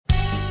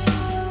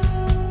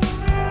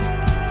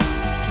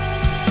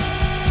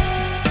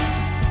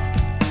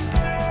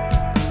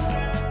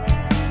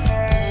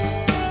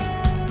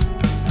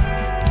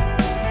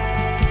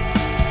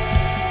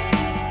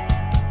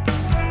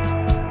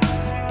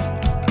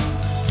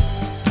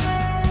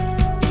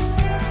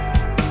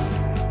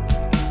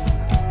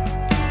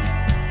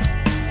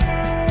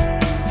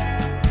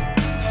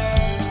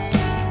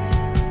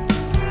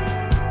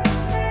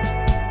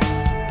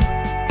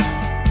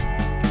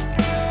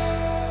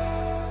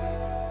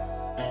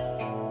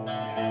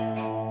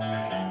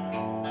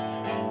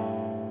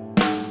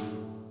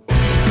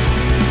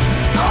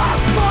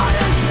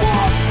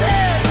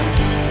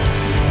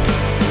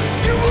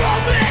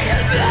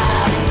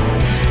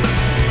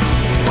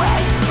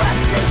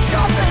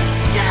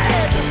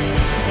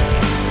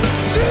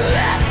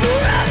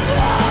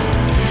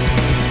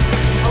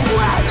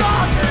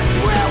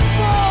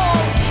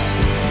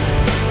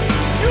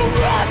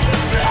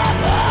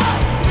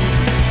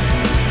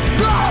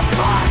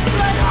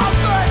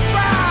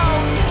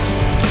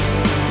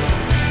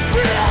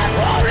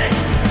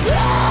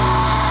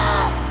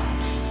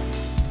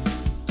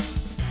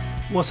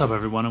What's up,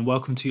 everyone, and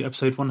welcome to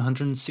episode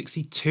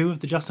 162 of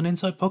the Just an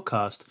Insight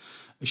podcast,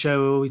 a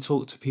show where we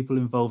talk to people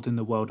involved in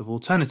the world of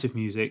alternative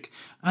music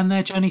and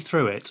their journey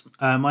through it.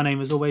 My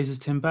name, as always, is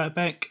Tim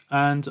Birkbeck,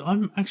 and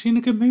I'm actually in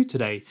a good mood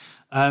today.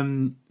 Got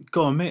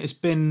to admit, it's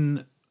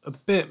been a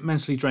bit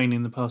mentally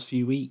draining the past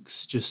few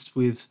weeks, just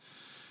with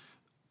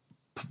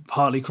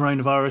partly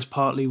coronavirus,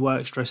 partly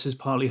work stresses,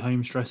 partly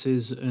home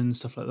stresses and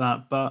stuff like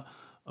that. But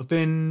I've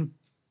been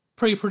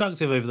pretty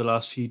productive over the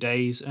last few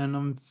days, and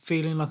I'm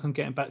feeling like I'm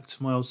getting back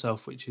to my old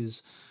self, which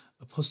is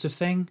a positive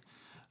thing.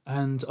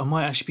 And I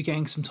might actually be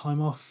getting some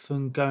time off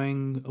and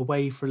going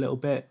away for a little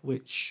bit,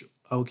 which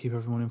I will keep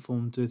everyone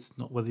informed with,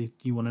 not whether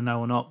you want to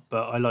know or not,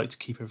 but I like to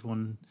keep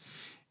everyone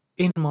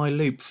in my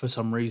loop for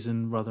some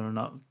reason rather than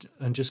not,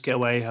 and just get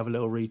away, have a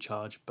little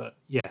recharge. But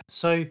yeah,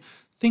 so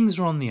things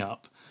are on the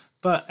up.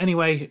 But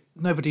anyway,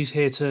 nobody's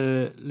here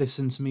to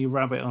listen to me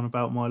rabbit on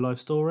about my life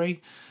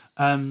story.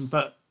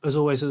 But as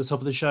always, at the top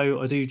of the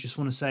show, I do just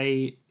want to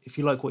say, if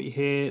you like what you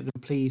hear, then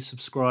please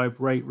subscribe,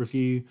 rate,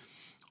 review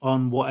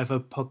on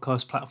whatever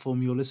podcast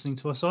platform you're listening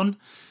to us on.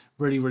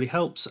 Really, really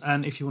helps.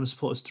 And if you want to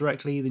support us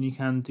directly, then you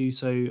can do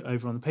so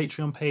over on the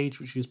Patreon page,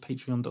 which is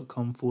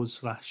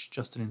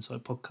patreon.com/Just an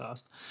Insight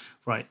podcast.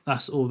 Right,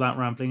 that's all that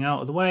rambling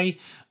out of the way.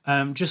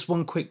 Just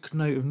one quick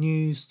note of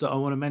news that I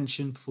want to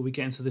mention before we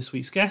get into this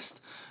week's guest.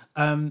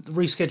 The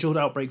rescheduled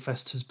Outbreak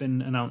Fest has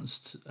been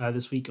announced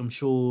this week. I'm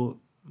sure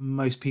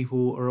most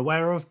people are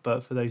aware of,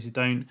 but for those who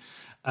don't,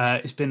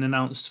 it's been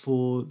announced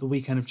for the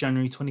weekend of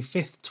January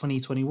 25th,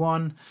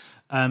 2021.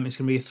 It's going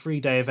to be a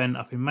 3-day event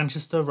up in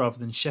Manchester rather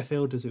than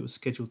Sheffield, as it was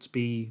scheduled to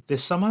be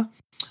this summer.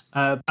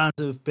 Bands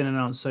that have been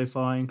announced so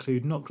far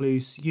include Knocked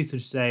Loose, Youth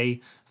of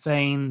Today,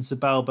 Vane,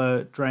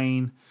 Zabalba,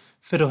 Drain,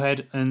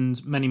 Fiddlehead,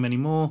 and many, many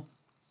more.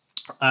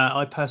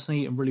 I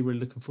personally am really, really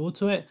looking forward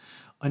to it.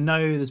 I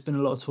know there's been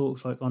a lot of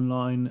talk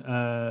online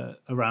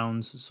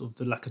around sort of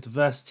the lack of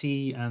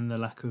diversity and the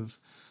lack of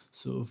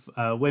sort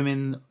of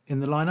women in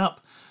the lineup,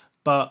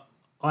 but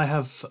I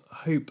have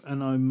hope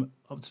and I'm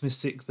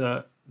optimistic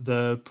that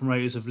the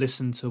promoters have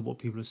listened to what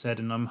people have said,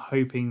 and I'm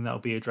hoping that'll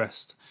be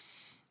addressed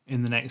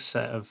in the next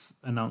set of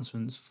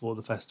announcements for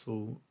the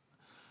festival.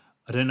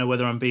 I don't know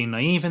whether I'm being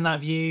naive in that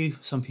view.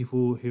 Some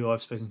people who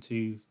I've spoken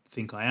to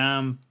think I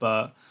am,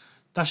 but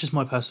that's just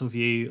my personal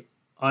view.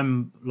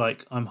 I'm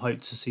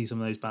hyped to see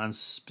some of those bands,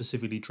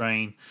 specifically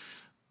Drain,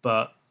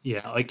 but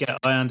yeah,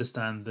 I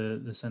understand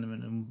the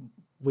sentiment, and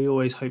we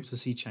always hope to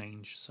see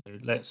change. So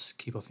let's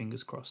keep our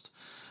fingers crossed.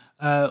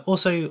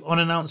 Also, on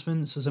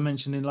announcements, as I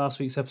mentioned in last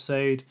week's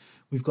episode,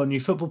 we've got a new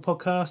football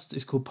podcast.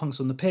 It's called Punks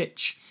on the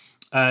Pitch.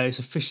 It's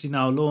officially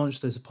now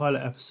launched. There's a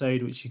pilot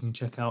episode which you can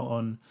check out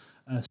on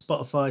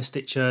Spotify,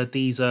 Stitcher,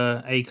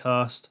 Deezer,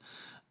 Acast.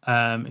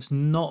 It's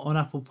not on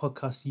Apple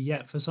Podcasts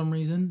yet for some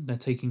reason. They're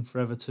taking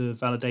forever to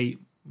validate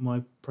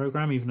my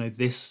program, even though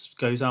this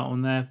goes out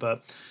on there.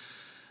 But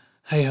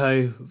hey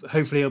ho,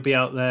 hopefully it'll be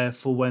out there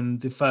for when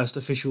the first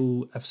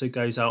official episode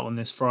goes out on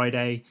this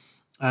Friday.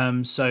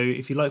 So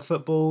if you like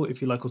football,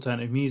 if you like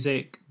alternative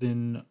music,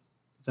 then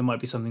there might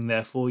be something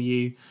there for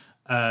you.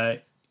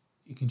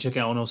 You can check it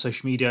out on all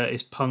social media.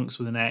 It's Punks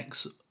with an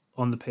X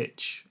on the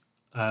Pitch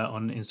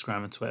on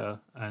Instagram and Twitter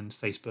and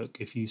Facebook.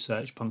 If you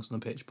search Punks on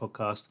the Pitch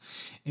podcast,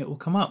 it will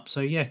come up.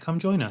 So yeah, come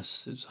join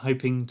us. It's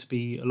hoping to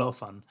be a lot of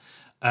fun.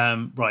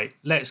 Right,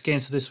 let's get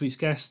into this week's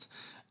guest.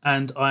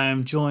 And I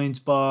am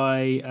joined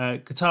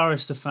by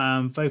guitarist of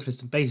Fam,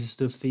 vocalist and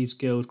bassist of Thieves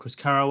Guild, Chris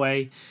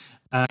Carraway.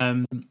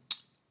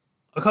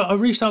 I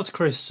reached out to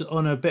Chris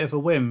on a bit of a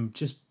whim,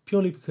 just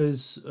purely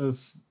because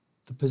of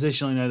the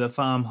position I know that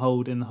Fam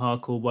hold in the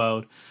hardcore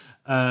world.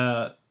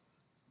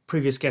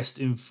 Previous guest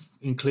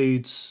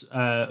includes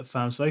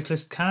Fam's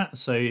vocalist, Kat.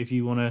 So if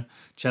you want to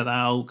check that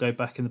out, go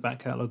back in the back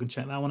catalogue and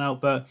check that one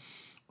out. But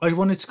I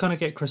wanted to kind of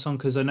get Chris on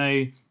because I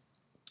know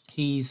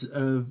he's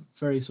a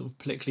very sort of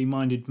politically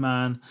minded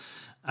man,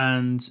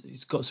 and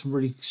he's got some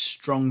really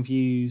strong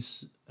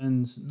views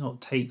and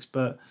not takes,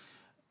 but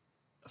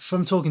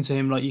from talking to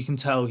him, like, you can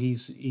tell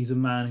he's a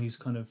man who's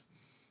kind of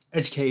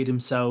educated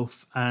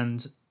himself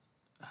and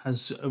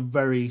has a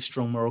very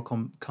strong moral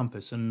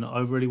compass, and I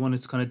really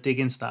wanted to kind of dig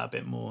into that a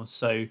bit more.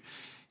 So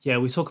yeah,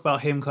 we talk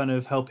about him kind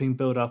of helping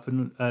build up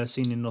a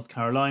scene in North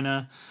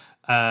Carolina,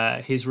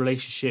 his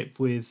relationship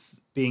with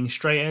being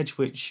straight edge,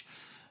 which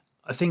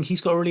I think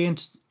he's got a really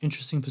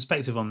interesting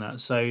perspective on that.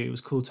 So it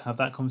was cool to have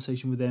that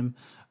conversation with him,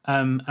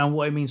 and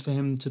what it means for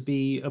him to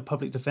be a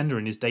public defender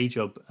in his day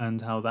job,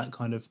 and how that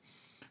kind of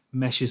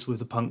meshes with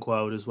the punk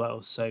world as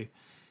well. So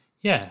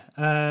yeah.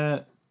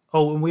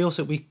 And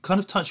we kind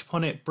of touched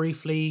upon it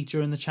briefly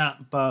during the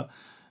chat, but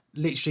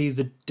literally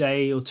the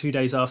day or 2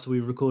 days after we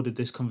recorded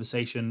this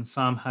conversation,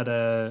 Fam had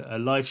a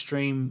live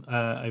stream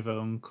over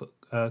on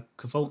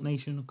Cult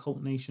Nation,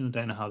 I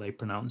don't know how they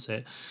pronounce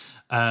it,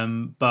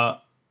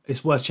 but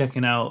it's worth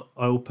checking out.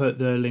 I will put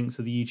the link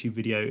to the YouTube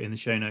video in the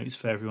show notes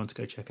for everyone to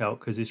go check out,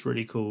 because it's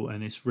really cool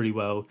and it's really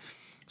well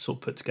sort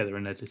of put together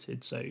and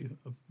edited, so I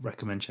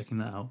recommend checking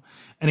that out.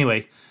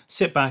 Anyway,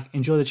 sit back,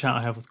 enjoy the chat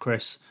I have with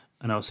Chris,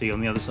 and I'll see you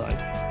on the other side.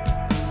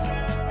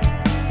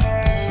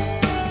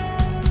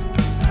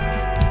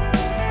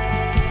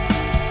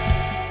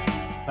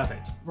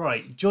 Perfect.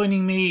 Right.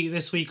 Joining me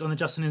this week on the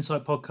Just an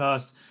Insight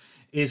podcast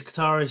is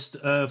guitarist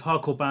of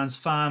hardcore bands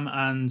Fam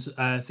and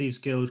Thieves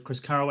Guild, Chris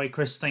Carraway.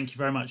 Chris, thank you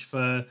very much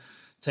for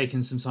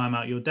taking some time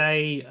out of your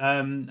day.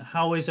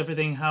 How is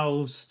everything?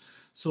 How's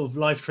sort of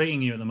life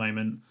treating you at the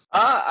moment?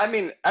 I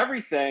mean,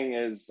 everything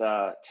is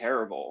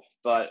terrible,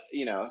 but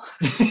Yeah.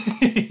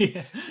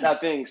 that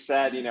being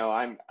said,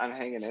 I'm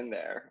hanging in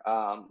there.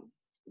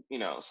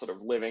 Sort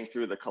of living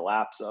through the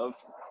collapse of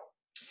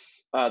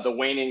the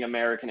waning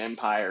American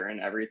empire and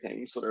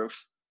everything sort of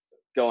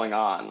going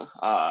on.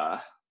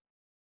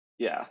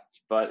 Yeah,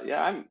 but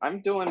yeah, I'm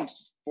doing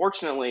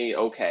fortunately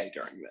okay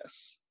during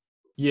this.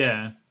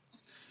 Yeah.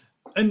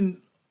 And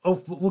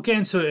we'll get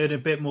into it in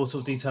a bit more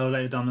sort of detail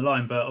later down the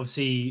line. But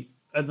obviously,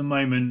 at the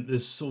moment,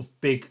 there's sort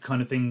of big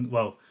kind of thing.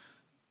 Well,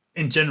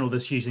 in general,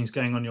 there's huge things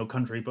going on in your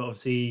country, but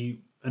obviously,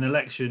 an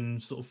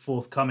election sort of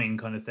forthcoming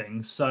kind of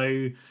thing.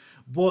 So,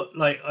 what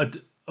like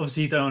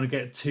obviously you don't want to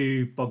get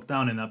too bogged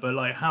down in that, but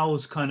like,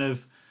 how's kind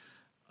of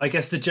I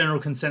guess the general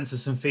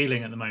consensus and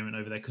feeling at the moment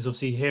over there? Because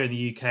obviously here in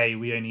the UK,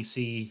 we only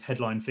see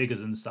headline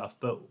figures and stuff.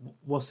 But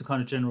what's the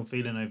kind of general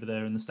feeling over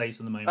there in the States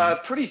at the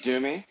moment? Pretty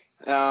doomy.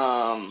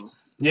 Um,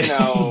 you Yeah,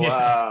 know,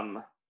 yeah,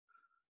 um,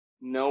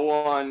 no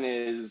one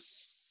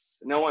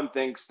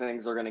thinks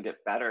things are going to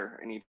get better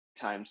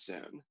anytime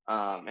soon,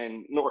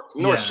 and nor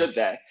yeah, should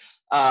they.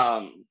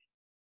 Um,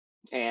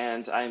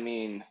 and I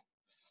mean,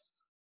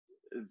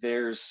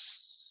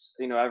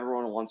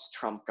 everyone wants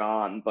Trump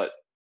gone, but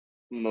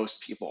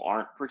most people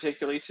aren't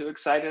particularly too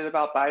excited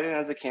about Biden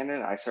as a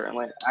candidate. I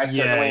certainly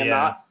am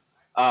yeah.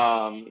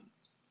 not. Um,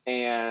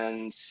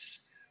 and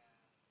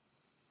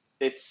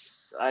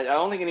I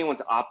don't think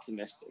anyone's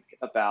optimistic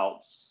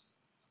about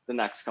the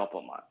next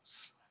couple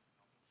months.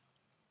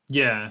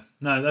 Yeah,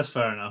 no, that's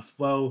fair enough.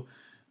 Well,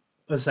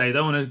 let's say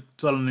don't want to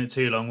dwell on it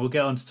too long. We'll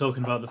get on to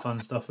talking about the fun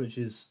stuff, which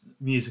is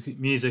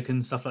music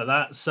and stuff like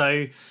that.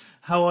 So,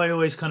 how I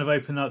always kind of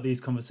open up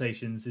these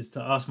conversations is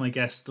to ask my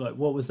guests like,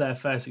 what was their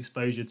first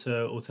exposure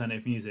to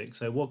alternative music?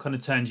 So, what kind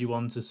of turned you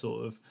on to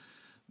sort of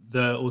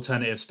the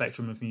alternative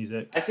spectrum of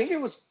music? I think it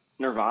was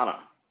Nirvana.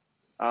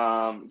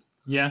 Um,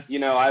 Yeah,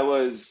 I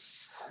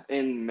was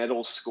in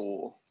middle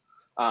school,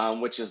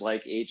 which is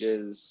like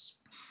ages,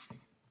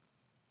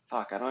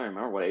 fuck, I don't even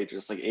remember what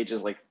ages, like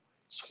ages like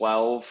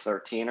 12,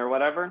 13 or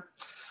whatever.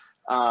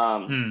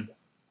 Um, hmm.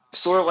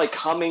 Sort of like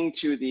coming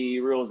to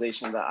the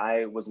realization that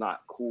I was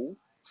not cool.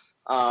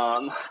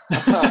 Um,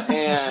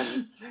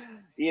 and,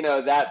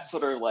 that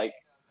sort of like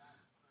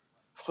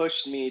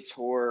pushed me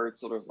toward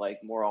sort of like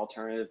more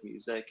alternative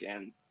music.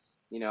 And,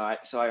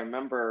 so I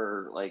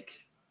remember like,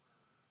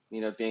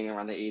 being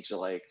around the age of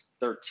like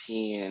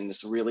 13 and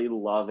just really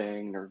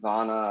loving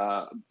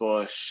Nirvana,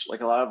 Bush,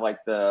 like a lot of like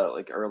the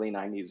like early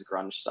 90s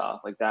grunge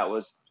stuff. Like that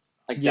was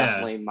like Yeah.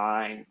 definitely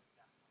my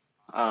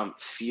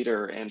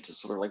feeder into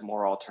sort of like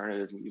more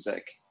alternative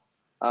music.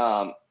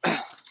 Um,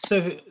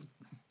 So,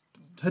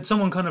 had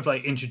someone kind of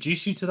like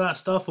introduced you to that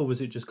stuff, or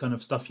was it just kind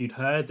of stuff you'd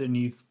heard and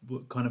you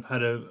kind of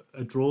had a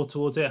draw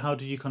towards it? How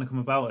did you kind of come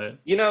about it?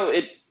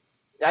 it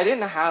I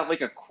didn't have like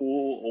a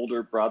cool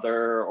older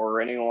brother or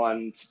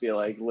anyone to be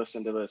like,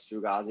 listen to this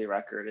Fugazi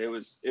record. It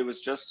was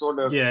just sort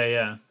of Yeah,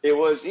 yeah, it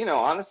was,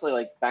 honestly,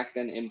 like back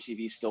then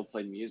MTV still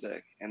played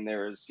music and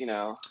there's,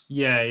 yeah,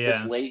 this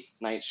yeah, late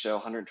night show,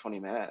 120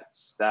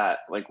 minutes, that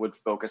like would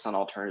focus on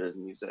alternative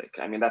music.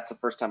 I mean, that's the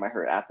first time I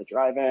heard At the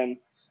Drive-In,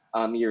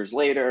 years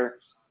later.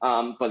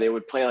 But they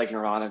would play like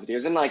Nirvana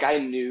videos, and like I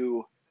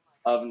knew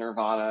of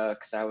Nirvana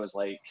because I was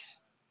like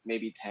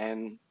maybe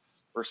 10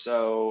 or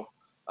so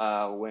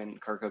when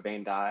Kurt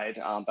Cobain died.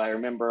 But I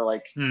remember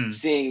like hmm.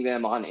 seeing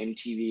them on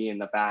MTV in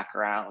the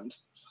background.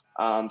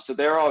 So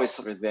they're always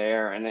sort of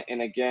there.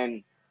 And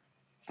again,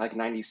 like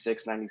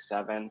 96,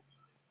 97,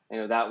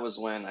 that was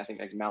when I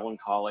think like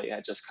Melancholy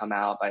had just come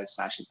out by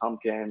Smashing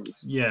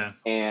Pumpkins, Yeah.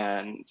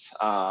 and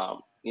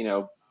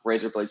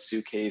Razorblade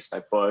Suitcase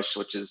by Bush,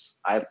 which is,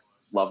 I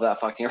love that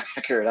fucking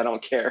record. I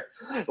don't care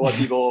what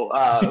people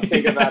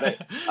think about it.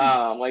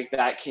 Like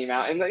that came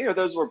out, and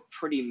those were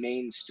pretty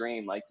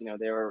mainstream. Like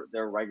they're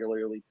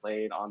regularly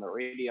played on the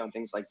radio and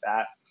things like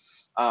that.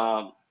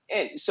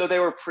 And so they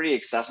were pretty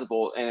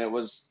accessible, and it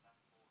was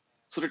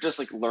sort of just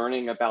like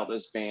learning about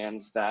those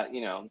bands that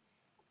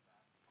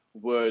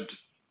would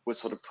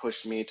sort of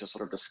push me to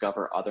sort of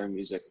discover other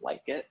music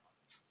like it.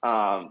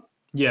 Um,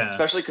 Yeah,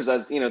 Especially because,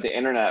 as the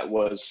internet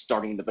was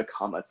starting to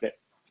become a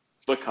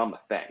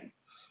thing.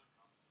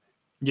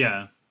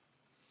 yeah.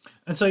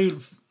 And so,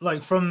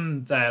 like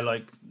from there,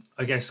 like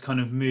I guess, kind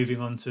of moving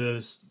on to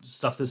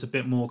stuff that's a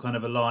bit more kind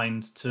of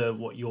aligned to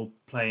what you're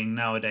playing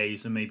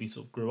nowadays, and maybe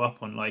sort of grew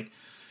up on. Like,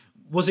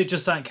 was it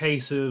just that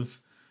case of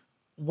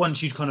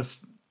once you'd kind of,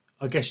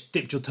 I guess,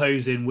 dipped your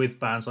toes in with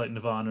bands like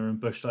Nirvana and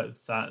Bush like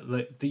that,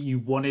 that you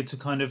wanted to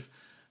kind of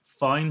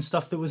find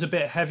stuff that was a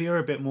bit heavier,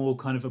 a bit more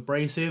kind of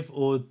abrasive,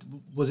 or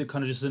was it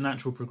kind of just a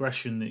natural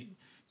progression that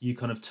you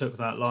kind of took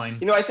that line?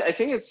 I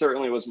think it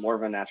certainly was more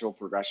of a natural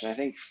progression. I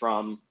think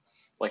from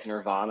like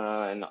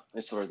Nirvana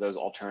and sort of those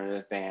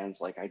alternative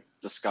bands, like I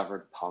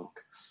discovered punk.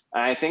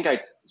 And I think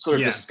I sort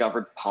of Yeah.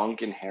 discovered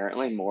punk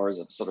inherently more as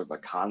a sort of a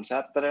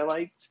concept that I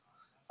liked.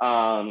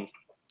 And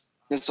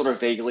sort of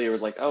vaguely, it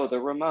was like, oh, the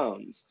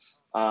Ramones,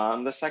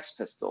 the Sex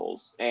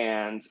Pistols,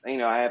 and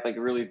I have like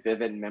really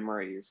vivid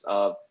memories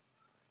of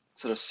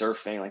sort of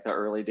surfing like the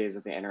early days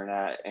of the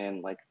internet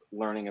and like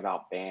learning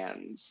about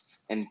bands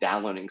and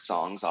downloading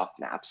songs off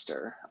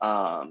Napster.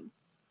 I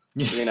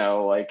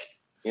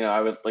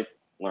would like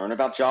learn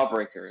about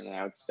Jawbreaker, and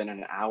I would spend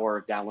an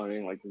hour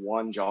downloading like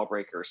one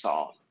Jawbreaker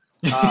song.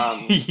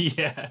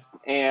 Yeah.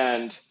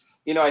 And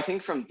I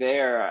think from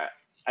there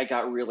I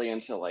got really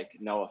into like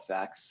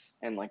NoFX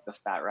and like the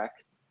Fat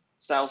Wreck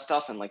style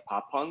stuff and like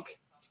pop punk,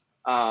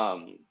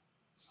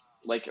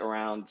 like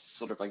around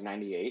sort of like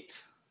 98.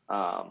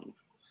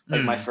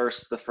 Like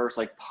the first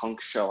like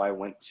punk show I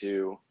went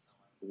to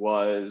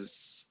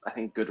was, I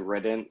think, Good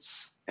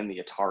Riddance and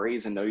the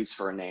Ataris and No Use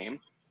for a Name.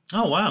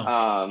 Oh,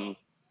 wow.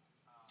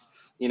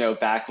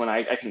 Back when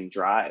I couldn't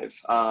drive.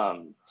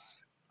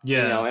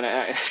 Yeah. And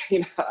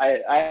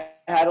I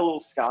had a little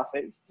ska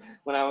face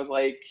when I was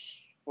like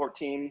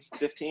 14,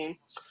 15.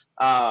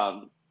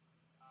 And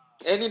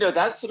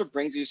that sort of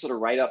brings you sort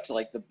of right up to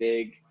like the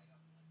big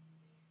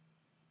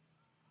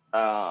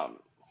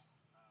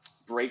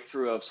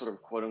breakthrough of sort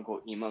of quote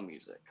unquote emo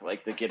music,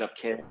 like the Get Up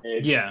Kids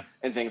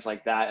and things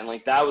like that. And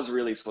like that was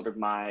really sort of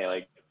my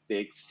like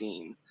big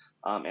scene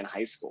in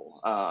high school.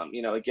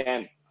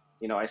 Again,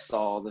 I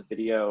saw the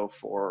video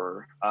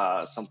for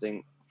that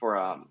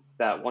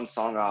one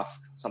song off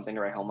Something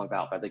to Write Home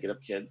About by the Get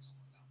Up Kids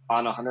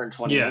on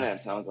 120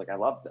 minutes. And I was like, I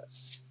love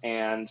this.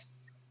 And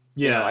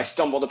I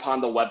stumbled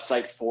upon the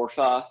website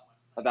Forfa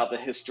about the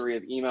history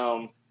of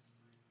emo.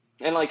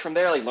 And like from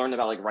there, like learned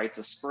about like Rites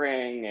of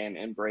Spring and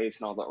Embrace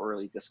and all the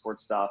early Discord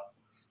stuff.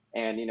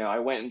 And I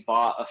went and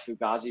bought a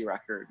Fugazi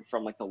record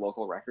from like the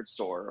local record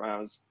store when I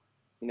was,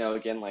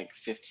 again like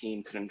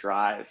 15, couldn't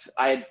drive.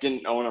 I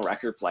didn't own a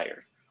record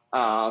player,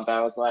 but I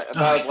was like,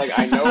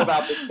 I know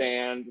about this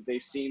band. They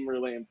seem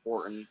really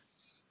important,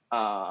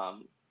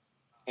 and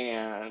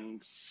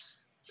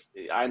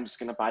I'm just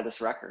gonna buy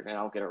this record and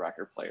I'll get a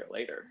record player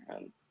later.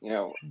 And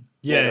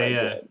later I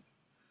did.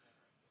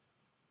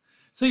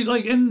 So,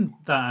 like, in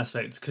that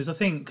aspect, because I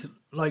think,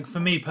 like, for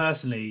me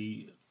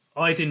personally,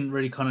 I didn't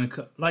really kind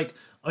of, like,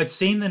 I'd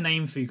seen the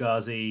name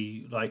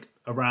Fugazi, like,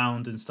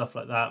 around and stuff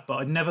like that, but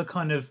I'd never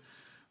kind of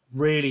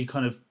really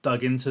kind of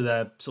dug into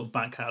their sort of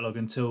back catalogue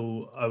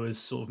until I was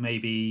sort of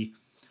maybe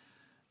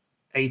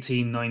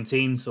 18,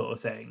 19 sort of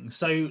thing.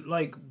 So,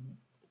 like,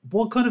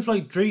 what kind of,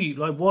 like, drew you,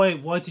 like,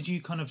 why did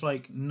you kind of,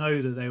 like, know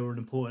that they were an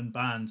important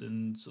band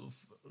and sort of,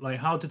 like,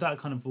 how did that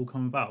kind of all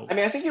come about? I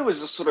mean, I think it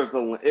was just sort of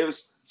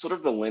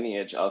the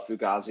lineage of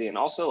Fugazi, and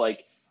also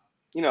like,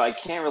 I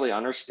can't really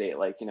understate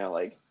like,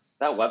 like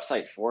that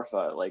website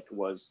Forfa like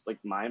was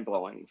like mind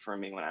blowing for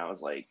me when I was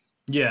like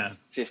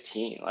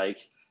 15,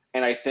 like,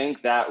 and I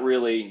think that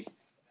really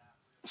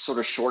sort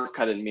of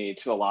shortcutted me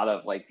to a lot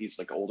of like these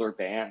like older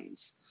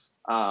bands.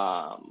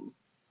 Like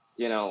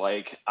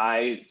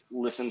I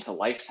listened to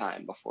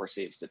Lifetime before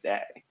Saves the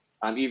Day.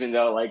 Even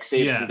though like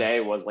Saves the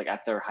Day was like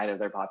at their height of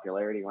their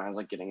popularity when I was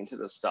like getting into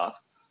this stuff.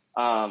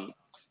 And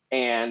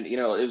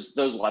it was,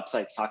 those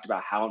websites talked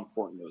about how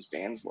important those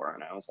bands were.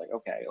 And I was like,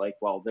 okay, like,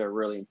 well, they're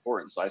really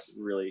important. So I should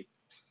really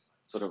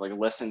sort of like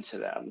listen to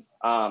them.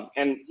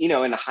 And,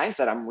 in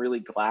hindsight, I'm really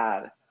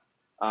glad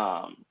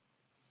I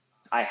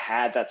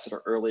had that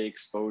sort of early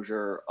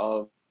exposure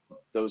of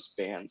those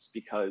bands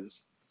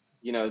because,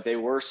 they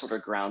were sort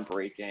of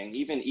groundbreaking,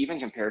 even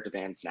compared to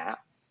bands now.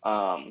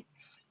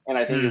 And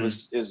I think it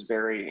was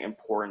very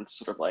important,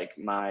 sort of like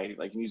my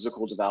like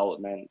musical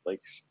development,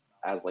 like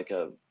as like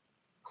a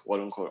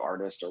quote unquote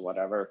artist or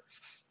whatever.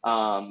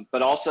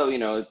 But also,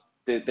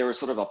 there was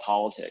sort of a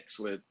politics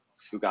with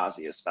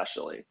Fugazi,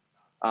 especially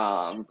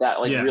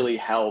that like really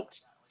helped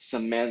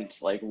cement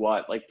like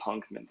what like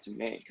punk meant to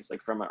me. Because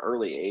like from an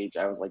early age,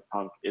 I was like,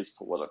 punk is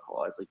political.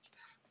 I was like,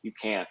 you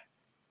can't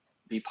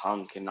be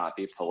punk and not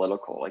be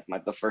political. Like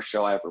the first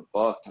show I ever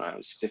booked when I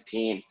was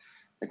 15.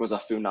 Like was a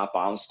Food Not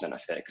Bombs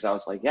benefit because I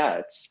was like,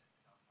 yeah,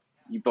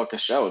 you book a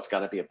show, it's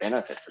got to be a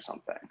benefit for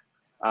something.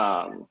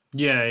 And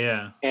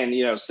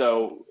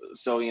so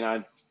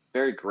I'm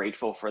very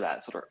grateful for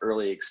that sort of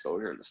early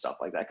exposure to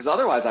stuff like that because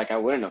otherwise like I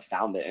wouldn't have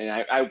found it, and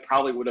I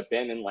probably would have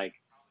been in like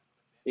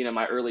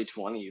my early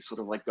 20s sort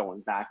of like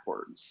going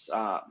backwards,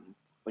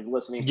 like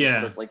listening to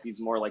sort of like these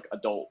more like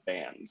adult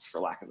bands,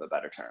 for lack of a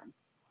better term.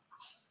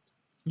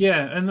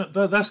 Yeah, and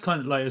that's kind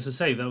of like, as I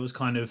say, that was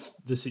kind of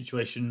the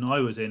situation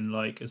I was in.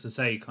 Like, as I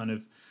say, kind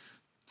of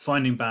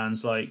finding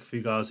bands like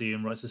Fugazi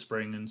and Rites of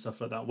Spring and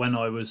stuff like that when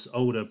I was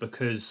older,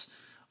 because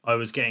I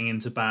was getting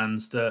into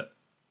bands that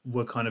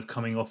were kind of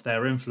coming off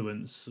their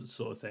influence,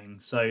 sort of thing.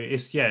 So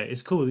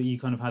it's cool that you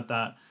kind of had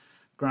that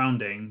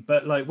grounding.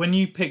 But like when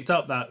you picked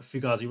up that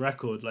Fugazi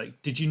record, like,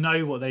 did you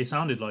know what they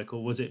sounded like,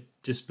 or was it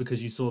just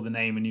because you saw the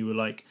name and you were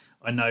like,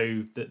 I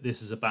know that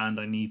this is a band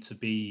I need to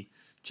be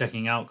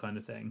checking out, kind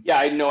of thing? Yeah,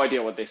 I had no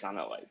idea what they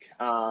sounded like.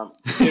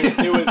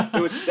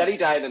 It was Steady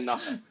Diet and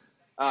Nothing,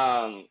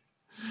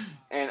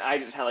 and I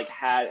just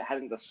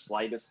hadn't the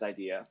slightest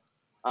idea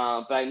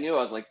But I knew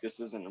I was like, this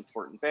is an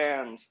important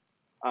band.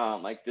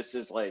 Like this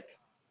is like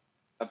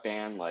a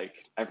band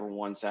like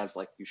everyone says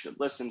like you should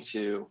listen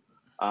to.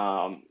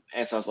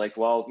 And so I was like,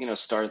 well,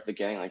 start at the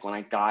beginning. Like when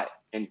I got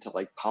into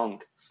like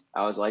punk,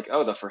 I was like,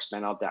 oh, the first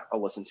band I'll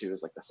listen to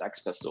is like the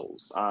Sex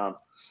Pistols,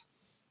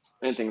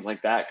 and things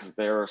like that because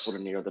they were sort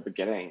of near the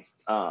beginning.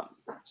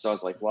 So I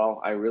was like,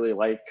 well, I really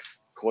like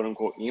quote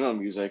unquote emo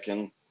music,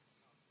 and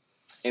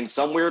in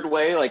some weird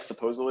way, like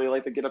supposedly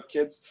like the Get Up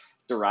Kids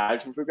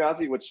derived from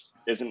Fugazi, which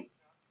isn't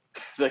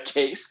the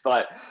case,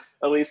 but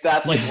at least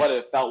that's like what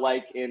it felt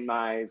like in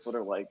my sort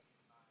of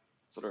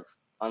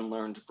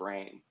unlearned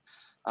brain.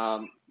 So I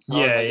was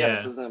like, yeah,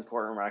 this is an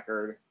important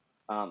record.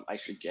 I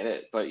should get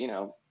it. But,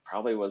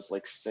 probably was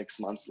like 6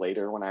 months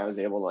later when I was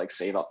able to like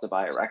save up to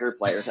buy a record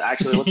player to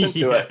actually listen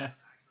to it.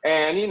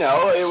 And,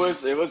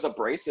 it was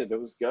abrasive.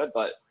 It was good,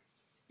 but,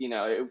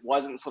 it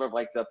wasn't sort of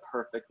like the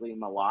perfectly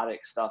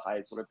melodic stuff I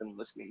had sort of been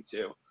listening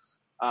to.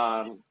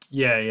 But,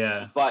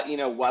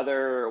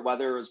 whether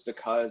it was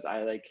because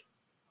I like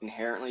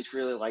inherently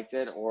truly liked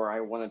it or I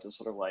wanted to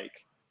sort of like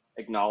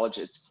acknowledge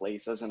its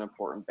place as an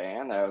important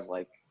band, I was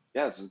like,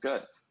 yeah, this is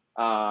good.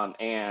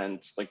 And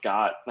like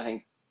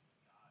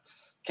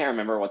can't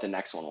remember what the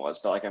next one was,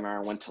 but like I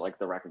remember I went to like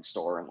the record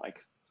store and like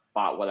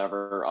bought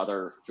whatever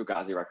other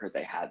Fugazi record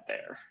they had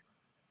there.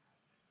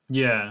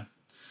 Yeah.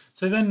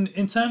 So then,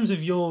 in terms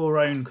of your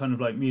own kind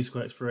of like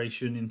musical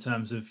exploration, in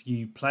terms of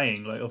you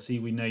playing, like obviously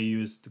we know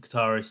you as the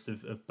guitarist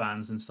of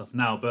bands and stuff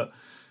now, but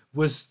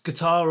was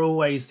guitar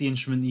always the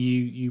instrument that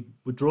you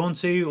were drawn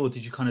to, or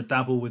did you kind of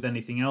dabble with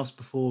anything else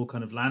before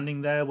kind of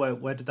landing there?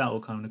 Where did that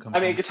all kind of come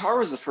from? I mean, guitar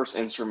was the first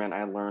instrument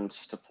I learned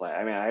to play.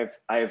 I mean,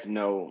 I have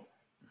no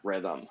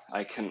rhythm.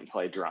 I couldn't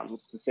play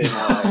drums to save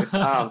my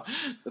life.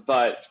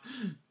 But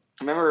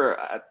I remember,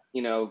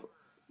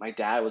 my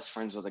dad was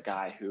friends with a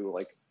guy who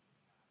like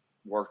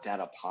worked at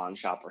a pawn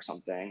shop or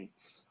something.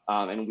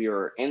 And we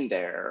were in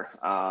there,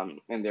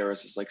 and there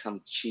was just like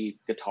some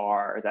cheap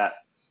guitar that,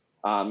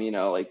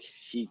 like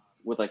he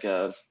with like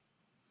a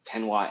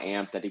 10-watt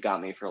amp that he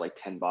got me for like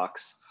 $10,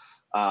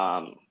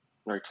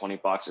 or $20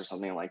 or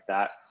something like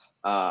that.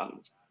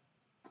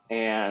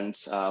 And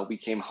we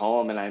came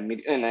home, and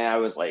I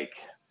was like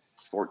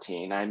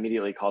 14. I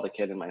immediately called a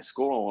kid in my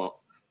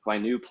school who I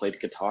knew played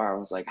guitar. I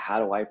was like,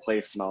 how do I play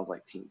Smells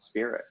Like Teen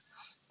Spirit?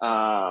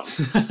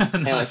 Nice.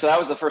 And so that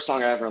was the first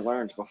song I ever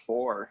learned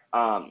before.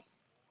 And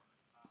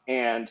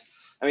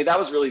I mean, that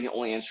was really the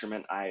only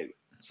instrument I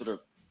sort of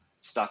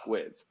stuck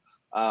with.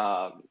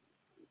 I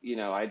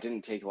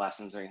didn't take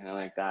lessons or anything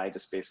like that. I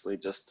just basically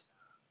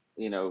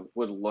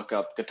would look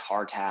up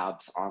guitar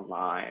tabs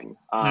online,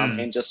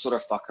 and just sort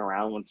of fuck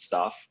around with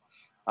stuff.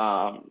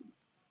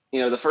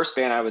 The first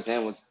band I was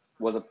in was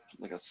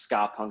like a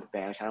ska punk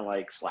band, kind of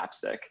like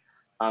Slapstick.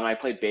 I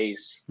played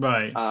bass.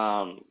 Right.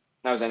 I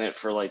was in it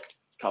for like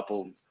a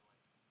couple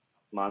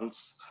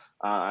months.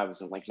 I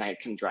was in like night,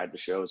 couldn't drive to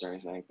shows or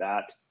anything like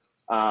that.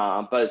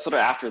 But sort of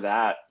after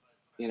that,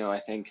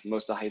 I think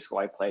most of high school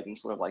I played in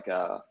sort of like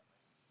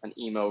an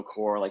emo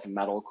core, like a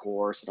metal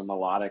core, sort of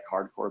melodic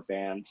hardcore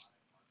band.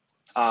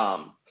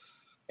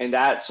 And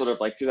that sort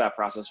of like through that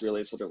process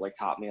really sort of like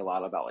taught me a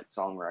lot about like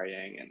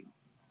songwriting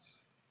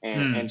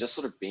and just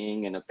sort of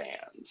being in a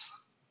band.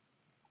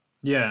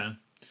 Yeah.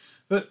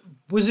 But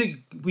were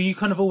you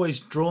kind of always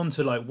drawn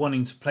to like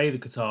wanting to play the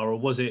guitar, or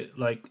was it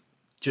like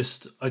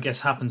just, I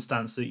guess,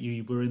 happenstance that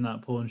you were in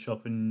that pawn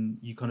shop and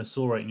you kind of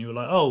saw it and you were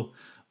like, oh,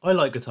 I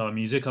like guitar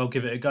music, I'll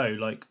give it a go?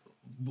 Like,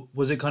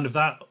 was it kind of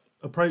that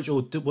approach,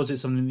 or was it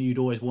something that you'd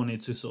always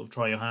wanted to sort of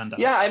try your hand at?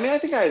 Yeah, I mean, I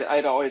think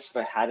I'd always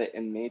sort of had it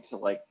in me to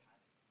like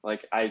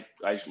I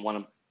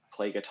want to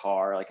play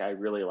guitar. Like I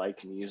really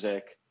like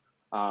music.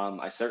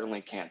 I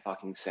certainly can't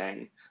fucking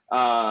sing.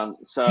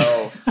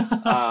 So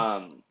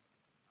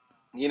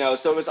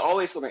so it was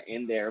always sort of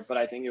in there, but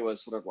I think it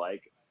was sort of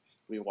like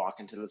we walk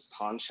into this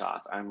pawn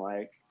shop. I'm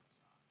like,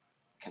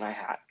 can I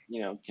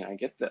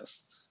get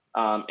this?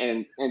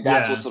 And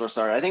that's what sort of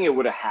started. I think it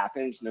would have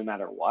happened no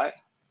matter what.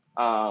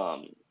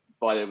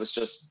 But it was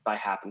just by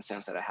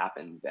happenstance that it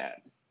happened then.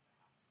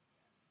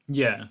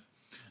 Yeah.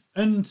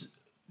 And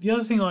the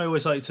other thing I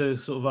always like to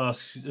sort of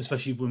ask,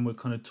 especially when we're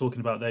kind of talking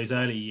about those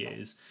early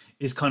years,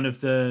 is kind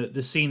of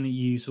the scene that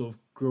you sort of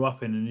grew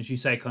up in. And as you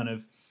say, kind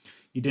of,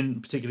 you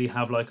didn't particularly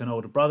have like an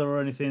older brother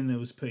or anything that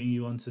was putting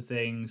you onto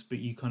things, but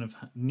you kind of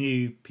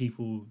knew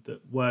people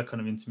that were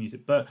kind of into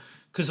music. But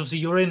because obviously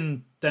you're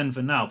in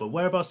Denver now, but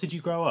whereabouts did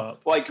you grow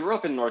up? Well, I grew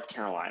up in North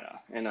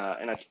Carolina, in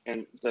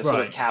the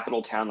sort of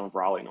capital town of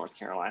Raleigh, North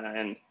Carolina,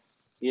 and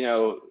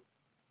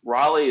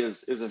Raleigh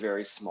is a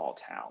very small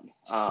town,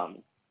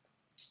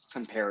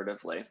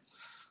 comparatively.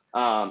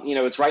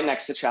 It's right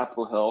next to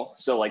Chapel Hill,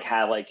 so like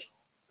had like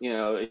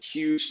a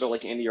huge sort of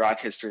like indie rock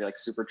history, like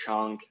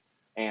Superchunk,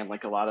 and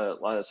like a lot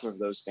of sort of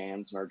those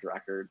bands merge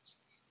records.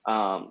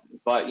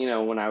 But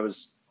when I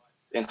was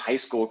in high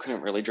school,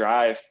 couldn't really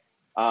drive,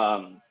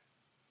 at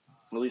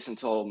least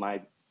until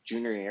my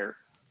junior year.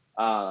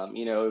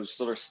 It was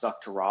sort of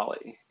stuck to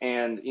Raleigh,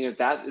 and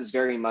that is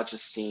very much a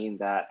scene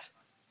that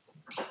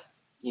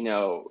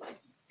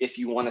if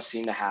you want a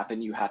scene to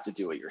happen, you have to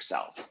do it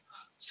yourself.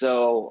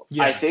 So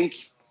Yeah. I think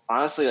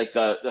honestly, like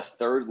the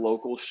third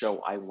local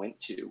show I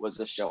went to was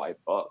a show I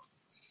booked.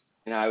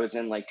 And I was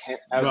in like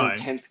I was in Right.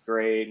 10th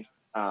grade,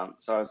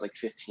 so I was like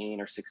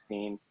 15 or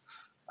 16,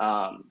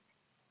 um,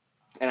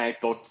 and I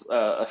booked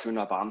a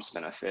Funa Bombs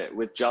benefit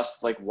with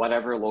just like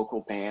whatever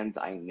local bands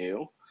I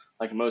knew,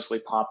 like mostly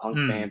pop punk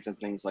bands and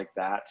things like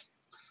that.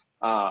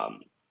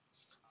 Um,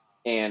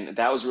 and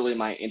that was really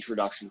my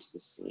introduction to the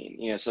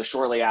scene. So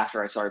shortly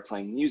after I started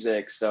playing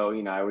music, so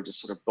I would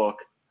just sort of book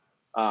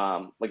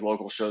like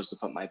local shows to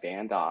put my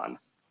band on.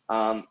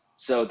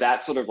 So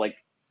that sort of like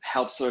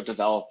helped sort of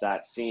develop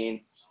that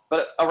scene.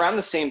 But around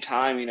the same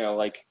time,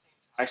 like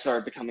I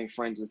started becoming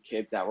friends with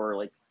kids that were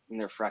like in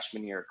their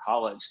freshman year of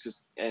college,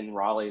 because in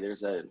Raleigh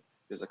there's a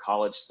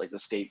college, like the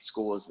state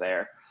school is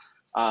there,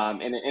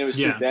 and it was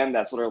through Yeah. them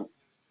that sort of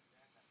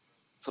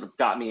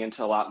got me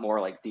into a lot more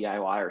like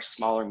DIY or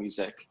smaller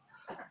music.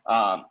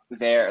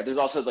 There's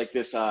also like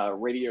this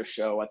radio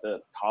show at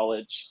the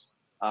college,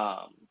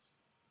 called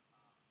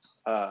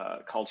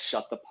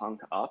Shut the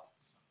Punk Up.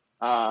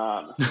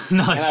 And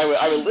Nice.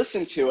 I would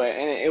listen to it,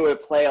 and it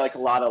would play like a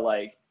lot of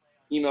like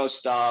emo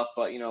stuff,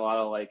 but a lot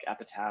of like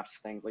Epitaph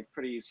things, like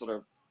pretty sort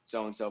of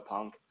so and so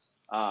punk,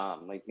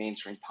 like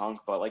mainstream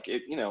punk. But like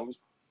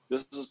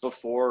this was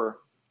before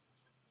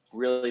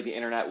really the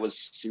internet was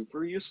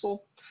super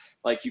useful.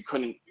 Like you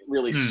couldn't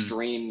really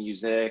stream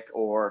music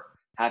or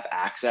have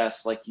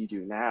access like you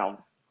do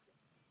now.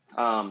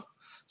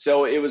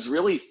 So it was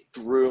really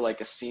through like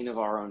a scene of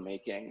our own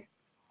making,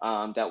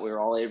 that we were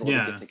all able to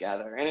get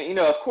together. And,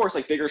 of course,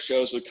 like bigger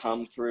shows would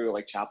come through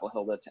like Chapel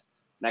Hill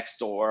next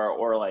door,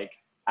 or like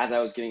as I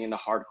was getting into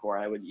hardcore,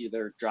 I would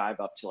either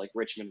drive up to like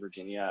Richmond,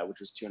 Virginia, which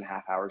was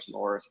 2.5 hours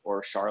north,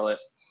 or Charlotte,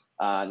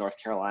 North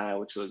Carolina,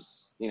 which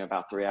was,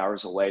 about 3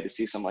 hours away, to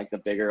see some like the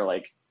bigger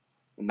like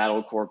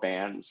metalcore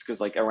bands.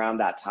 Cause like around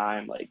that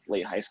time, like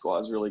late high school, I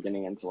was really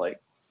getting into like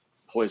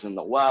Poison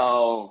the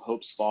Well,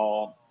 Hope's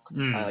Fall,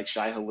 like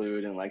Shai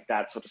Hulud, and like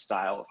that sort of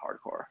style of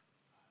hardcore.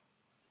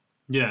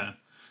 Yeah.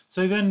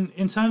 So then,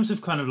 in terms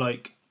of kind of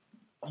like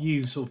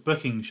you sort of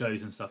booking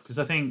shows and stuff, because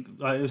I think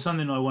like, it was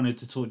something I wanted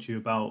to talk to you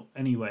about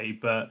anyway,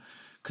 but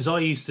because I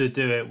used to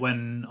do it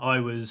when I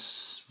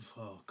was,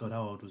 oh God,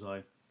 how old was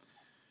I?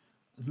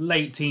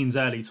 Late teens,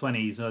 early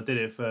 20s. I did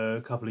it for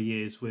a couple of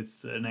years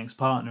with an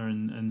ex-partner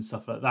and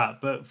stuff like that.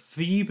 But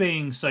for you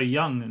being so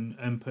young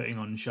and putting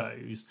on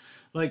shows,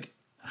 like,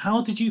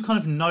 how did you kind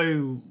of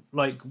know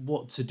like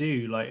what to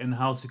do, like, and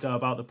how to go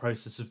about the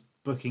process of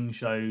booking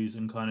shows,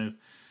 and kind of,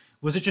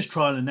 was it just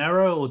trial and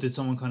error, or did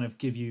someone kind of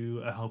give you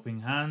a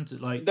helping hand?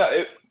 Like,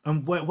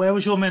 and where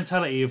was your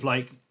mentality of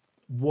like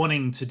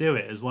wanting to do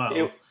it as well?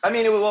 Like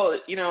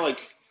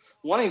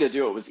wanting to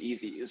do it was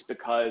easy, is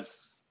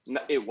because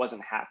it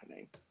wasn't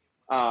happening.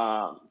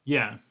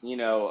 Yeah.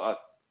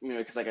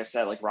 Because like I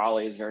said, like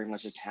Raleigh is very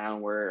much a town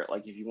where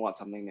like if you want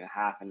something to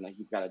happen, like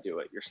you've got to do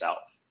it yourself.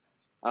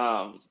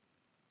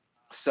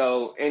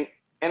 So and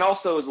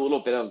also it was a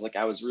little bit, I was like,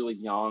 I was really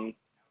young,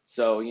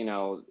 so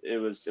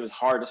it was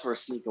hard to sort of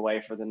sneak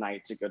away for the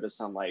night to go to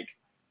some like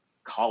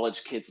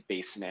college kid's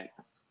basement,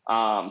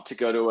 to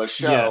go to a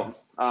show,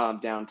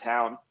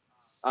 downtown.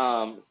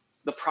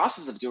 The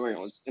process of doing it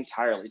was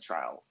entirely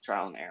trial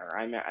and error.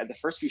 I mean, the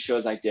first few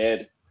shows I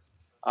did,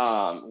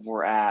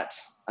 were at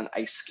an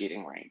ice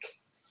skating rink.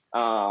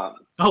 Oh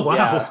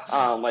wow.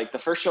 Yeah, like the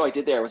first show I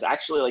did there was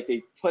actually like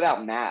they put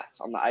out mats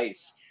on the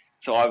ice,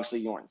 so obviously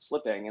you weren't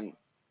slipping, and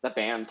the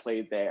band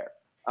played there,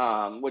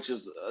 which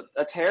is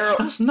a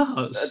terrible, That's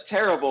nuts.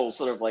 terrible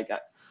sort of like a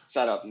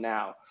setup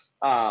now,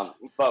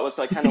 but was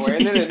like kind of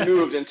weird. And then it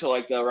moved into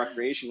like the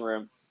recreation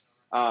room,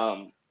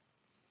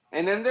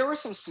 and then there were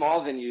some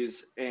small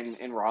venues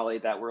in Raleigh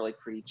that were like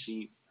pretty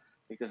cheap.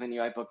 Like the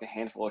venue I booked a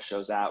handful of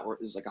shows at, where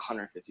it was like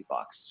 $150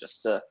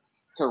 just to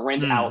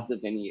rent out the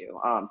venue,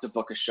 to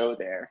book a show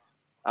there,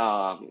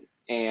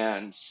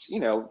 and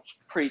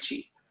pretty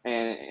cheap.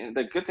 And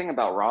the good thing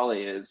about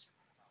Raleigh is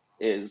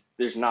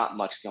there's not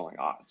much going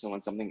on. So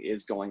when something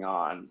is going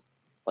on,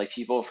 like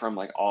people from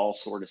like all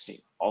sorts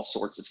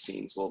of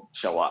scenes will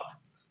show up,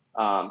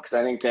 because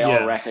I think they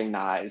all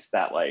recognize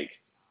that, like,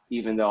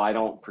 even though I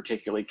don't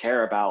particularly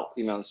care about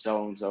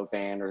so and so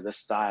band or this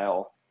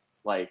style,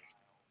 like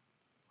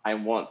I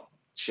want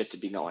shit to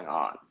be going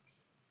on.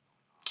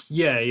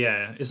 Yeah,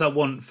 it's that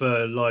want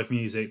for live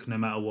music, no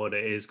matter what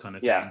it is, kind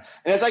of thing.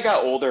 And as I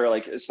got older,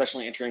 like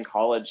especially entering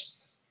college,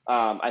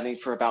 I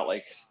think for about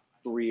like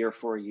 3 or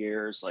 4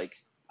 years, like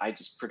I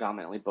just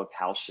predominantly booked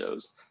house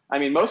shows. I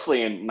mean,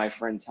 mostly in my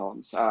friends'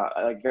 homes.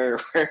 Like very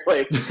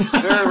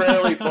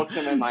rarely booked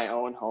them in my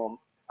own home.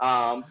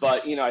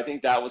 But I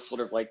think that was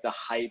sort of like the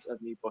height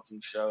of me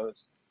booking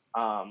shows.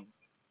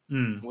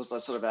 Was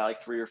that sort of that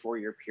like 3 or 4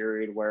 year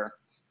period where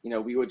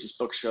we would just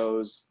book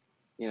shows.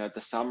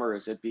 The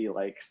summers it'd be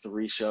like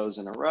 3 shows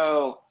in a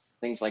row,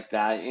 things like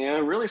that.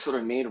 It really sort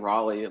of made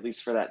Raleigh, at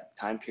least for that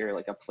time period,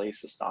 like a place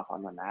to stop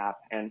on the map.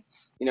 And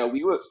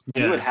we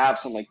would have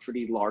some like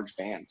pretty large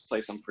bands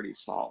play some pretty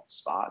small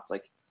spots.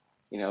 Like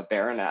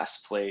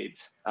Baroness played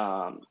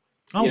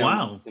Oh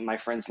wow, in my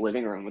friend's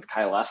living room with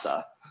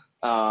Kylesa,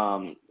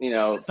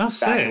 that's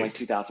back in like sick.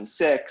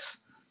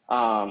 2006.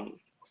 Um,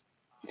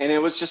 and it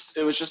was just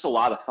a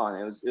lot of fun.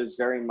 It was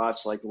very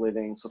much like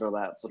living sort of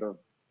that sort of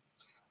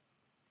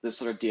this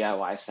sort of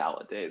DIY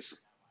salad days.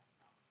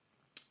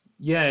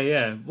 Yeah,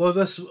 yeah. Well,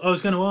 that's I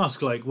was going to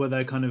ask. Like, were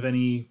there kind of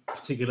any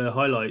particular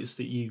highlights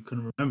that you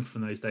can remember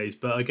from those days?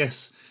 But I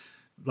guess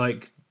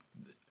like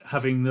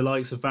having the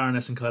likes of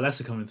Baroness and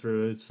Kylesa coming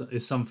through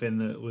is something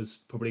that was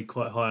probably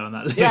quite high on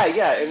that Yeah, list.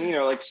 yeah, and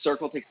like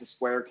Circle Takes a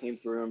Square came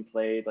through and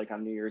played like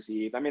on New Year's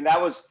Eve. I mean,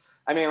 that was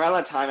around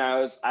that time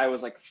I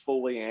was like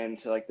fully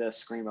into like the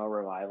screamo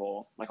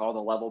revival, like all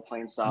the level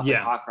playing stuff. Like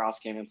Yeah, Hot Cross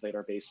came and played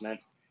our basement,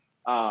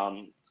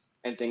 um,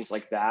 and things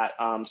like that.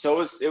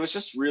 So it was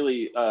just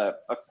really a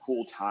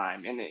cool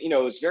time, and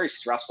it was very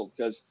stressful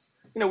because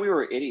we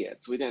were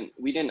idiots. We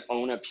didn't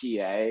own a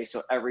PA,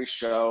 so every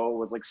show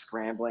was like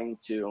scrambling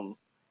to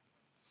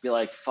be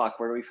like, fuck,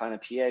 where do we find a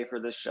PA for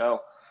this show?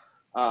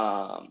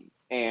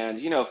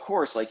 And of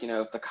course, like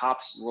if the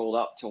cops rolled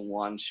up to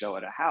one show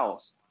at a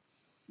house,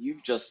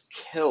 you've just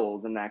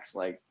killed the next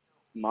like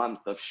month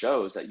of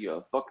shows that you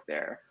have booked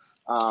there,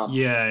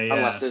 yeah,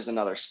 unless yeah. there's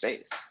another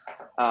space.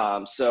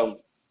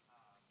 So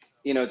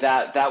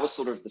that was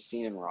sort of the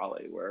scene in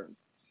Raleigh where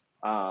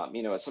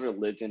it sort of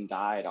lived and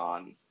died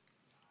on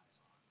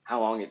how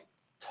long it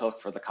took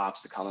for the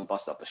cops to come and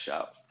bust up a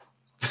show.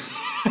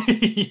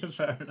 Yeah,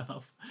 fair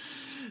enough.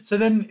 So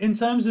then, in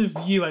terms of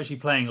you actually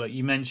playing, like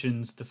you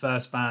mentioned, the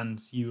first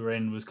band you were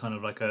in was kind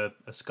of like a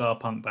ska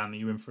punk band that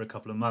you were in for a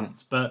couple of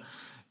months. But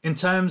in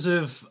terms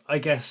of, I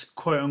guess,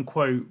 quote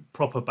unquote,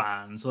 proper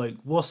bands, like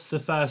what's the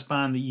first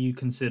band that you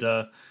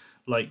consider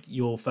like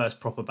your first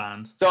proper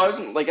band? So I was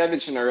in, like I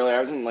mentioned earlier, I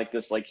was in like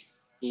this like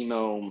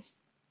emo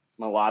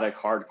melodic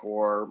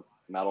hardcore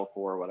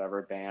metalcore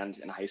whatever band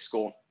in high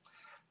school.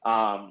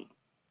 um,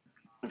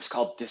 it was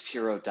called This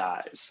Hero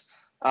Dies.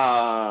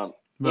 um,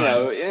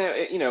 Right.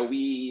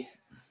 we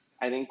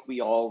I think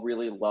we all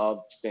really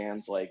loved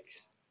bands like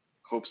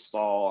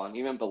Hopesfall and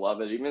even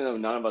Beloved, even though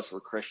none of us were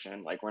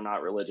Christian, like we're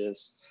not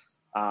religious.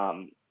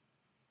 um,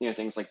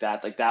 things like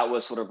that, like that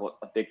was sort of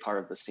a big part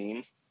of the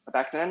scene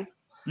back then.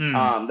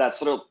 Mm. That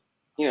sort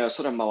of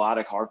sort of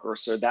melodic hardcore,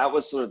 so that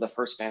was sort of the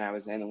first band I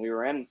was in,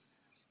 and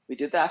we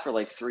did that for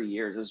like 3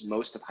 years. It was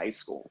most of high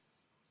school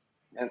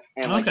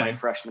and like my Okay.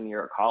 freshman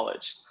year of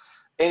college.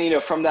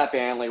 And from that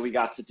band, like we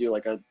got to do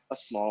like a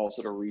small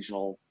sort of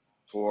regional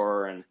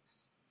tour, and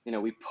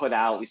we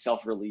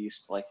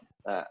self-released like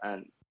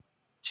and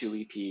two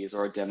EPs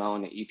or a demo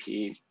and an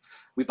EP.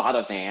 We bought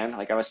a van.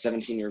 Like I was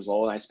 17 years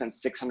old, and I spent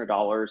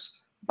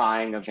 $600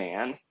 buying a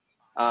van.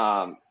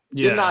 Um,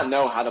 did Yeah. not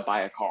know how to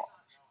buy a car.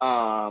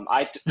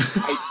 I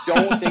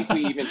don't think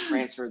we even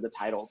transferred the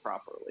title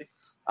properly.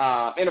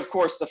 And of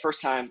course, the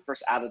first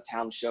out of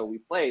town show we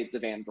played, the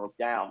van broke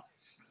down,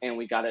 and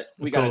we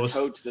Of got it course.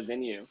 towed to the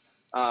venue.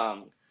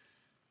 Um,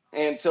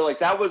 and so like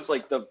that was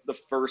like the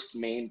first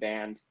main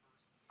band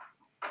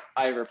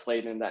I ever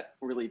played in that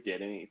really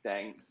did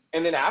anything.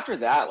 And then after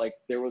that, like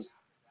there was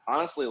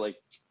honestly like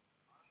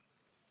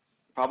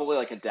probably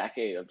like a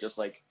decade of just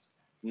like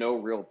no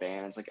real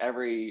bands. Like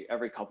every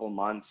couple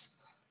months,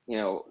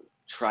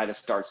 try to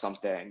start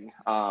something,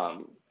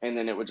 and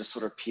then it would just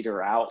sort of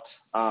peter out.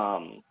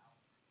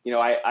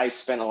 I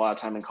spent a lot of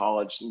time in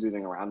college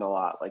moving around a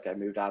lot. Like I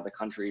moved out of the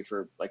country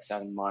for like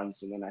 7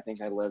 months, and then I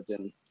think I lived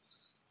in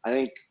I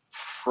think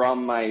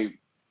from my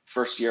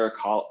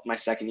my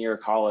second year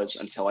of college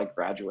until I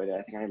graduated,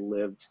 I think I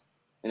lived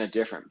in a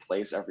different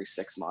place every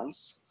 6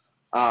 months.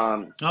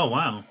 Um, Oh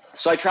wow.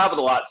 so I traveled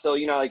a lot. So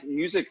like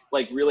music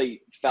like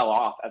really fell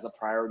off as a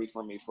priority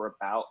for me for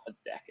about a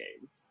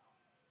decade.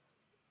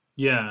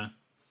 Yeah.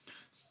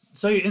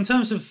 So in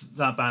terms of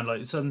that band,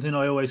 like something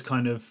I always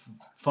kind of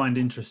find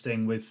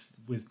interesting with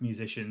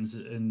musicians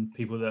and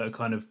people that are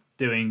kind of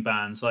doing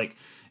bands, like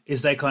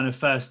is their kind of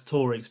first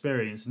tour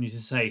experience, and you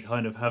should say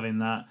kind of having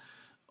that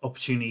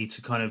opportunity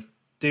to kind of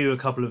do a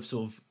couple of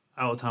sort of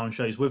out of town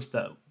shows with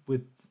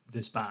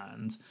this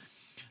band.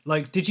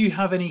 Like, did you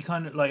have any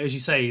kind of like as you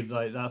say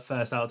like that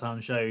first out of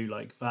town show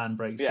like van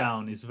breaks Yeah.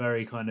 down is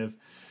very kind of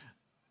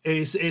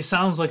it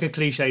sounds like a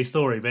cliche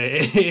story, but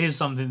it is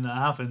something that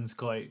happens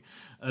quite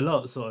a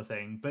lot, sort of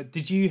thing. But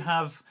did you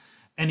have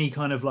any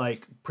kind of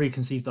like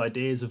preconceived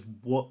ideas of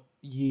what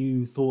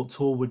you thought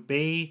tour would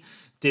be?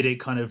 Did it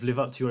kind of live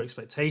up to your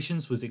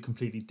expectations? Was it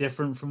completely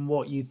different from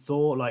what you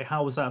thought? Like,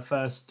 how was that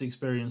first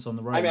experience on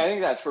the I mean, road? I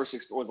think that first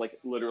was like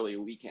literally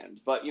a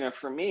weekend. But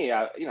for me,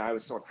 I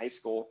was still in high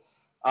school.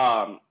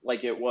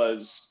 Like it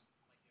was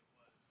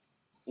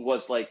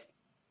like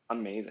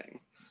amazing.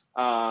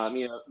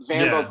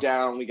 Van broke Yeah,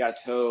 down, we got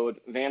towed,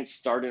 van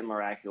started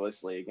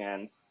miraculously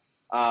again.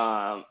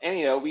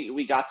 And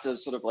we got to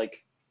sort of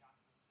like,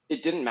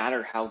 it didn't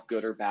matter how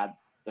good or bad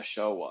the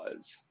show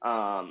was.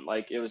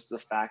 Like it was the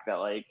fact that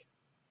like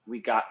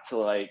we got to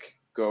like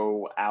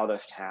go out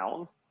of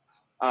town.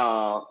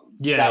 Uh,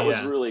 yeah, that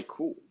was yeah, really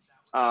cool.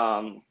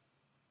 Um,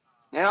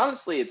 and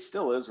honestly, it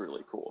still is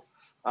really cool.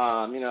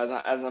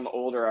 As I'm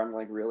older, I'm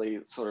like really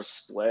sort of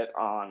split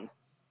on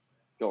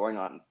going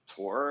on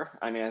tour.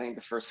 I mean, I think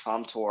the first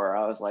FOM tour,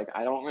 I was like,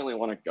 I don't really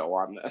want to go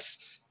on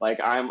this. Like,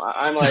 I'm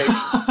like,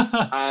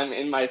 I'm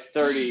in my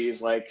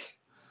 30s. Like,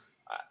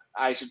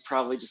 I should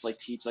probably just like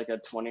teach like a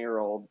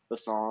 20-year-old the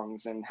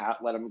songs and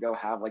let him go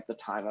have like the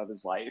time of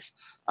his life.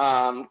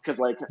 Because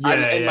like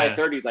I'm in my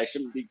 30s, I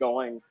shouldn't be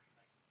going,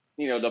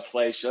 to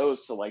play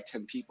shows to like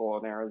 10 people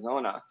in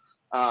Arizona.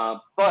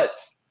 But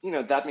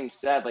that being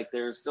said, like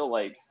there's still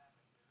like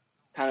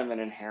kind of an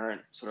inherent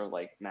sort of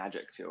like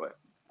magic to it.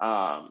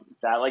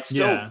 That like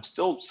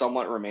still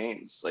somewhat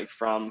remains like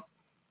from,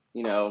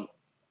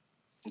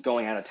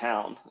 going out of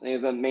town.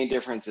 The main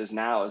difference is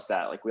now is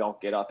that like we all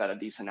get up at a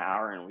decent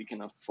hour and we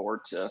can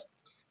afford to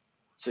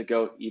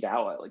go eat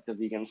out at like the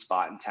vegan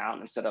spot in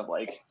town instead of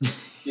like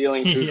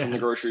stealing food from the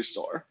grocery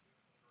store.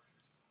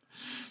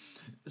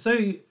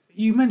 So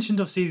you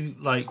mentioned obviously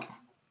like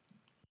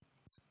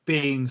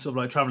being sort of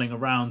like traveling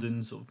around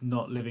and sort of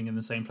not living in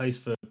the same place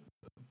for a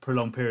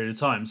prolonged period of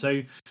time.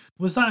 So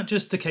was that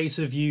just a case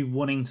of you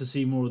wanting to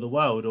see more of the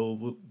world, or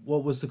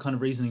what was the kind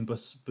of reasoning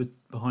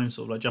behind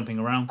sort of like jumping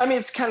around? I mean,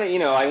 it's kind of,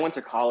 I went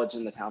to college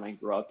in the town I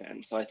grew up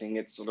in. So I think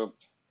it's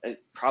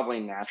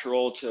probably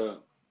natural to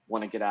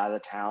want to get out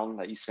of the town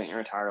that you spent your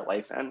entire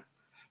life in.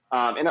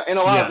 And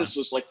a lot of this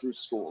was like through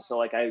school. So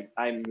like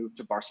I moved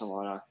to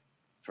Barcelona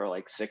for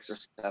like 6 or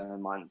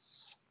 7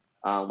 months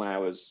when I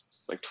was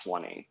like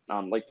 20,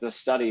 like the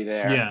study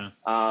there.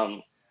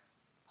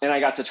 And I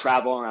got to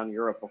travel around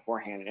Europe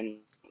beforehand and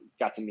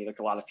got to meet like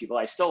a lot of people.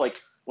 I still like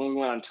when we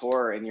went on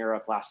tour in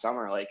Europe last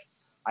summer, like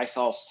I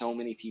saw so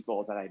many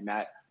people that I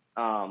met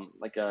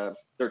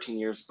 13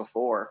 years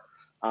before,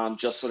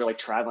 just sort of like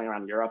traveling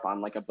around Europe on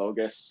like a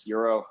bogus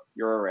Euro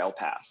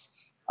pass.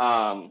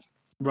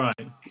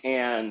 Right.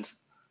 And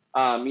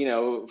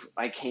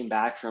I came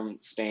back from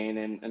Spain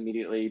and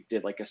immediately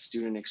did like a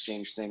student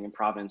exchange thing in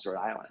Providence, Rhode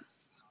Island.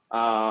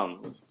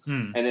 And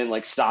then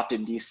like stopped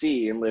in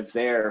DC and lived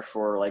there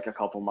for like a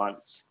couple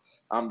months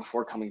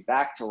before coming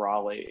back to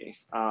Raleigh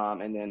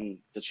and then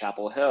to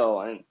Chapel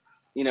Hill. And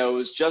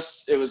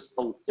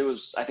it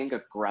was I think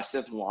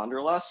aggressive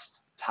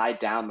wanderlust tied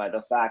down by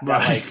the fact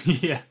that like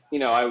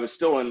I was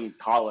still in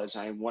college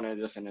and I wanted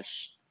to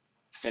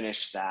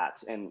finish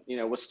that, and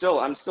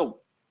I'm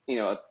still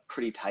a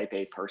pretty type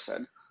A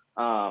person.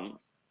 So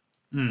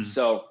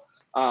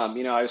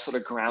I was sort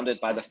of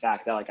grounded by the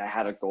fact that like I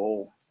had a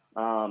goal.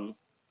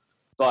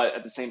 But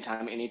at the same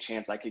time, any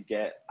chance I could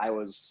get, I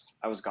was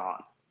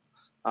gone.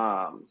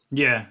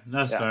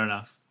 That's fair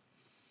enough.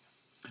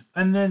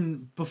 And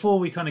then before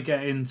we kind of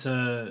get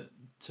into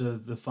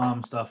the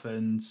farm stuff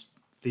and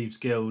Thieves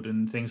Guild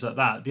and things like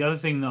that, the other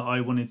thing that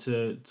I wanted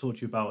to talk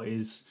to you about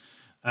is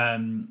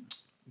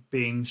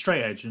being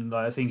straight edge, and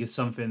I think it's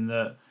something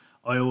that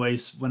I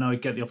always, when I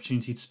get the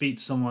opportunity to speak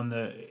to someone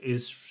that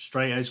is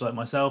straight edge like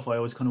myself, I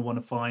always kind of want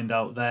to find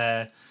out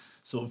their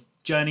sort of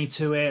journey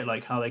to it,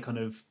 like how they kind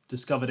of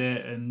discovered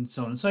it and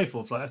so on and so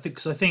forth. Like I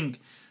think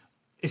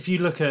if you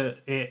look at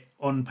it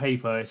on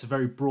paper, it's a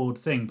very broad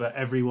thing, but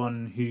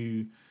everyone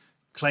who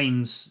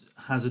claims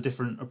has a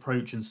different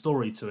approach and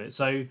story to it.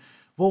 So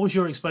what was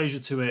your exposure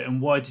to it,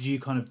 and why did you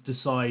kind of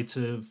decide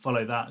to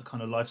follow that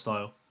kind of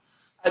lifestyle?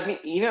 I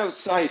mean,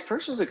 so I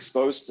first was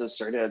exposed to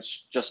straight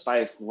edge just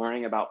by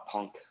learning about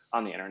punk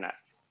on the internet.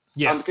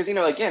 Because,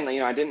 again,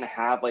 I didn't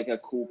have like a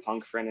cool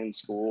punk friend in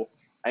school.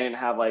 I didn't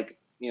have like,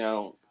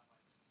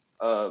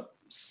 a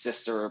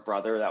sister or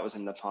brother that was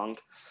into punk.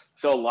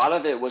 So a lot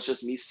of it was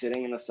just me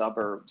sitting in the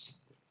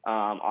suburbs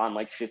on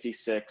like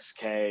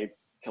 56K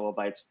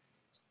kilobytes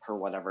per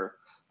whatever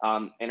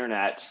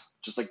internet,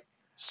 just like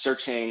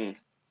searching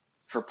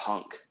for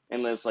punk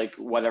and there's like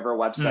whatever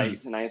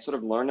websites. And I sort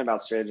of learned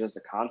about straight edge as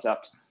a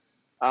concept.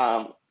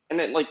 And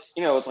then like,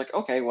 it was like,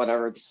 okay,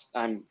 whatever.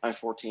 I'm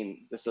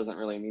 14. This doesn't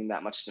really mean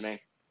that much to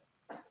me.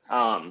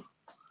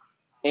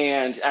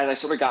 And as I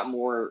sort of got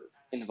more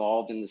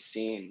involved in the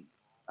scene,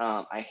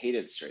 I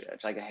hated straight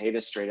edge. Like I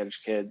hated straight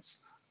edge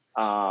kids.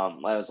 I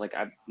was like,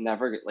 I've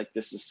never like,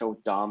 this is so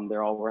dumb.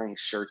 They're all wearing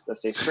shirts that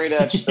say straight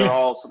edge. They're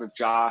all sort of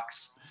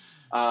jocks.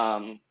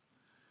 Like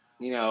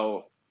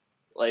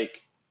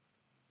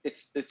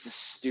it's a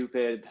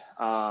stupid,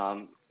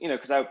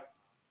 cause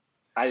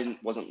I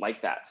wasn't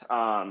like that.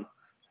 But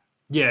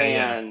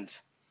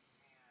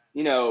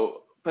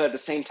at the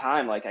same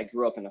time, like I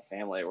grew up in a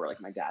family where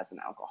like my dad's an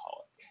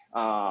alcoholic.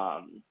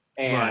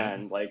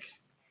 Like,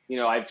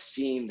 I've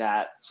seen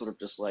that sort of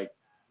just like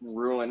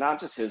ruin, not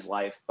just his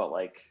life, but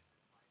like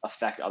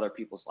affect other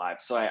people's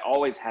lives. So I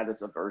always had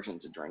this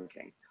aversion to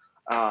drinking,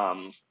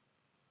 and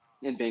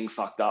being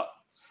fucked up.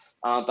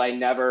 But I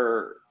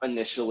never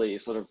initially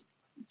sort of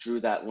drew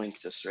that link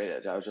to straight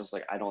edge. I was just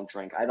like, I don't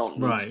drink. I don't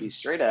need to be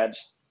straight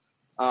edge.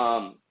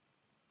 But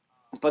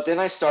then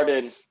I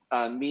started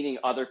meeting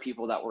other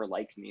people that were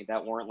like me,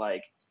 that weren't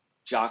like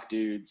jock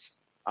dudes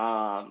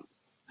who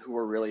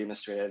were really into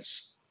straight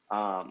edge.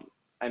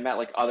 I met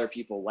like other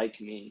people like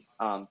me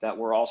that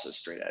were also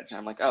straight edge. And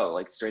I'm like, oh,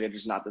 like straight edge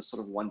is not this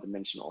sort of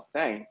one-dimensional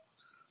thing.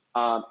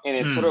 And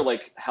it sort of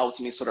like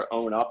helped me sort of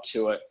own up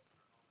to it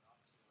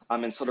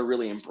and sort of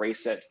really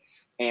embrace it.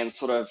 and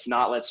sort of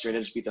not let straight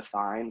edge be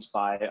defined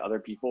by other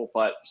people,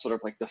 but sort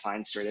of like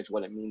define straight edge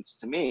what it means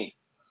to me.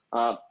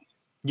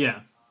 Yeah.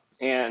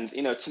 And,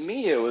 to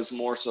me, it was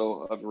more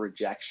so of a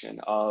rejection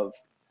of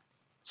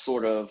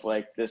sort of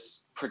like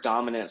this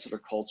predominant sort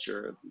of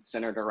culture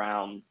centered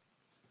around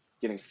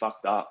getting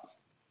fucked up.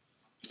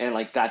 And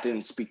like that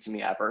didn't speak to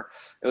me ever.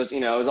 It was,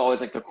 it was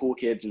always like the cool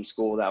kids in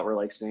school that were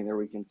like spending their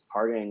weekends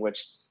partying,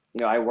 which,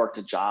 I worked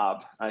a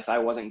job. If I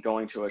wasn't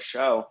going to a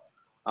show,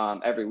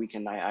 every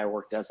weekend night I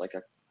worked as like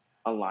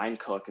a line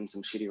cook in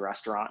some shitty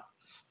restaurant.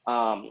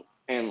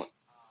 And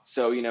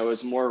so, it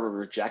was more of a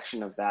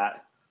rejection of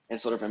that and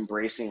sort of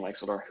embracing like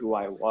sort of who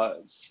I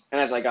was. And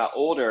as I got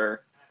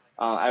older,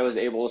 I was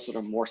able to sort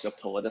of more so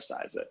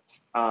politicize it.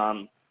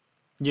 And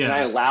I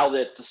allowed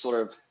it to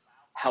sort of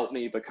help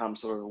me become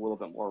sort of a little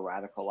bit more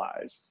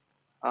radicalized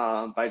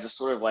by just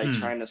sort of like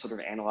trying to sort of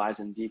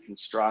analyze and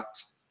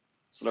deconstruct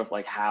sort of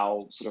like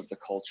how sort of the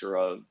culture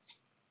of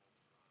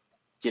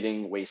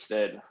getting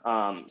wasted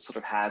sort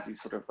of has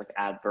these sort of like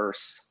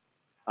adverse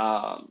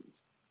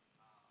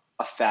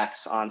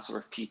effects on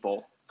sort of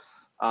people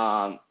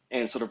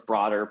and sort of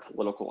broader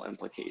political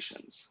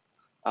implications.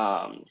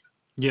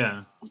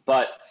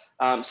 But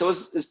so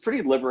it's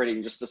pretty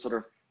liberating just to sort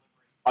of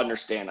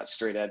understand that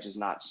straight edge is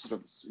not just sort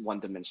of this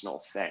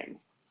one-dimensional thing.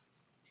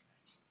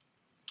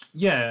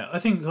 Yeah, I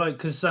think like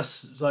because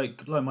that's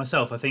like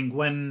myself. I think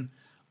when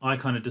I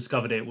kind of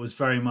discovered it was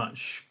very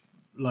much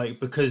like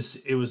because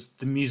it was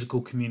the musical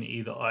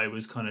community that I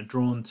was kind of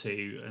drawn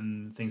to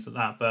and things like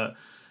that. But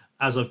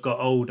as I've got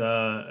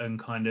older and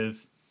kind of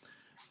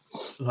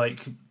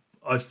like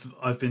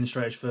I've been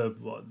straight edge for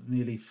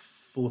nearly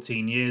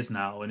 14 years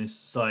now, and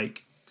it's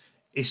like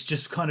it's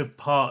just kind of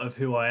part of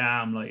who I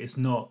am. Like it's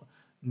not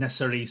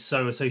necessarily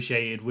so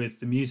associated with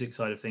the music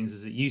side of things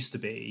as it used to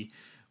be,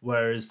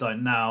 whereas like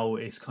now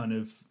it's kind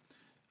of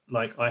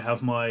like I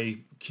have my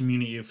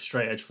community of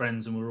straight edge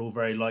friends and we're all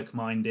very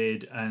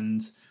like-minded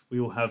and we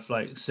all have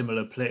like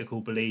similar political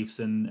beliefs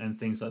and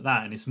things like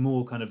that, and it's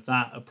more kind of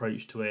that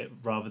approach to it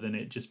rather than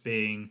it just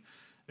being,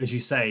 as you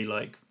say,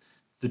 like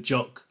the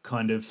jock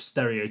kind of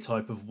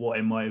stereotype of what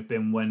it might have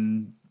been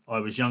when I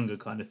was younger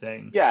kind of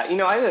thing. Yeah,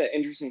 I had an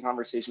interesting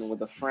conversation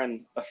with a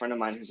friend of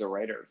mine who's a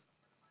writer,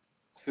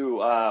 who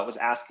was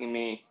asking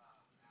me,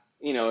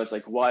 it's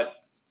like, what,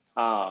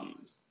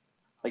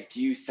 like,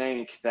 do you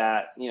think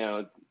that,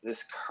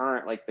 this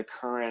current, like the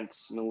current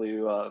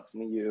milieu,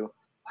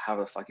 how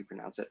the fuck you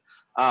pronounce it,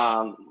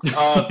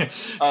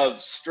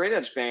 of straight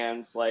edge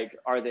bands, like,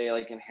 are they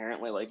like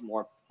inherently like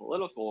more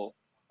political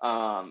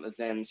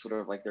than sort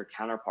of like their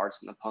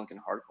counterparts in the punk and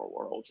hardcore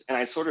world? And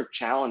I sort of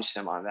challenged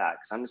him on that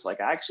because I'm just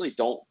like, I actually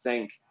don't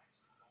think,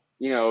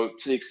 to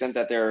the extent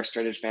that there are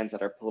straight edge bands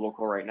that are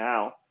political right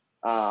now,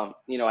 I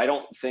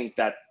don't think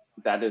that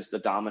that is the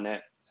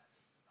dominant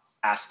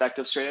aspect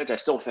of straight edge. I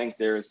still think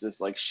there's this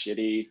like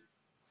shitty,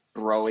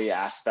 bro-y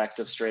aspect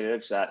of straight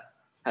edge that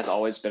has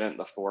always been at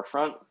the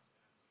forefront.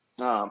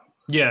 But,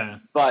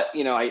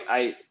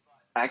 I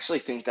actually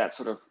think that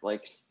sort of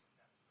like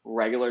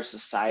regular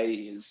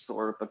society is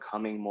sort of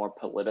becoming more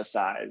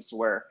politicized,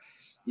 where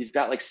you've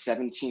got like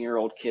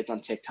 17-year-old kids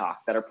on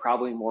TikTok that are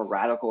probably more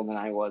radical than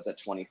I was at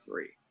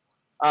 23.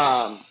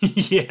 And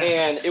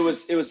it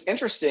was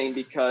interesting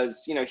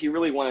because, he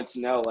really wanted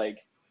to know like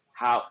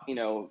how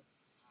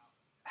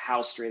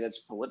straight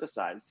edge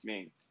politicized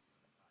me,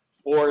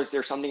 or is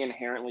there something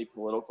inherently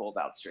political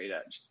about straight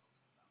edge?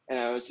 And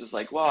I was just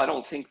like, well, I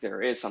don't think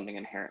there is something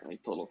inherently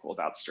political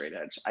about straight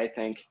edge. I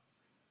think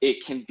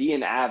it can be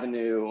an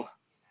avenue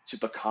to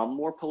become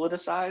more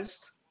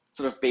politicized,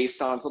 sort of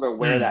based on sort of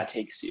where that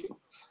takes you.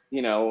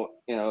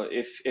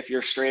 If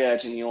you're straight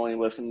edge and you only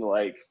listen to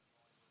like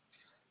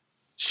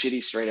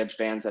shitty straight edge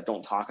bands that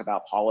don't talk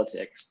about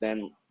politics,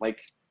 then like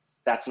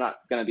that's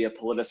not going to be a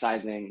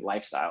politicizing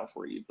lifestyle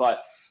for you.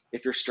 But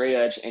if you're straight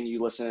edge and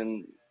you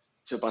listen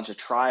to a bunch of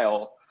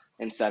Trial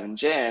and Seven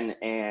Gin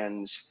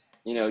and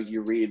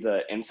you read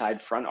the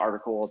Inside Front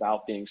article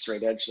about being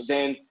straight edge,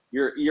 then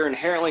you're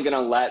inherently going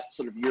to let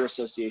sort of your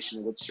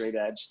association with straight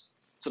edge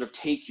sort of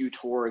take you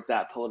towards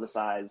that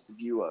politicized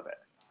view of it.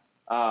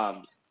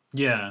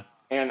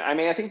 And I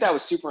mean, I think that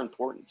was super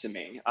important to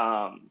me.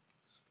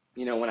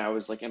 When I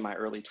was like in my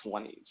early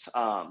 20s,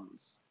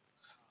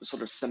 to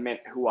sort of cement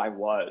who I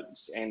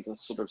was and to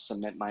sort of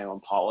cement my own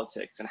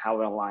politics and how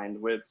it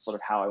aligned with sort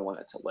of how I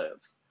wanted to live.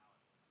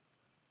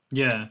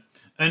 Yeah.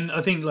 And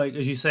I think like,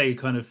 as you say,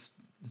 kind of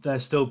there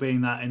still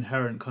being that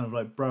inherent kind of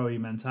like bro-y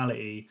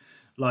mentality.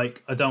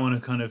 Like, I don't want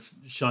to kind of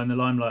shine the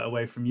limelight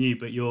away from you,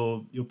 but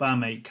your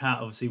bandmate Kat,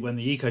 obviously when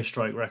the Eco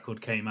Strike record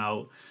came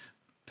out,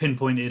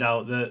 pinpointed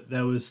out that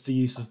there was the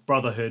use of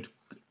brotherhood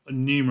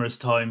numerous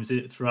times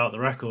throughout the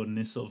record, and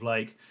it's sort of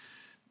like,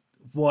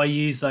 why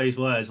use those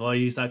words? Why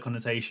use that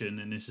connotation?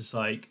 And it's just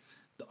like,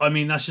 I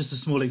mean, that's just a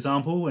small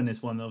example, and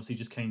it's one that obviously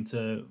just came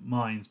to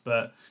mind.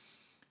 But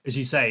as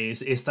you say,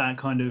 it's that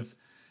kind of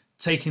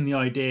taking the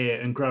idea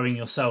and growing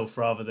yourself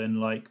rather than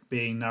like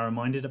being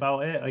narrow-minded about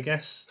it, I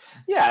guess.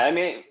 Yeah, I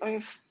mean,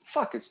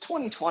 fuck, it's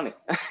 2020.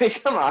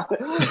 Come on.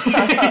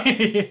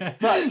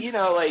 But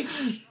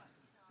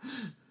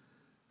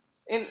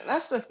And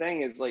that's the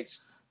thing is like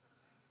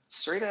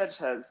straight edge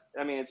has,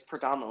 I mean, it's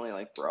predominantly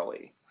like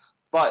broy,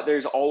 but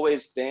there's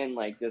always been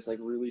like this like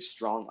really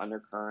strong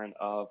undercurrent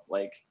of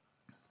like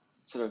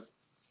sort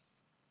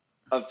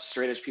of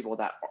straight edge people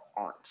that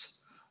aren't.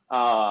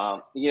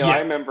 I Yeah.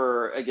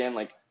 remember again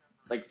like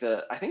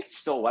the, I think it's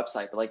still a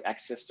website, but like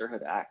X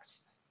Sisterhood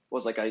X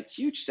was like a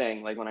huge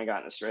thing like when I got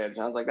into straight edge,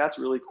 and I was like, that's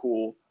really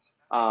cool,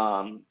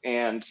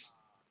 and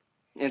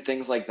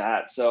things like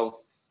that. So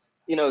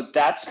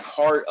that's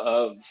part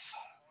of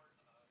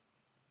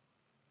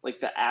like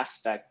the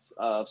aspects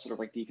of sort of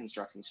like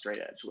deconstructing straight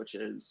edge, which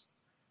is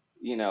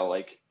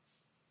like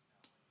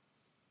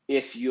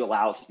if you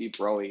allow it to be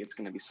broy, it's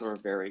going to be sort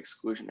of very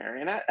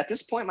exclusionary. And at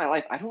this point in my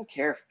life, I don't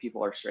care if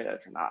people are straight edge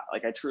or not.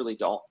 Like I truly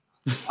don't.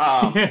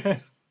 Um, Yeah.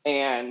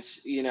 and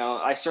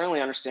I certainly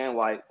understand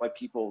why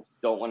people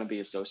don't want to be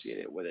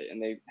associated with it,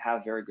 and they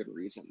have very good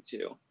reason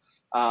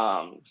to.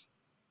 Um,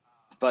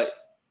 but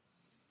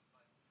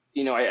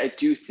I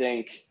do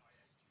think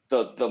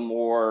the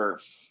more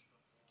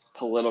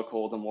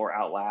political, the more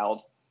out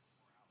loud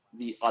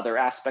the other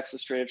aspects of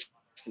straight edge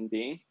can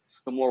be,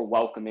 the more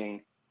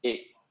welcoming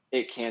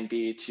it can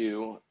be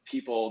to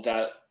people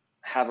that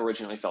have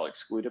originally felt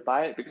excluded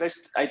by it.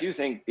 Because I do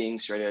think being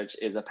straight edge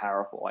is a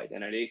powerful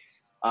identity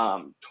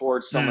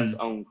towards someone's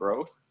Mm. own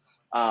growth,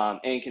 and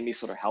it can be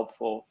sort of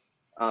helpful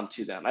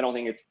to them. I don't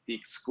think it's the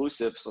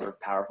exclusive sort of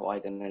powerful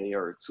identity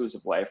or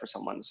exclusive way for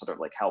someone to sort of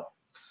like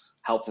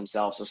help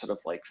themselves or sort of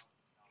like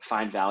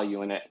find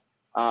value in it.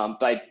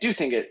 But I do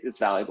think it's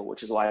valuable,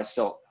 which is why I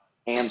still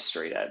am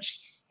straight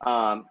edge.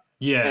 And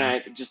Yeah.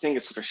 I just think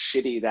it's sort of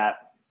shitty that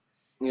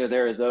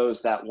there are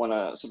those that want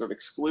to sort of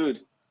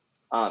exclude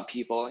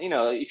people.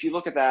 If you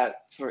look at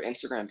that sort of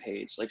Instagram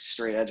page, like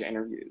straight edge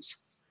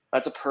interviews,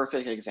 that's a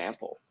perfect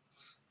example.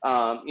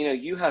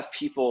 You have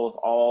people of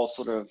all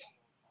sort of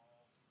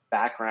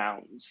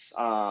backgrounds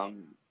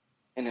and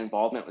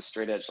involvement with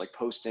straight edge, like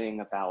posting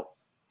about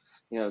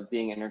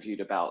being interviewed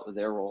about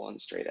their role in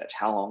straight edge,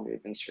 how long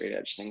they've been straight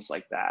edge, things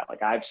like that.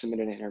 Like I've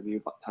submitted an interview,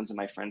 but tons of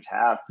my friends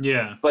have.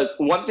 Yeah. But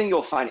one thing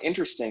you'll find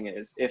interesting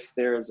is if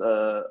there's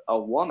a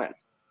woman,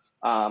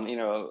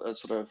 a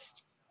sort of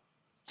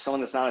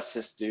someone that's not a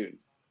cis dude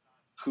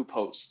who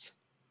posts,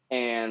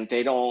 and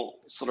they don't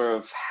sort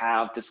of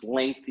have this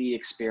lengthy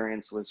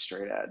experience with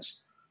straight edge,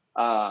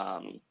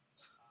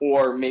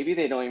 or maybe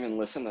they don't even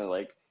listen to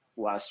like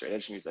a lot of straight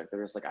edge music.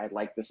 They're just like, I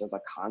like this as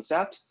a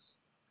concept.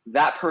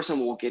 That person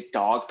will get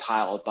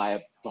dogpiled by a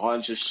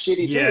bunch of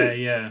shitty Yeah.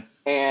 dudes. Yeah.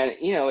 And,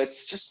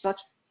 it's just such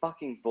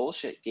fucking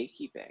bullshit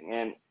gatekeeping.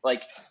 And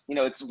like,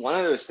 it's one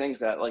of those things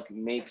that like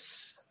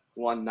makes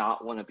one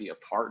not want to be a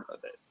part of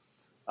it.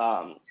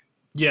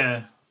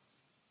 Yeah.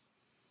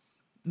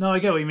 No, I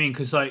get what you mean,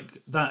 because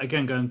like that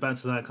again, going back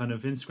to that kind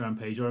of Instagram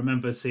page, I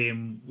remember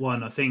seeing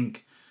one. I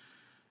think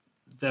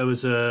there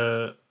was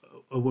a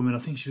woman. I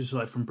think she was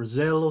like from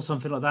Brazil or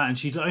something like that, and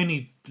she'd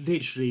only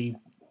literally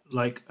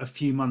like a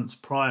few months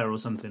prior or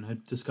something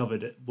had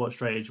discovered what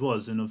straight edge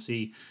was, and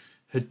obviously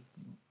had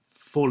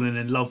fallen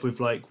in love with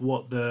like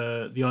what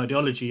the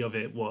ideology of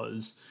it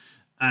was,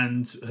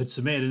 and had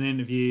submitted an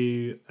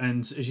interview.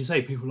 And as you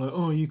say, people are like,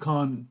 oh, you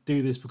can't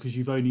do this because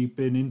you've only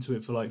been into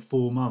it for like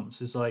 4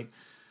 months. It's like,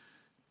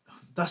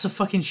 that's a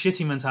fucking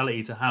shitty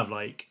mentality to have.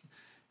 Like,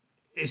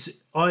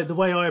 the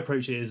way I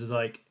approach it is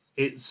like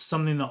it's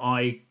something that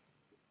I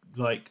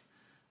like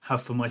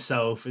have for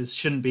myself. It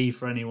shouldn't be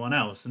for anyone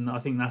else, and I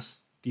think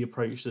that's the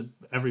approach that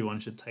everyone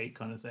should take,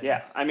 kind of thing.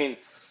 Yeah. I mean,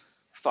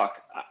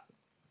 fuck.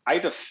 I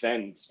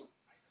defend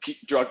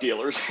drug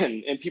dealers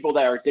and people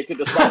that are addicted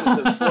to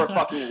substances for a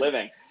fucking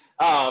living.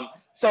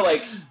 So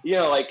like,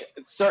 like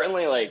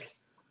certainly like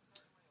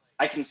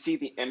I can see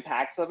the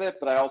impacts of it,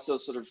 but I also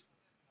sort of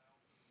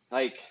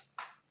like,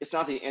 it's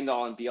not the end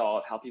all and be all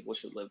of how people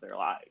should live their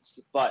lives.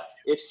 But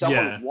if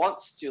someone Yeah.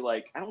 wants to,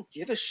 like, I don't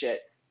give a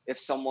shit if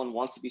someone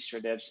wants to be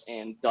straight edge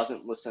and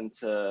doesn't listen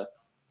to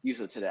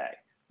Youth of Today.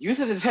 Youth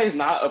of Today is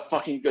not a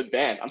fucking good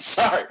band. I'm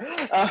sorry.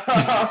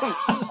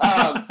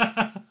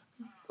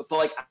 But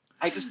like,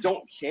 I just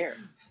don't care.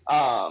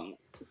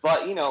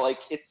 But like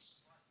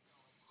it's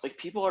like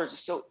people are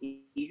just so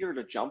eager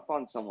to jump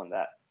on someone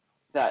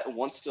that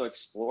wants to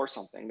explore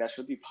something that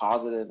should be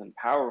positive and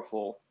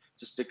powerful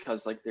just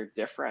because like they're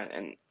different.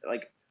 And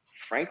like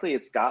frankly,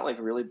 it's got like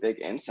really big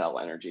incel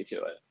energy to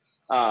it.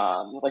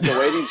 Like the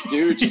way these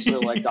dudes just sort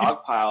of like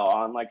dogpile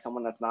on like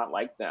someone that's not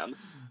like them,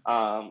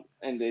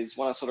 and they just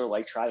want to sort of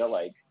like try to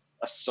like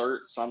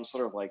assert some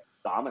sort of like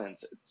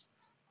dominance.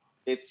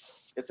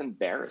 It's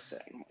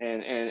embarrassing,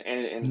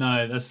 and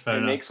No, that's fair it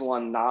enough. makes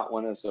one not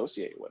want to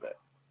associate with it.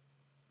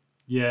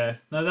 Yeah,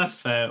 no, that's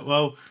fair.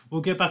 Well, we'll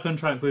get back on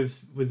track with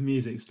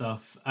music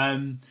stuff.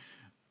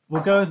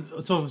 We'll go and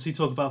obviously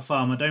talk about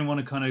Farm. I don't want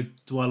to kind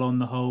of dwell on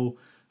the whole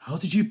how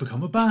did you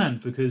become a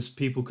band, because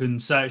people can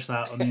search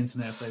that on the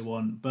internet if they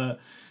want. But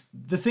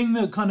the thing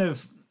that kind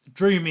of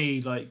drew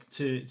me like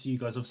to you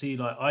guys, obviously,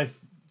 like I've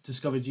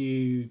discovered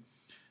you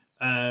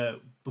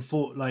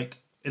before, like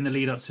in the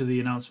lead up to the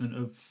announcement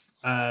of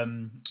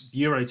the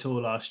Euro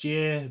tour last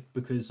year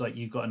because like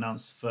you got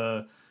announced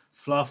for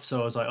Fluff,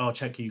 so I was like, oh,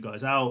 check you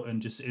guys out,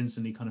 and just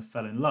instantly kind of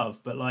fell in love.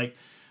 But like,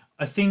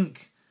 I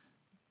think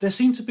there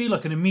seemed to be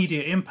like an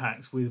immediate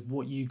impact with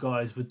what you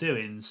guys were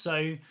doing.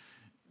 So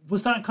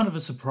was that kind of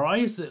a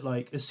surprise that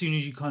like as soon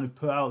as you kind of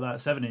put out that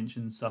 7-inch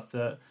and stuff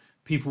that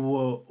people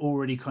were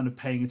already kind of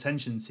paying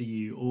attention to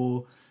you,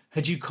 or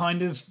had you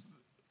kind of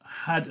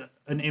had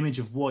an image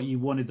of what you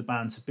wanted the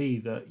band to be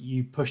that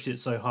you pushed it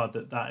so hard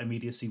that that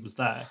immediacy was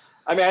there?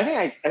 I mean, I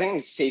think I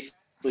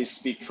safely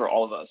speak for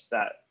all of us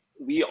that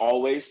we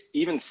always,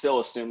 even still,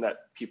 assume that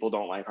people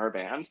don't like our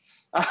band,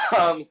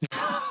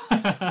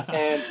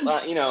 and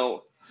you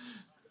know,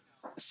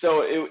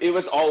 so it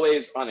was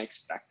always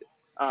unexpected.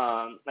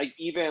 Like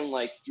even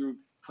like through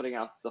putting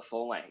out the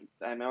full length,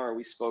 I remember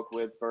we spoke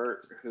with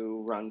Bert,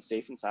 who runs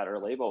Safe Inside, our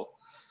label,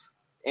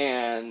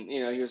 and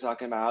you know, he was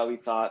talking about how we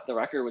thought the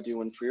record would do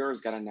when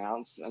Pre-Orders got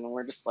announced, and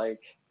we're just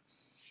like,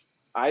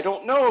 I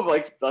don't know,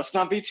 like let's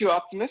not be too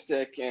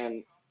optimistic,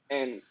 and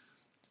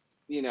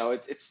you know,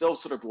 it still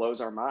sort of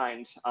blows our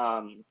mind,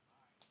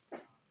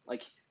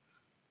 like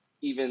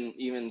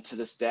even to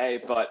this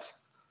day. But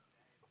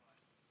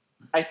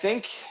I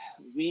think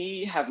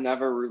we have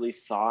never really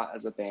thought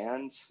as a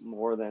band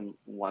more than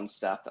one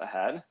step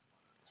ahead.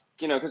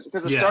 You know, because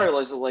it Yeah. started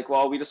as like,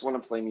 well, we just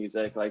want to play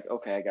music. Like,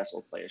 okay, I guess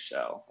we'll play a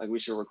show. Like, we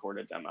should record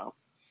a demo.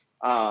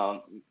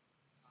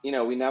 You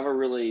know, we never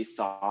really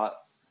thought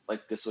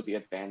like this would be a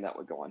band that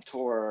would go on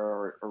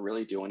tour or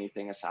really do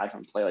anything aside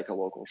from play like a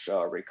local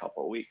show every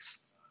couple of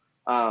weeks.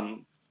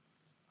 And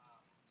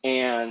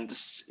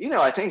you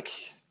know, I think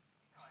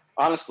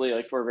honestly,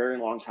 like for a very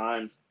long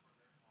time,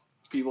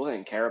 people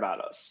didn't care about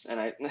us, and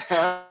I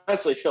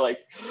honestly feel like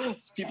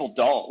people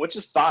don't, which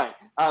is fine,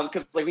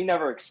 because like we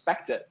never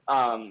expect it.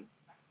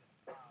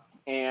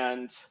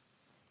 And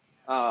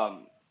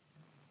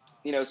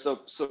you know,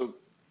 so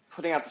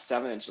putting out the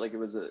 7-inch, like it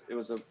was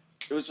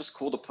just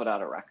cool to put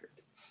out a record,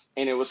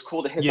 and it was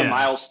cool to hit the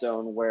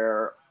milestone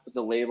where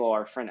the label,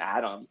 our friend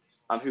Adam,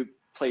 who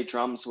played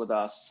drums with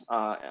us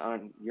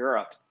on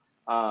Europe,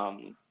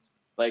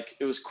 like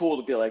it was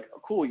cool to be like, oh,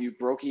 cool, you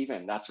broke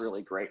even. That's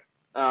really great.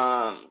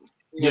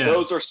 You know,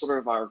 those are sort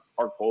of our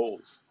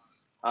goals.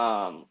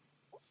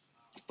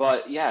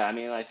 But yeah, I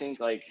mean, I think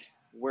like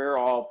we're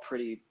all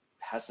pretty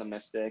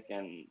pessimistic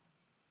and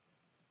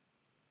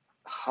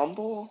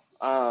humble,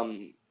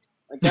 I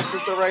guess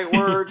is the right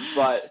word.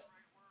 But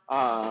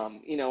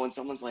you know, when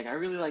someone's like, I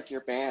really like your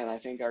band, I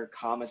think our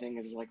common thing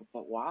is like,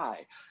 but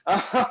why?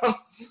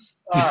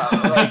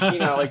 Like, you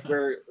know, like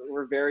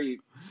we're very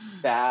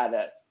bad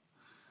at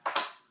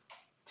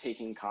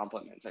taking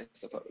compliments, I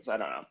suppose. I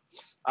don't know.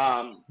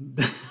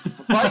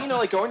 But you know,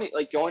 like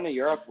going to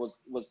Europe was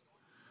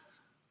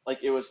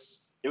like it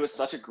was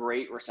such a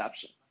great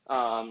reception.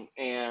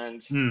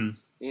 And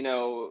you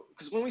know,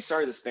 because when we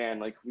started this band,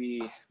 like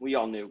we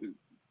all knew we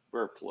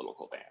were a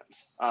political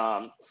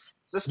band.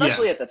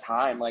 Especially at the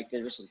time, like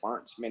there just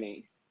weren't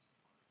many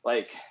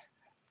like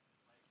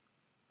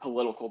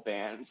political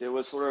bands. It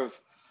was sort of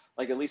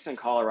like, at least in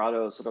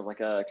Colorado, sort of like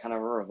a kind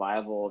of a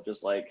revival of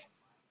just like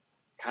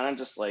kind of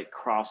just like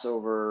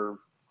crossover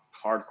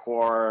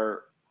hardcore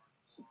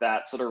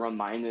that sort of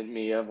reminded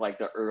me of like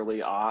the early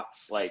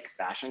aughts like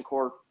fashion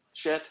core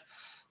shit,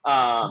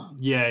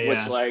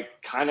 which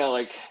like kind of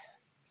like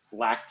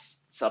lacked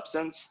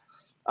substance,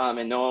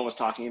 and no one was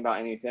talking about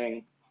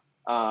anything.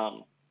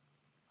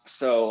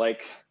 So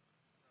like,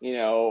 you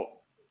know,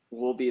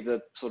 we'll be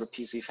the sort of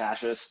PC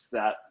fascists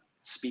that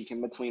speak in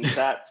between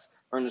sets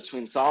or in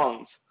between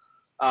songs.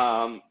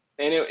 And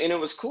it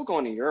was cool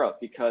going to Europe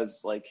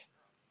because like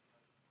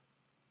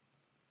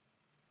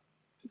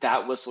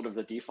that was sort of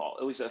the default.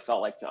 At least it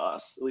felt like to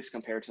us, at least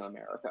compared to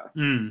America.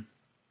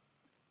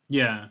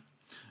 Yeah.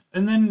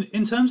 And then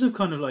in terms of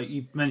kind of like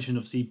you mentioned,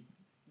 obviously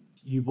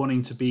you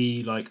wanting to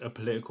be like a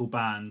political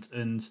band,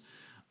 and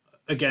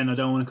again, I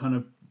don't want to kind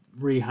of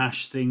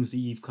rehash things that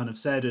you've kind of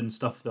said and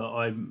stuff that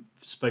I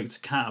spoke to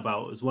Kat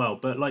about as well,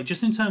 but like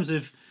just in terms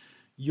of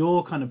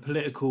your kind of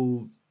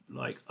political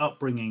like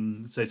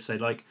upbringing, so to say,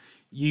 like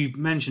you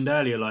mentioned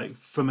earlier, like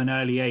from an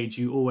early age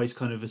you always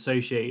kind of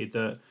associated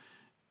that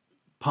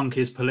punk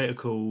is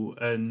political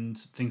and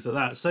things like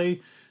that. So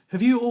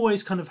have you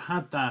always kind of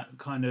had that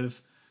kind of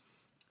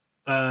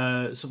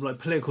sort of like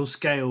political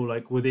scale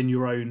like within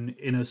your own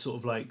inner sort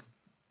of like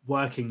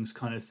workings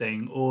kind of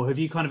thing, or have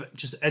you kind of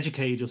just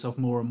educated yourself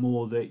more and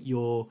more that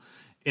you're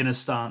in a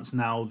stance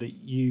now that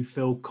you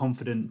feel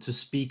confident to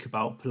speak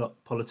about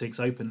politics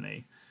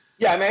openly?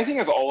 Yeah, I mean, I think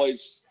I've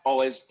always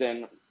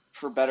been,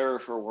 for better or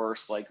for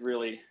worse, like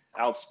really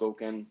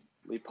outspokenly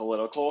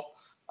political.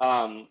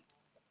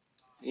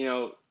 You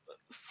know,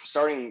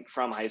 starting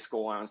from high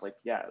school, when I was like,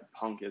 yeah,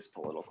 punk is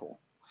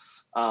political.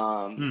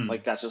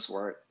 Like that's just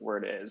where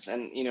it is.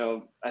 And you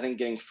know, I think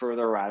getting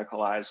further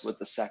radicalized with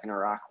the Second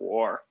Iraq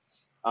War,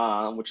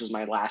 which was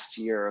my last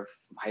year of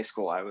high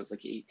school. I was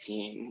like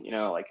 18. You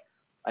know, like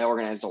I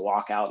organized a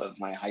walkout of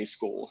my high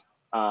school.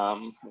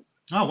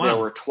 Oh, wow. There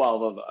were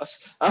 12 of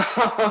us,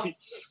 and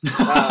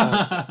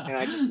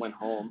I just went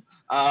home.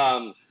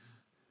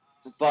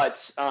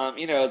 But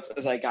you know,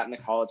 as I got into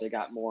college, I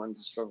got more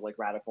into sort of like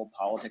radical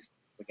politics,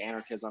 like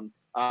anarchism,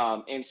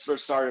 and sort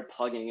of started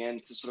plugging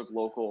into sort of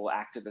local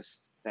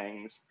activist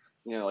things.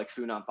 You know, like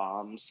Food Not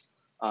Bombs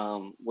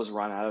was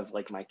run out of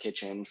like my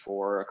kitchen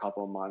for a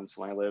couple of months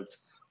when I lived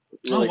Oh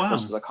really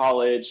close wow. to the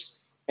college.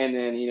 And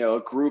then, you know,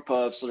 a group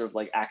of sort of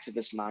like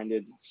activist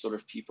minded sort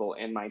of people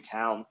in my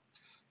town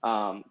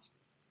um,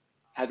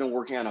 had been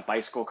working on a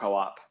bicycle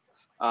co-op.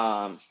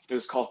 It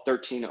was called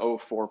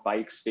 1304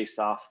 Bikes, based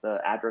off the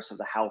address of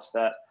the house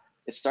that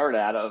it started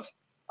out of.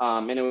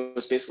 And it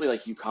was basically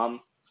like you come,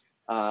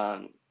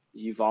 um,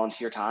 you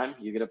volunteer time,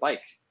 you get a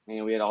bike.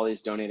 And we had all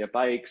these donated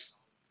bikes,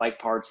 bike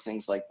parts,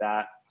 things like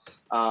that.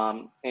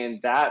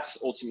 And that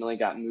ultimately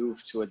got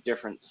moved to a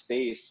different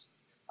space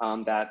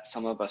that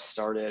some of us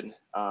started.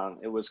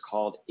 It was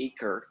called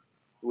ACRE,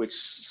 which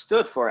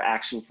stood for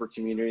Action for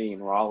Community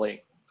in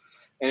Raleigh.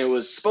 And it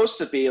was supposed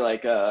to be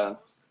like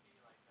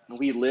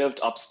we lived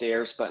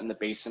upstairs, but in the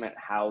basement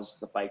housed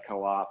the bike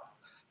co-op.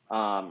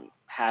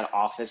 Had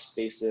office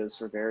spaces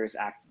for various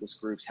activist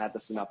groups. Had the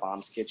Food Not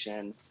Bombs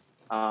kitchen.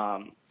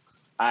 Um,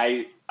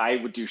 I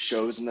would do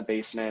shows in the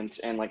basement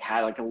and like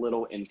had like a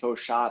little info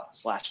shop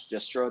slash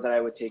distro that I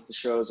would take to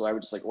shows where I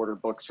would just like order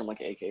books from like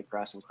AK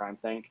Press and Crime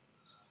Think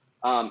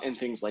and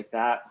things like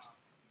that.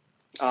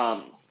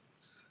 Um,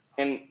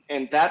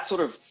 and that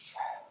sort of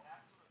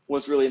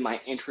was really my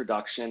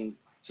introduction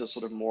to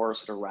sort of more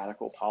sort of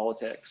radical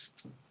politics.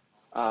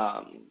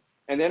 Um,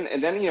 and then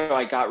you know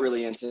I got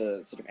really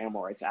into sort of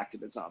animal rights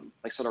activism,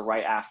 like sort of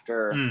right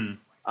after, Mm.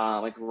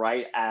 like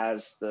right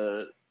as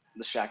the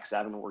Shack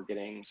Seven were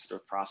getting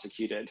sort of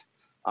prosecuted,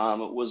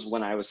 was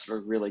when I was sort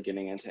of really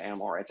getting into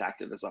animal rights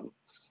activism.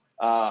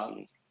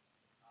 Um,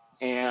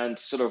 and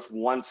sort of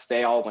once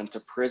they all went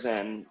to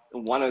prison,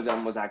 one of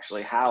them was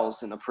actually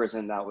housed in a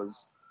prison that was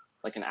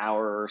like an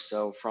hour or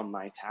so from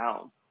my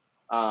town.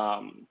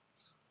 Um,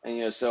 and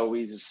you know, so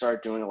we just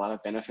started doing a lot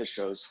of benefit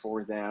shows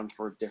for them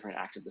for different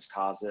activist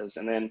causes,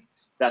 and then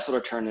that sort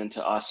of turned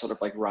into us sort of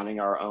like running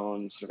our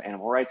own sort of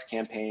animal rights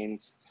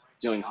campaigns,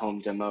 doing home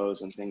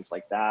demos and things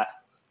like that,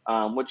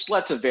 which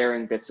led to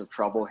varying bits of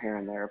trouble here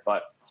and there.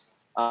 But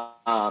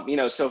you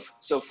know, so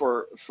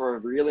for a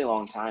really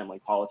long time,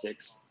 like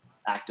politics,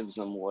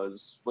 activism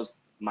was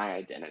my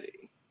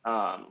identity.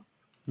 And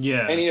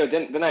Yeah. you know,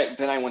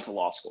 then I went to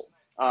law school,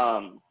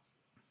 um,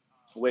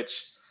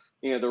 which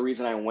you know the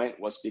reason I went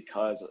was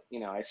because you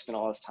know I spent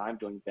all this time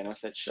doing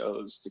benefit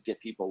shows to get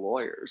people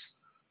lawyers,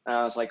 and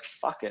I was like,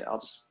 fuck it, I'll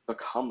just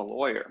become a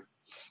lawyer.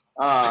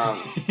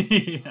 Um,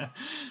 Yeah.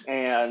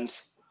 and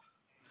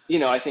you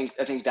know, I think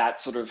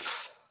that's sort of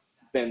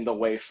been the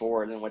way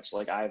forward in which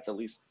like I've at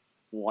least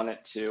wanted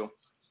to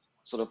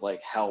sort of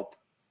like help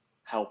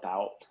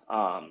out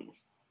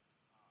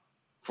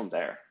from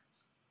there.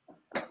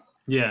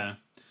 Yeah.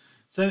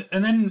 So,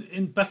 and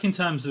then back in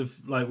terms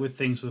of like with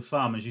things with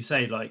farmers, you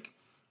say like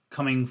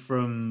coming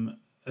from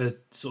a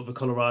sort of a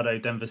Colorado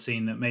Denver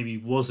scene that maybe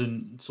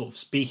wasn't sort of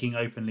speaking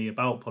openly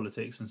about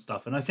politics and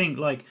stuff. And I think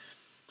like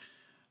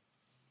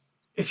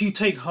if you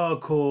take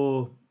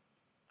hardcore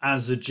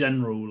as a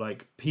general,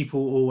 like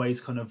people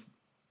always kind of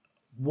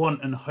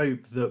want and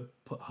hope that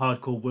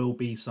hardcore will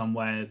be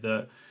somewhere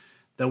that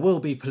there will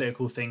be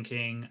political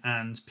thinking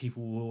and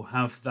people will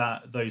have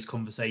those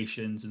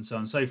conversations and so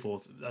on and so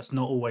forth. That's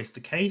not always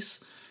the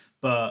case,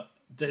 but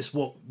that's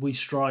what we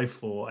strive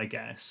for, I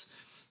guess.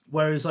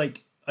 Whereas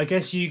like I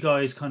guess you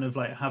guys kind of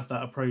like have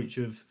that approach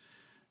of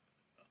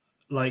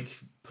like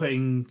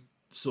putting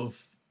sort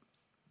of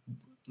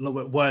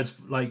words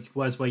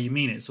where you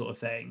mean it sort of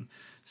thing.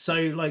 So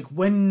like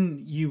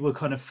when you were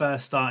kind of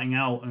first starting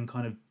out and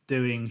kind of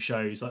doing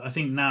shows, like, I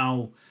think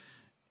now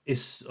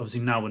it's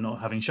obviously now we're not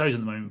having shows at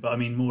the moment, but I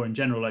mean more in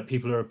general, like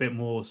people are a bit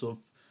more sort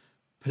of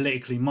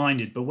politically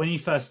minded. But when you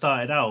first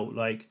started out,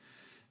 like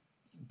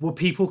were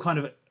people kind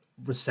of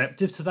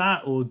receptive to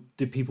that, or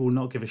did people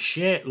not give a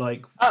shit?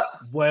 Like Uh,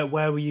 where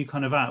were you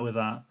kind of at with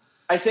that?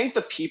 I think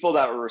the people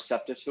that were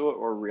receptive to it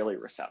were really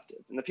receptive,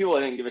 and the people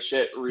that didn't give a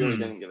shit really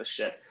Hmm. didn't give a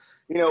shit.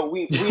 You know,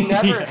 we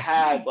never Yeah.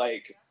 had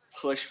like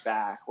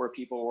pushback where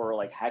people were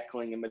like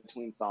heckling in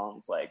between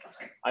songs, like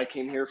I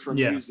came here for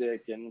Yeah.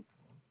 music and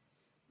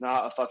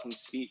not a fucking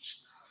speech.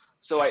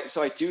 So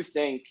I do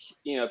think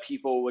you know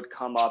people would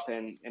come up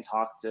and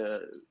talk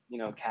to you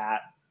know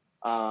Kat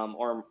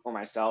or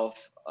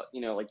myself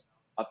you know like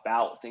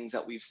about things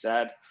that we've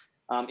said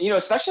you know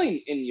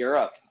especially in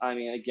Europe. I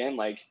mean again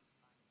like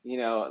you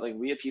know like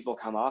we had people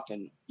come up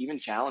and even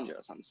challenge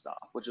us on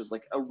stuff, which was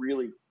like a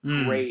really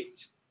Hmm.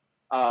 great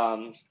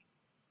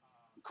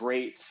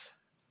great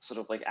sort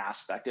of like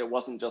aspect. It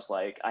wasn't just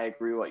like I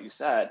agree with what you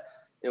said.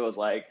 It was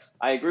like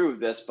I agree with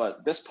this,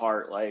 but this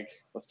part, like,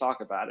 let's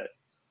talk about it.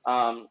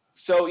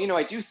 So you know,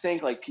 I do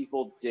think like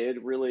people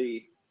did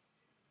really,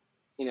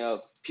 you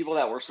know, people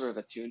that were sort of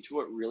attuned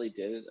to it really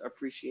did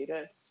appreciate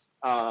it.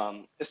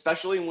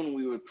 Especially when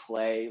we would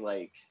play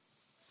like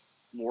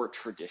more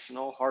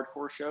traditional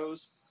hardcore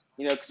shows.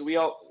 You know, because we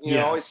all, you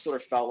know, Yeah. always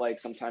sort of felt like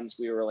sometimes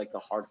we were like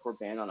the hardcore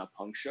band on a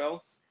punk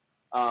show,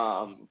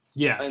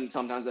 Yeah. And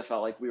sometimes I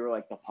felt like we were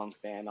like the punk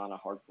band on a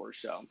hardcore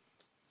show.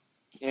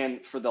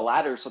 And for the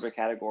latter sort of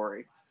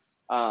category,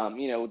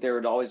 there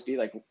would always be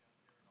like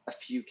a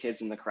few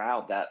kids in the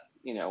crowd that,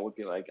 would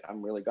be like,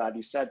 I'm really glad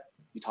you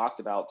talked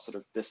about sort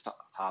of this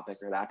topic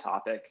or that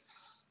topic.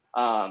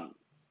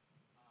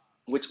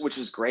 Which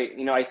is great.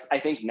 I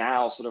think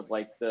now sort of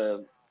like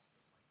the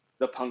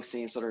punk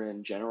scene sort of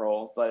in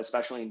general, but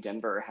especially in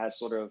Denver, has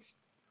sort of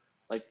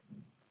like,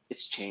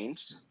 it's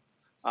changed.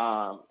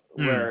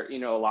 Where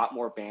a lot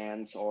more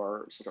bands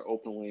are sort of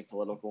openly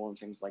political and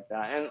things like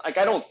that. And like,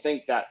 I don't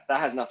think that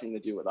has nothing to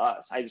do with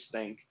us. I just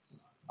think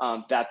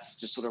that's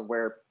just sort of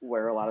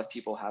where a lot of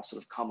people have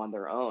sort of come on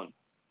their own.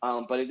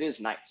 But it is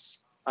nice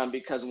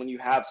because when you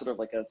have sort of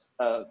like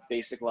a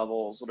basic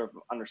level sort of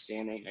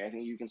understanding, I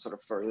think you can sort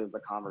of further the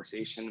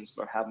conversation and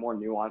sort of have more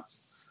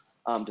nuanced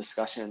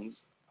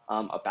discussions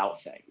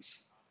about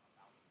things.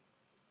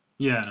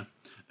 Yeah.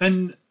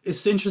 And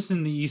it's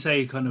interesting that you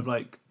say kind of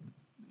like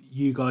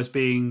you guys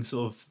being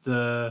sort of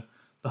the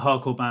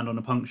hardcore band on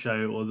a punk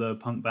show or the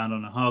punk band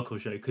on a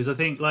hardcore show, because I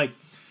think like,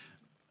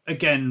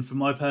 again, from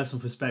my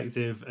personal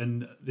perspective,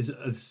 and this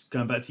is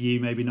going back to you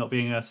maybe not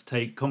being able to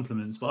take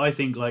compliments, but I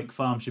think like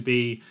Farm should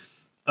be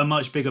a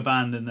much bigger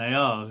band than they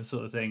are,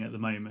 sort of thing, at the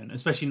moment,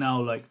 especially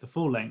now like the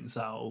full length's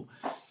out.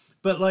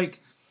 But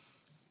like,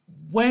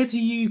 where do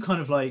you kind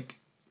of like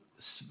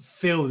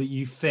feel that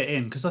you fit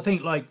in? Because I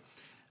think like,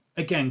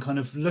 again, kind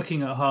of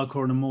looking at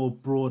hardcore on a more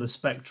broader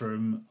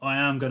spectrum, I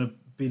am going to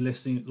be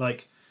listening.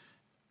 Like,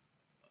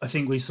 I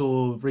think we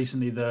saw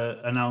recently the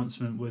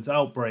announcement with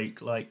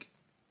Outbreak. Like,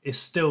 it's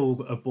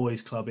still a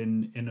boys' club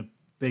in a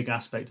big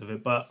aspect of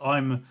it, but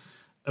I'm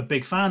a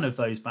big fan of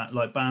those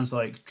bands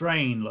like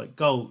Drain, like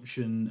Gulch,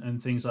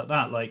 and things like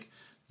that. Like,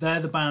 they're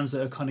the bands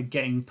that are kind of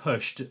getting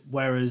pushed.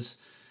 Whereas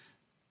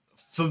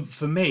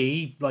for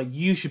me, like,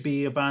 you should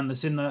be a band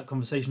that's in that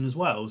conversation as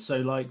well. So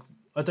like,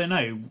 I don't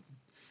know.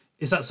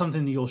 Is that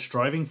something that you're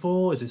striving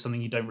for? Is it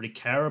something you don't really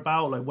care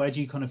about? Like, where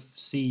do you kind of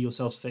see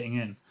yourselves fitting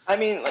in? I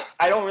mean, like,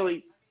 I don't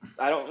really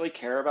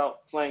care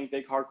about playing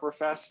big hardcore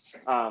fests.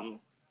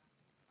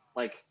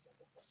 Like,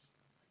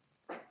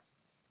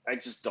 I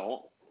just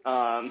don't.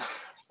 Like,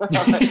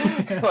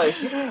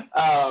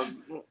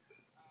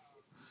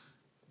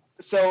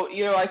 so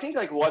I think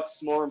like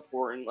what's more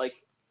important, like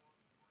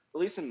at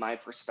least in my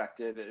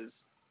perspective,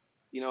 is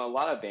a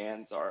lot of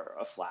bands are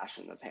a flash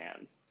in the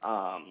pan,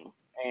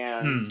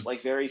 and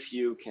like very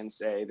few can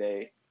say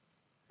they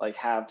like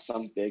have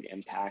some big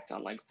impact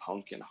on like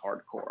punk and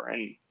hardcore.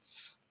 And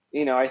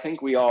I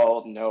think we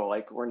all know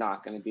like we're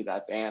not going to be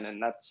that band,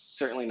 and that's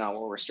certainly not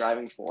what we're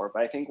striving for.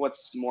 But I think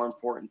what's more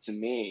important to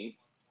me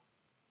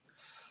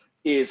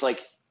is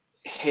like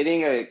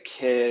hitting a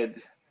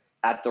kid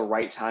at the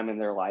right time in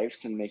their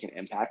life to make an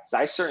impact.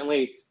 'Cause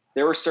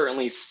there were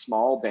certainly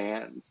small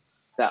bands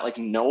that like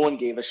no one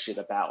gave a shit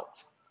about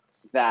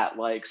that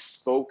like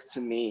spoke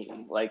to me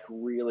like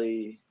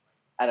really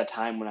at a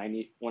time when I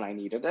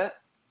needed it.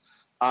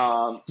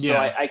 So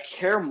Yeah. I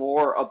care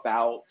more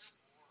about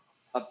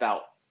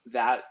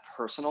that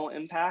personal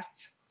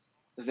impact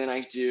than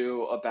I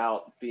do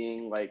about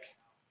being like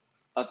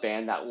a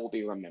band that will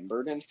be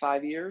remembered in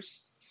 5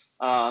 years.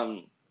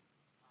 Um,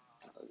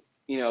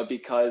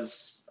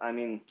 because I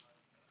mean,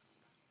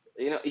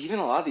 even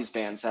a lot of these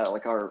bands that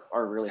like are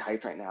really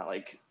hyped right now,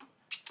 like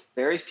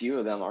very few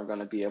of them are going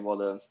to be able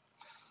to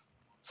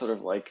sort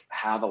of like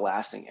have a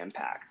lasting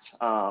impact.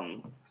 But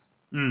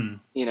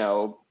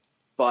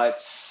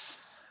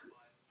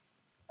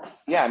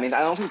yeah, I mean,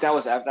 I don't think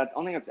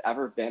that's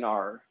ever been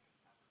our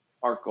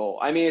goal.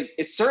 I mean,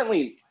 it's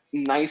certainly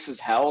nice as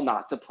hell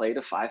not to play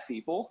to 5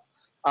 people.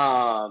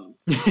 Yeah.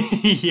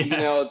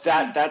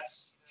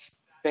 That's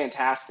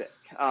fantastic.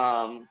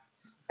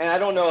 And I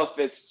don't know if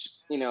it's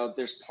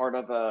there's part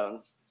of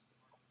a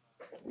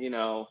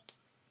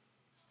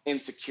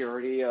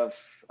insecurity of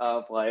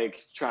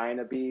like trying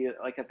to be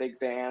like a big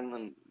band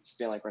and just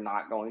being like we're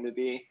not going to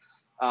be.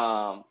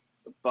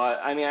 But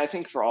I mean, I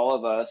think for all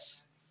of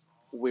us,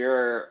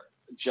 we're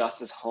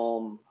just as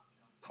home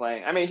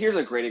playing. I mean, here's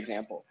a great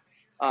example.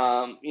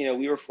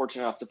 We were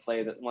fortunate enough to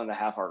play one of the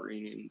Half Heart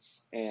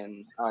reunions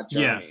in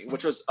Germany,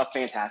 which was a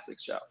fantastic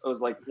show. It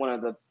was like one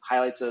of the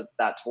highlights of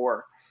that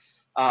tour,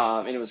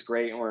 and it was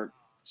great. And we're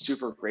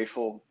super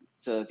grateful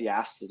to be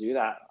asked to do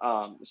that,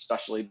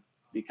 especially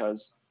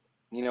because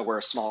we're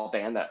a small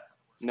band that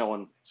no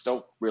one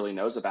still really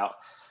knows about.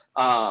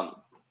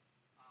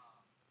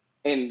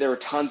 And there were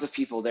tons of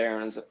people there,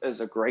 and it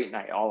was a great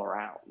night all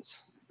around.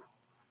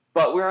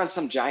 But we were on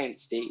some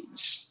giant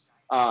stage,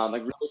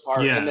 like really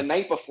far. Yeah. And the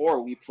night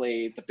before, we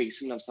played the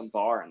basement of some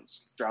bar in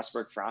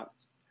Strasbourg,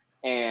 France,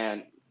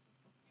 and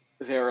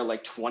there were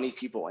like 20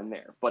 people in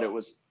there, but it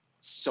was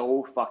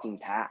so fucking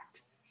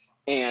packed.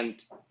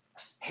 And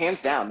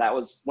hands down, that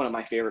was one of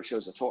my favorite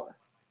shows of tour.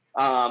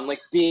 Like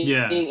being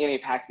in a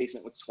packed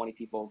basement with 20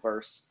 people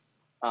versus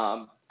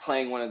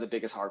playing one of the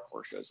biggest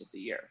hardcore shows of the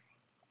year.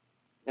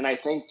 And I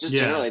think just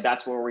generally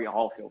that's where we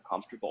all feel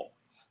comfortable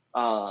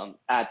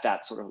at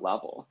that sort of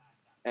level.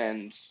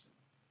 And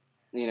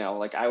You know,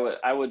 like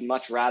I would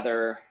much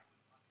rather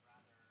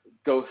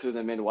go through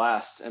the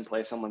Midwest and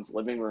play someone's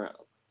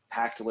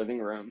packed living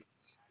room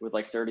with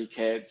like 30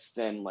 kids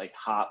than like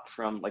hop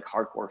from like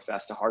hardcore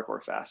fest to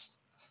hardcore fest.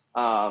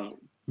 Um,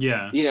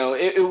 Yeah. you know,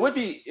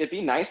 it'd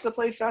be nice to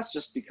play fest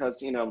just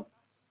because, you know,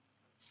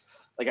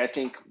 like I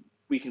think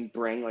we can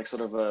bring like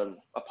sort of a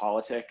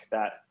politic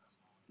that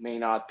may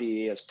not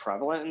be as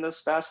prevalent in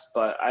this fest,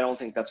 but I don't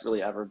think that's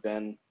really ever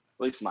been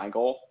at least my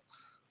goal.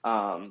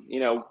 You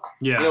know, it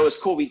Yeah. was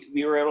cool.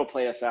 We were able to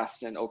play a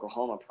fest in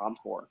Oklahoma, Prom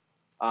Corps,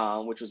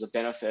 which was a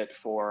benefit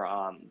for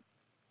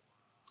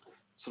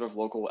sort of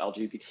local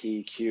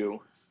LGBTQ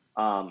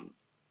um,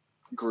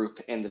 group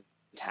in the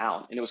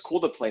town, and it was cool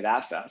to play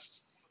that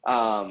fest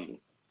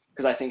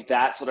because I think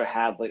that sort of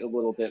had like a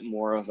little bit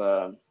more of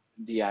a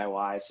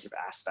DIY sort of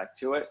aspect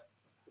to it.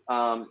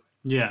 Um,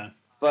 Yeah.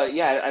 but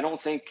yeah, I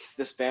don't think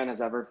this band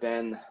has ever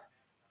been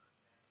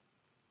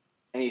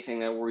anything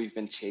that we've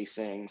been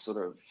chasing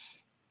sort of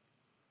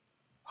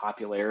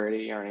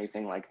popularity or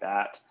anything like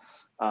that.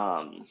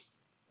 Um,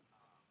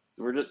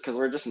 we're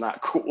just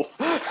not cool.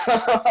 Like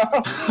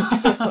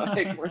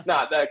we're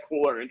not that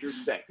cool or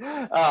interesting.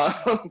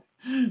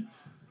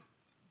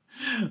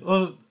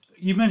 Well,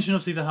 you mentioned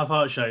obviously the Half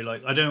Art show.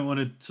 Like, I don't want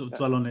to sort of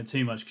dwell on it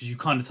too much because you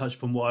kind of touched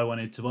upon what I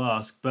wanted to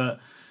ask. But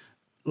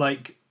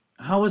like,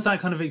 how was that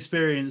kind of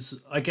experience?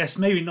 I guess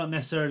maybe not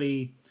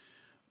necessarily,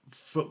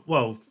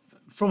 well,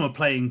 from a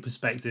playing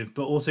perspective,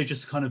 but also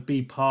just kind of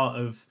be part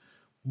of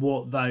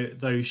what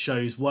those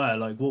shows were.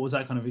 Like, what was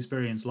that kind of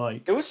experience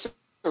like? It was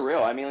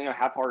surreal. I mean, you know,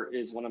 Half Heart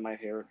is one of my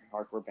favorite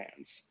hardcore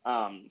bands,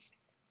 and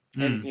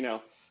Mm. you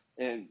know,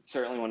 and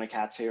certainly one of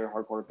Cat's favorite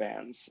hardcore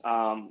bands.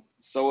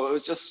 So it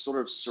was just sort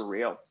of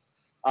surreal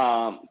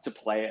to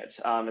play it,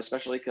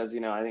 especially because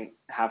you know I think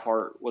Half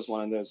Heart was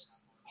one of those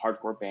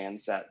hardcore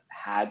bands that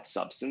had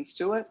substance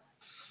to it.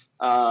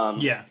 Um,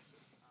 Yeah.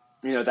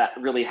 you know, that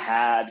really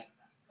had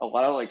a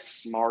lot of like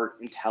smart,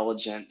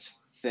 intelligent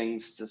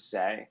things to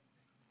say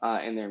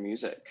in their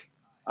music.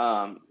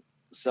 Um,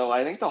 so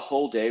I think the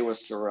whole day was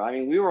surreal. I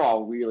mean, we were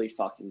all really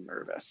fucking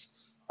nervous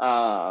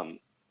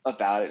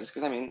about it, just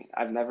because I mean,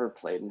 I've never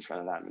played in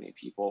front of that many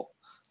people,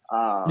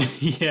 um,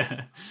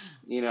 Yeah.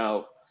 you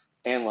know,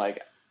 and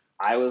like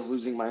I was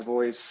losing my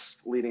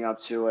voice leading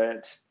up to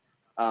it,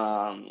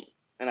 um,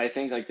 and I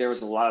think like there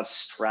was a lot of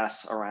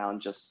stress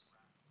around just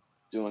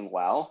doing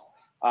well.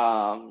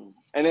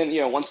 And then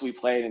you know once we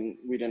played and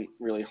we didn't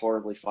really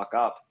horribly fuck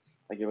up,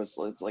 like it's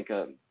like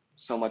a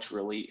so much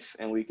relief,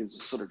 and we could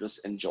just sort of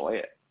just enjoy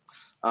it.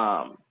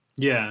 Um,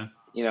 Yeah.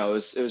 you know, it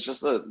was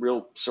just a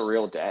real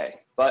surreal day.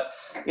 But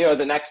you know,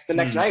 the next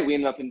Mm. night we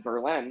ended up in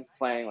Berlin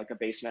playing like a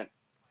basement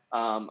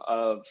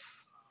of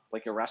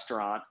like a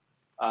restaurant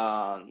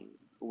um,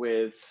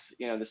 with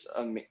you know this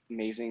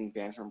amazing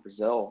band from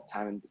Brazil,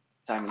 Time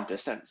and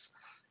Distance,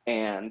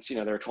 and you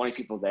know there were 20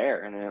 people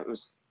there, and it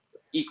was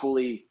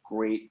equally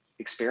great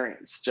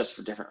experience just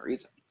for different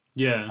reasons.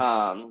 Yeah.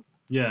 Um,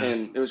 Yeah.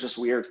 and it was just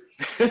weird.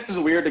 It was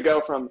weird to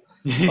go from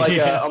like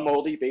Yeah. a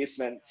moldy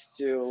basement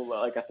to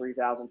like a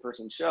 3,000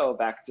 person show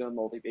back to a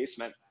moldy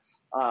basement.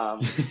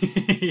 Um,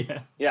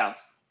 Yeah. yeah,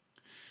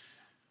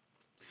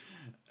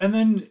 And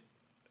then,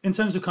 in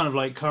terms of kind of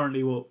like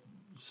currently, what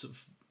sort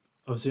of,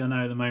 obviously I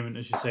know at the moment,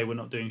 as you say, we're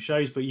not doing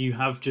shows, but you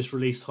have just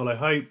released Hollow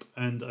Hope,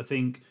 and I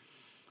think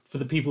for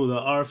the people that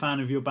are a fan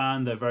of your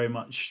band, they're very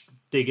much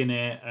digging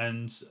it,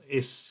 and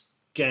it's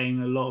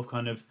getting a lot of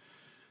kind of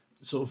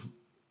sort of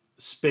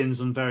spins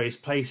on various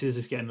places.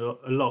 It's getting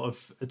a lot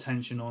of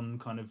attention on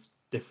kind of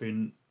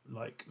different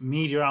like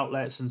media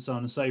outlets and so on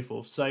and so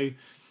forth. So,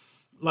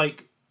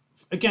 like,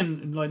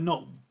 again, like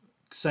not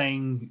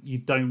saying you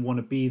don't want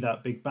to be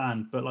that big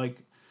band, but like,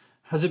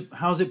 how's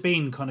it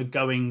been kind of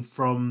going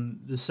from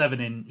the 7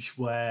 inch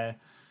where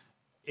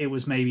it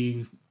was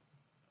maybe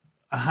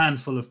a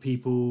handful of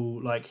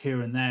people like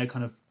here and there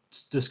kind of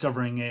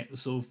discovering it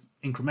sort of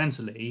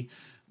incrementally,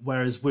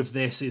 whereas with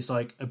this it's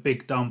like a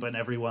big dump and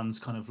everyone's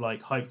kind of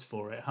like hyped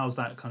for it. How's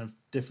that kind of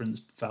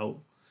difference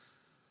felt?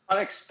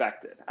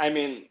 unexpected. I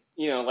mean,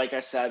 you know, like I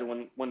said,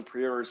 when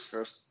pre-orders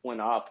first went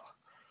up,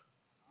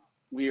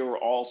 we were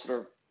all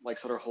sort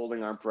of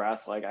holding our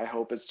breath. Like, I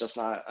hope it's just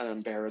not an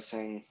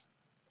embarrassing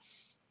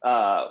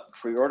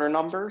pre-order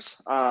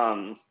numbers.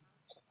 Yeah.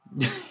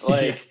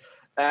 Like,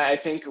 I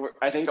think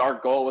our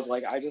goal was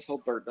like, I just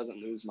hope Bert doesn't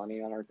lose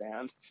money on our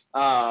band.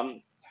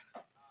 Um,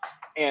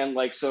 and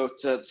like, so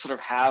to sort of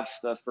have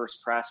the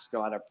first press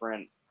go out of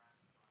print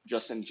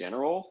just in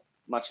general,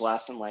 much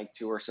less than like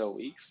 2 or so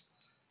weeks,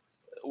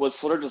 was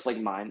sort of just like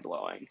mind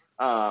blowing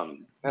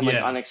and like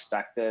Yeah.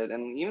 unexpected.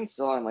 And even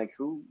still, I'm like,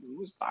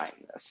 who's buying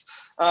this?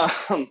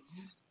 Um,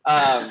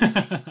 um,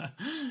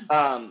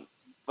 um,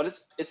 but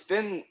it's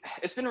been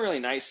really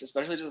nice,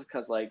 especially just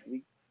because like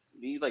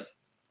we like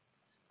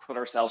put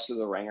ourselves through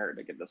the ringer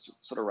to get this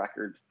sort of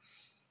record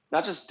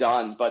not just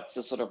done, but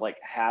to sort of like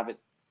have it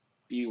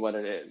be what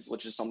it is,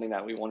 which is something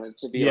that we wanted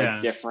to be like Yeah.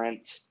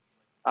 different.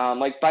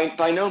 Like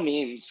by no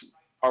means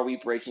are we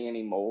breaking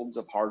any molds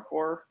of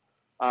hardcore,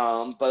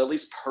 but at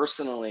least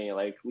personally,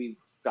 like we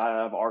got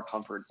out of our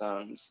comfort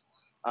zones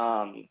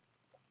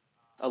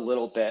a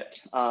little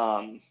bit.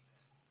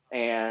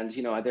 And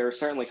there were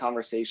certainly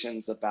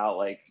conversations about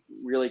like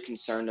really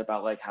concerned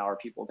about like how are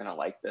people going to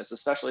like this,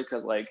 especially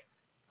because like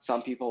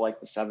some people like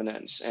the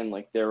 7-inch, and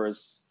like there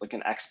was like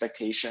an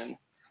expectation,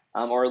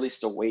 or at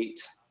least a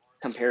weight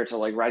compared to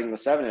like writing the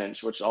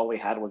 7-inch, which all we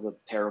had was a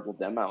terrible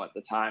demo at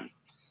the time.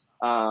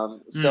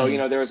 So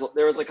there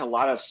was like a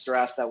lot of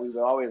stress that we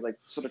would always like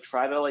sort of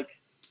try to like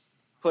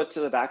put to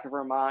the back of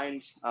our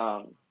mind,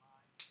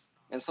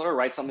 and sort of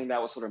write something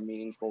that was sort of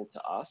meaningful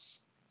to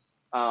us.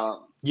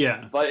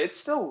 Yeah. But it's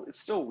still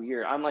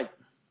weird. I'm like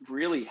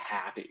really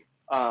happy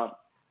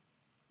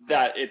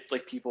that it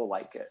like people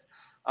like it.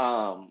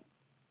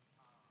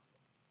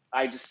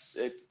 I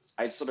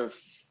sort of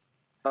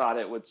thought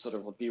it would sort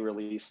of be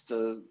released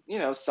to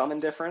some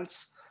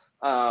indifference.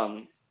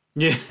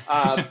 Yeah.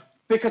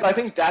 Because I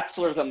think that's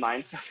sort of the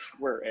mindset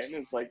we're in,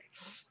 is like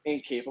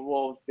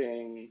incapable of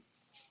being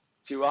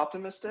too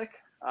optimistic.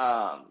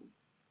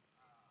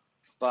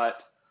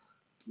 But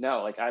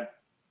no, like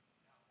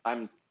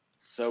I'm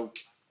so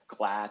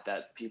glad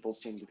that people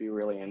seem to be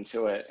really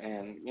into it,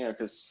 and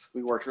because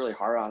we worked really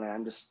hard on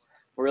it.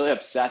 We're really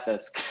upset that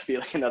it's gonna be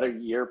like another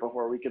year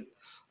before we could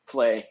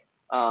play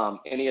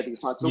any of these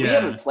songs. So we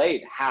haven't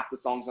played half the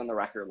songs on the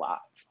record live.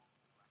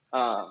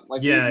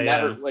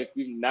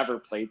 We've never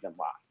played them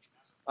live.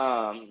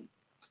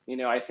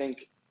 I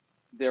think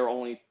there are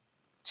only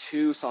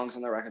 2 songs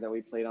on the record that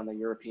we played on the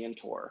European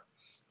tour.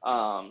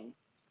 And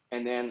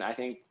then I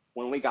think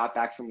when we got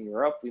back from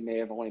Europe, we may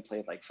have only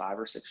played like 5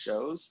 or 6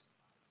 shows.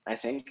 I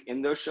think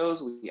in those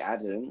shows we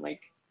added in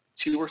like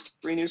 2 or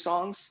 3 new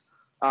songs.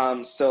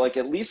 So like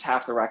at least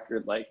half the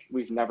record, like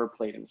we've never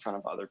played in front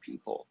of other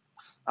people.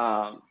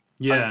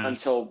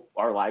 Until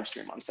our live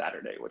stream on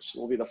Saturday, which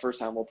will be the first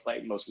time we'll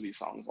play most of these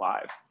songs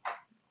live.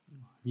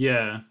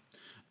 Yeah.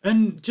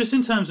 And just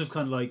in terms of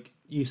kind of like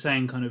you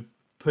saying kind of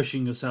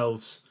pushing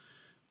yourselves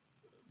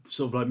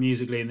sort of like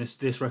musically, and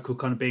this record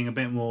kind of being a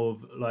bit more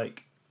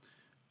like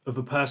of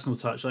a personal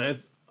touch.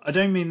 Like I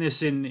don't mean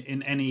this in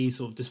any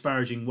sort of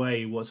disparaging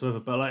way whatsoever,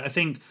 but like I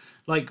think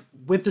like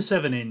with the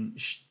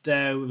 7-inch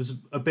there was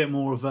a bit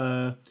more of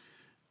a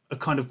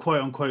kind of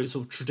quote unquote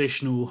sort of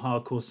traditional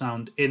hardcore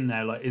sound in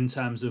there, like in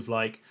terms of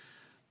like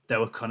there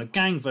were kind of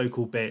gang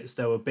vocal bits,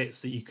 there were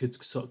bits that you could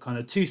sort of kind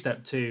of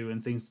 2-step to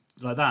and things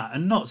like that.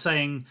 And not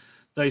saying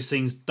those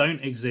things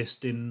don't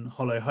exist in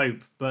Hollow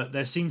Hope, but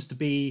there seems to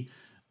be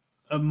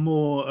a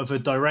more of a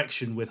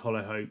direction with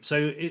Hollow Hope.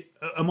 So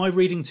am I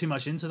reading too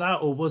much into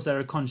that, or was there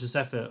a conscious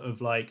effort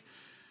of like,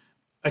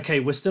 okay,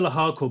 we're still a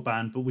hardcore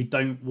band, but we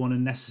don't want to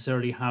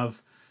necessarily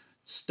have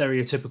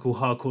stereotypical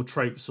hardcore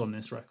tropes on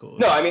this record?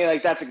 No, I mean,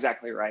 like that's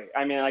exactly right.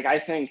 I mean, like I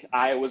think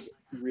I was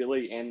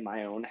really in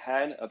my own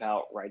head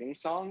about writing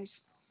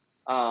songs,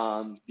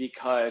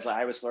 because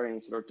I was starting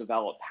to sort of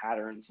develop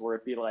patterns where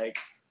it'd be like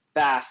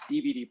fast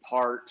DVD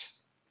part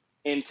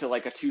into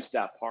like a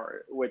 2-step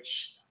part,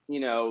 which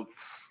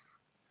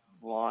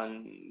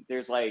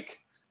there's like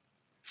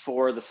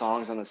 4 of the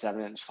songs on the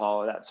 7-inch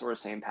follow that sort of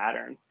same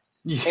pattern.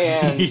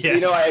 And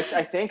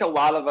I think a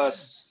lot of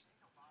us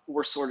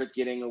were sort of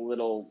getting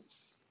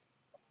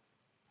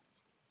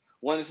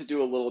wanted to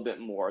do a little bit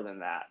more than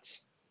that.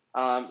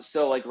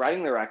 So like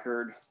writing the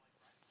record,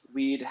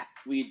 we'd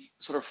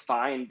sort of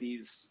find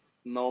these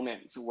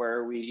moments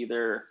where we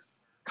either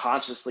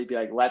consciously be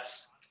like,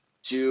 let's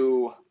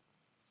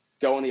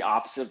go in the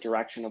opposite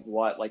direction of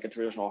what like a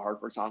traditional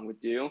hardcore song would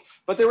do.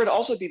 But there would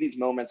also be these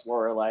moments where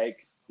we're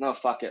like, no,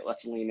 fuck it,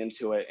 let's lean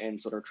into it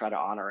and sort of try to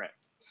honor it.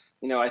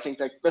 I think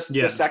that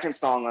the second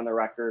song on the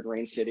record,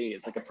 Rain City,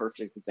 is like a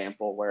perfect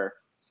example where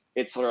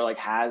it sort of like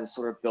has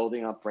sort of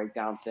building up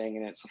breakdown thing,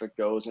 and it sort of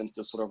goes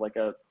into sort of like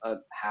a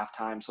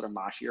halftime sort of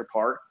moshier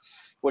part,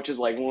 which is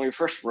like when we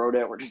first wrote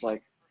it, we're just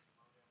like,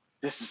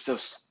 this is so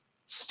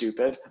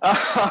stupid.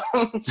 But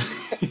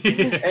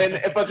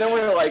then we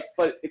were like,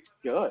 but it's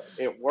good,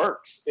 it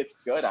works, it's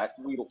good,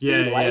 we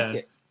like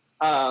it.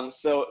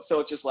 So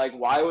it's just like,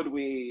 why would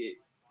we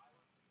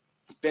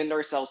bend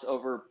ourselves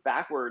over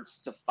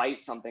backwards to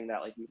fight something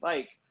that like we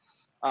like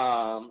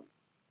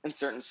in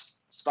certain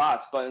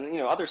spots, but in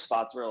other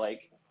spots where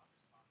like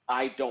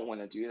I don't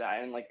want to do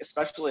that. And like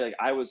especially like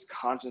I was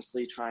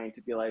consciously trying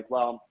to be like,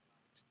 well,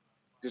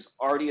 there's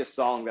already a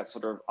song that's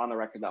sort of on the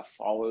record that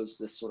follows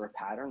this sort of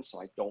pattern,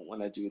 so I don't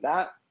want to do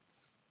that.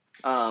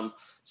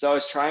 So I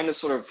was trying to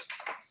sort of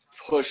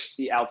push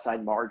the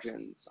outside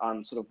margins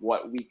on sort of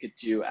what we could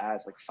do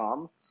as like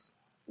FUM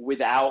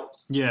without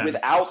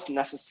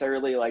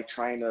necessarily like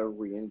trying to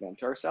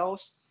reinvent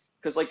ourselves,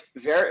 because like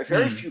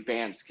very few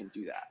bands can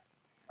do that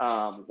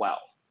well.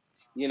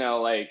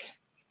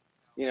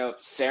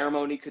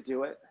 Ceremony could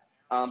do it,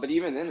 but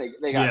even then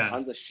they got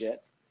tons of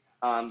shit.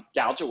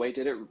 Gouge Away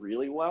did it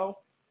really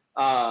well.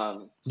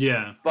 But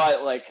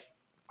like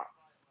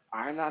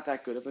I'm not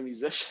that good of a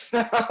musician.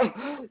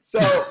 so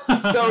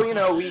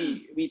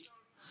we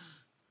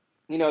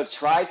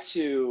tried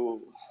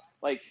to,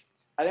 like,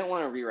 I didn't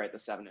want to rewrite the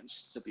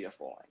 7-inch to be a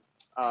full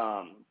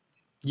length.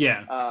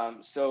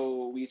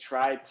 So we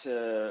tried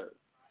to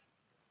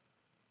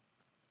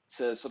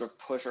to sort of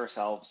push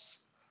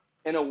ourselves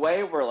in a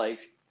way where like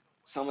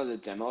some of the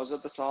demos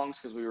of the songs,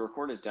 because we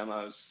recorded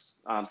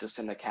demos to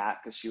send to Kat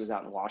because she was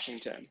out in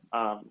Washington.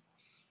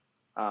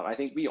 I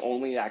think we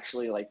only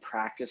actually like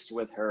practiced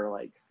with her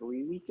like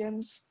 3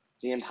 weekends,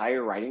 the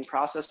entire writing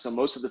process. So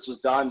most of this was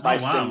done by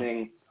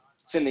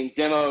sending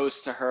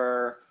demos to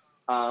her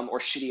or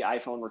shitty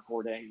iPhone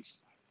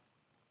recordings.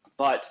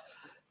 But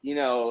you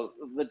know,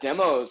 the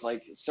demos,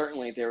 like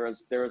certainly there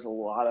was a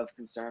lot of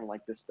concern,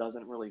 like this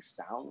doesn't really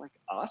sound like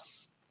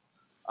us.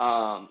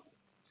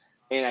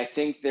 And I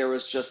think there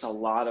was just a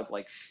lot of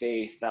like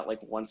faith that like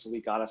once we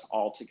got us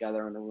all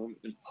together in the room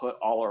and put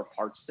all our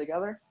parts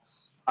together,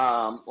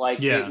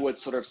 like it would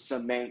sort of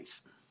cement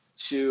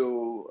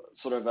to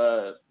sort of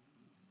a,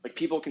 like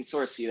people can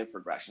sort of see the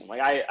progression.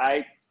 Like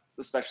I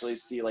especially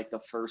see like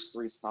the first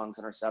 3 songs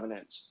in our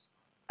 7-inch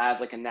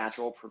as like a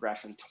natural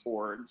progression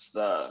towards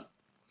the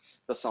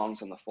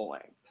songs in the full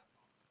length.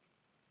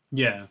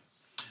 Yeah.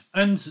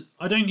 And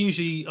I don't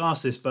usually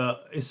ask this,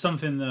 but it's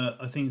something that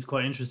I think is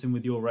quite interesting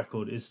with your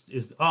record is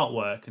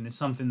artwork, and it's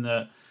something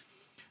that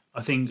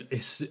I think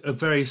is a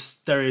very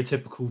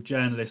stereotypical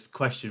journalist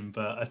question,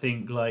 but I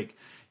think like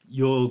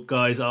your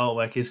guys'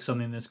 artwork is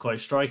something that's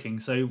quite striking.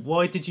 So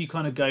why did you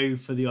kind of go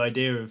for the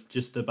idea of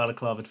just the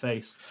balaclava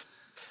face?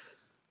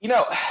 You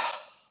know,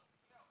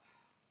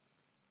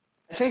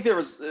 I think there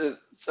was a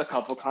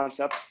couple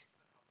concepts.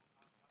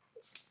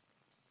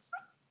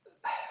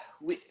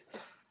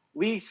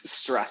 We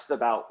stressed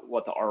about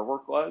what the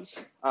artwork was.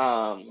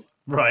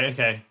 Right.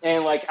 Okay.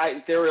 And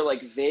like there were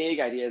like vague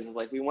ideas of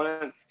like we want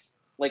to,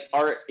 like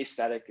art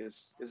aesthetic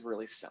is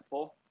really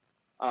simple.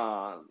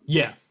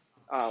 Yeah.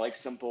 Like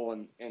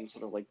simple and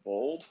sort of like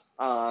bold.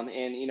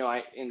 And you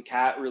know,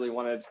 Kat really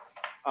wanted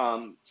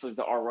sort of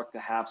the artwork to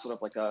have sort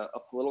of like a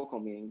political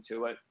meaning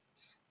to it.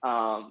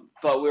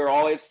 But we were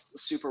always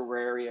super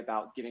wary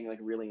about getting like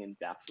really in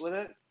depth with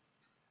it.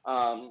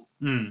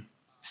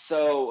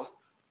 So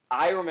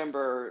I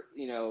remember,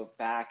 you know,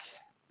 back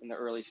in the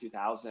early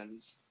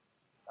 2000s,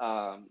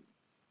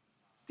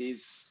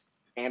 these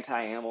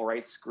anti-animal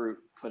rights group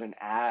put an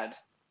ad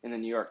in the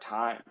New York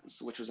Times,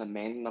 which was a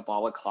man in a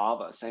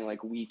balaclava saying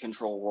like, "We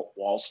control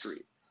Wall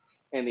Street."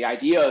 And the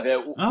idea of it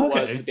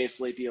was to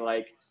basically be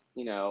like,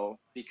 you know,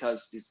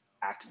 because these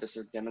activists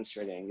are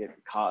demonstrating, it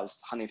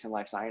caused Huntington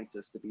Life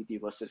Sciences to be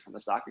delisted from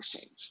the stock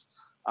exchange,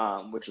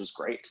 which was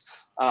great.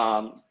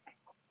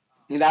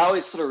 And that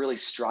always sort of really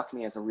struck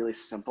me as a really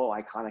simple,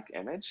 iconic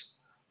image.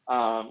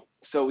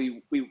 So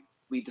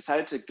we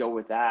decided to go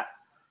with that,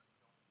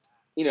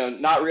 you know,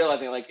 not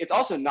realizing like it's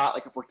also not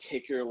like a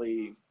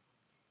particularly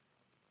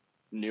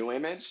new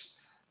image,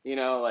 you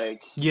know,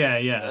 like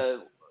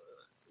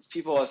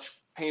people have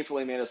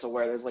painfully made us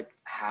aware there's like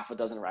half a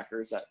dozen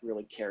records that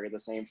really carry the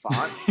same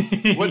font,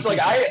 which like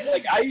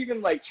I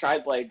even like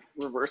tried like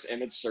reverse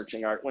image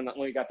searching art when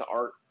we got the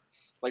art,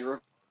 like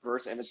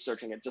reverse image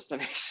searching it just to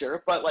make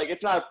sure, but like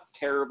it's not a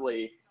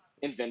terribly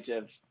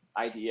inventive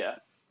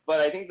idea. But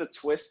I think the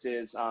twist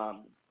is,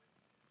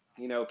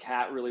 you know,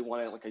 Kat really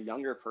wanted like a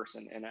younger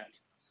person in it.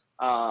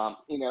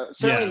 You know,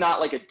 certainly not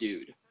like a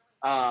dude.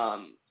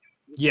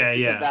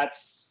 Because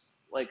that's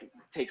like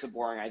takes a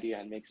boring idea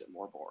and makes it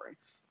more boring.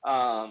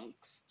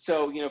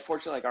 So, you know,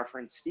 fortunately, like our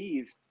friend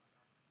Steve,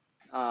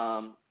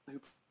 who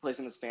plays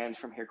in this band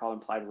from here called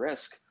Implied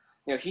Risk,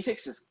 you know, he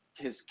takes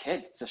his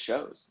kid to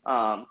shows.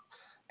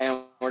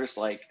 And we're just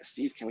like,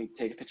 "Steve, can we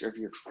take a picture of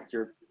your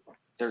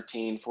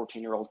 13,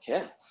 14-year-old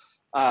kid?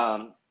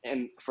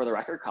 And for the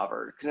record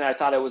cover?" Because I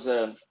thought it was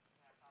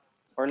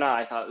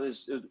I thought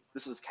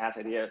this was Kat's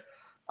idea.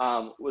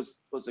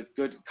 Was a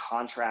good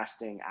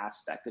contrasting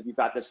aspect. If you've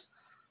got this,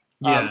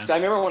 because I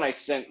remember when I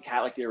sent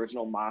Kat like the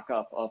original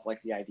mock-up of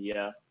like the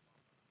idea,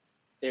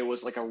 it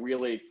was like a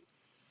really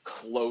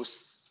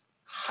close,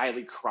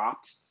 highly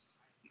cropped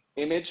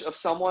image of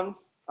someone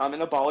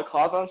in a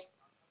balaclava.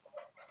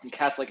 And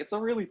Kat's like, it's a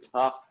really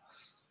tough,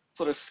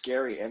 sort of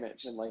scary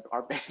image, and like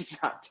our band's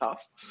not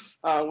tough,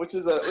 which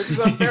is a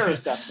fair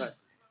assessment.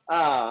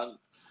 But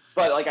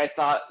like I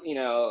thought, you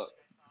know,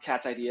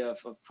 Kat's idea of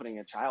putting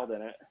a child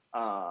in it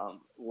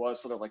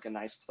was sort of like a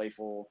nice,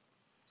 playful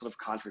sort of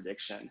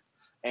contradiction.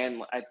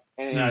 And I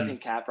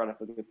think Kat brought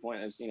up a good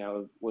point. Is, you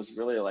know, was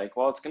really like,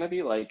 well, it's going to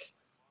be like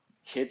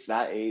kids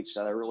that age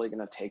that are really going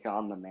to take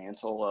on the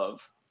mantle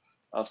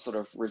of sort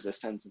of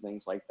resistance and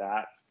things like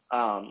that,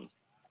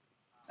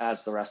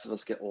 as the rest of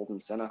us get old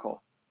and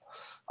cynical.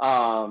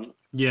 And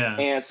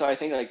so I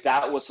think like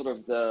that was sort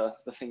of the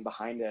thing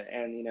behind it.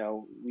 And, you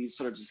know, we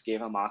sort of just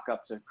gave a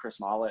mock-up to Chris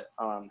Mollett,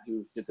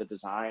 who did the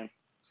design.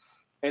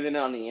 And then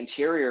on the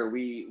interior,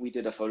 we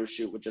did a photo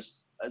shoot with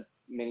just as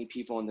many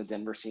people in the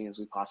Denver scene as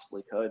we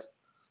possibly could,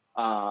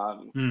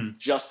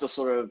 just to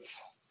sort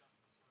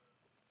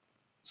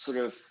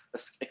of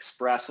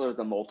express sort of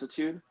the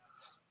multitude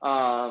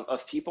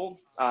of people,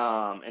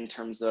 in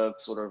terms of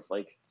sort of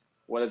like,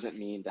 what does it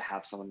mean to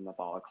have someone in the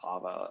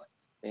balaclava?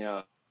 You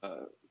know,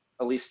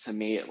 at least to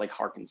me, it like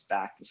harkens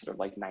back to sort of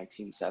like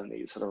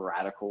 1970s sort of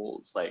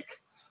radicals, like,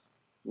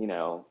 you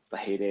know, the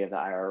heyday of the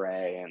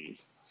IRA and,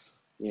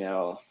 you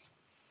know,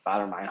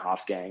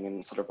 Baader-Meinhof gang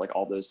and sort of like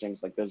all those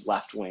things, like those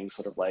left wing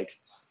sort of like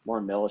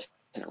more militant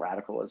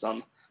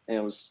radicalism. And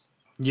it was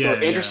sort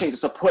of interesting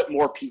just to put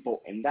more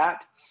people in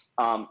that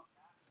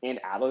and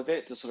out of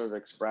it to sort of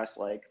express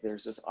like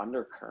there's this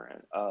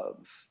undercurrent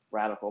of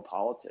radical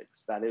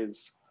politics that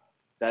is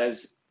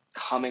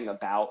coming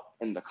about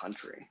in the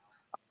country,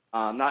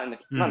 not in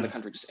the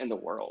country, just in the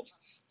world.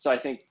 So I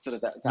think sort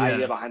of the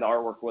idea behind the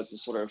artwork was to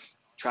sort of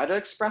try to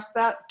express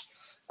that.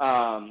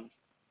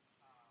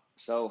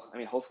 So I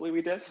mean, hopefully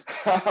we did.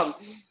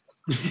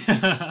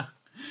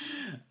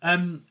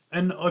 And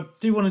I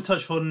do want to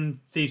touch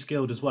upon Thieves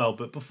Guild as well,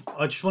 but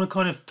I just want to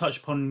kind of touch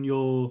upon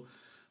your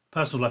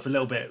personal life a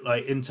little bit,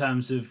 like in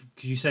terms of,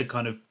 because you said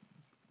kind of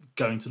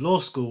going to law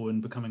school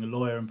and becoming a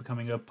lawyer and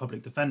becoming a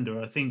public defender.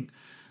 I think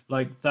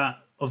like that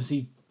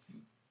obviously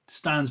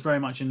stands very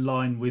much in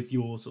line with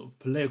your sort of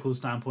political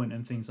standpoint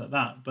and things like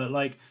that. But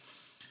like,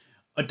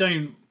 I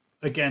don't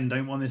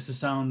want this to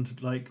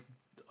sound like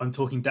I'm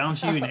talking down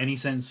to you in any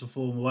sense or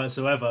form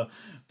whatsoever,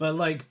 but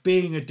like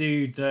being a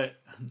dude that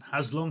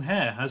has long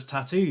hair, has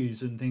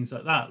tattoos and things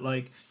like that,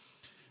 like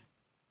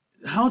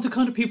how do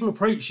kind of people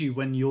approach you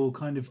when you're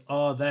kind of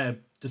are there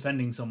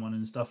defending someone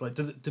and stuff? Like,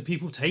 do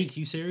people take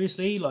you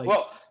seriously? Like,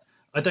 well,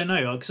 I don't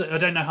know. I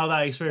don't know how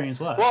that experience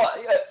works. Well,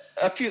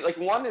 a few, like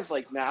one is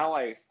like now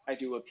I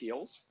do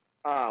appeals,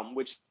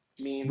 which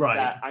means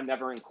that I'm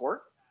never in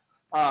court.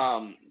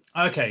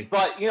 Okay.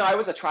 But, you know, I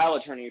was a trial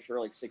attorney for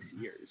like 6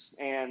 years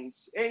and,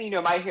 you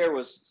know, my hair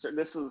was,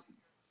 this is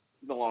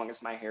the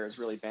longest my hair has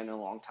really been in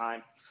a long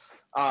time.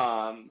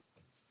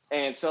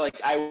 And so like,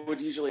 I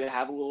would usually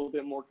have a little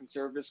bit more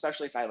conservative,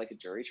 especially if I had like a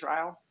jury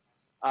trial.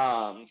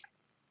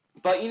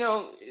 But, you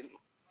know,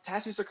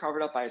 tattoos are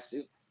covered up by a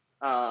suit.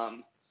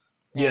 And,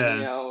 you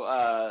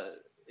know,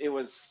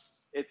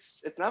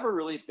 it's never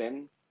really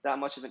been that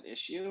much of an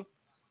issue.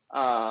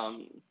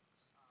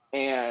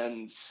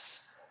 And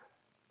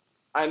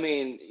I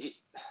mean,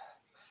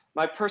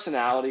 my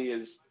personality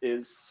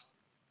is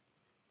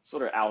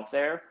sort of out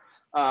there.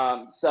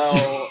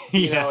 So,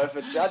 you know, if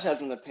a judge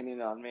has an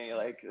opinion on me,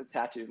 like the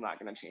tattoo's not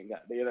going to change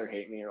that. They either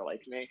hate me or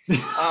like me.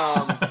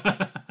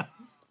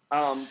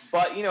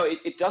 But, you know,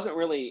 it doesn't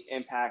really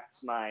impact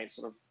my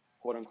sort of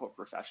quote unquote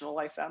professional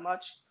life that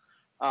much.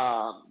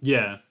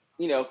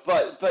 You know,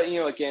 but, you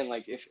know, again,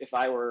 like if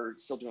I were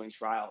still doing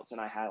trials and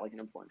I had like an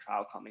important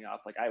trial coming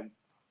up, like I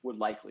would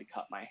likely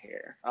cut my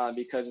hair,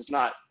 because it's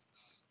not,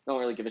 don't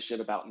really give a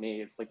shit about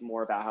me. It's like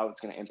more about how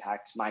it's going to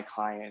impact my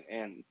client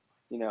and,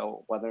 you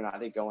know, whether or not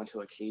they go into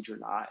a cage or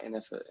not. And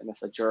if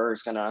a juror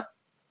is going to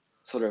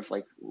sort of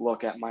like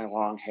look at my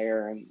long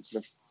hair and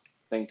sort of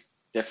think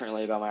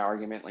differently about my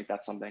argument, like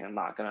that's something I'm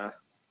not going to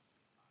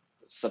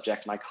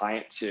subject my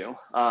client to.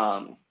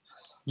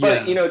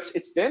 But, you know,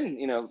 it's been,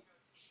 you know,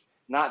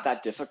 not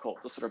that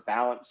difficult to sort of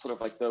balance sort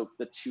of like the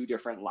two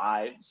different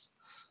lives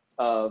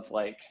of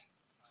like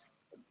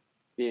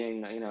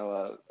being, you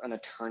know, an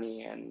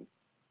attorney and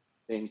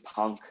being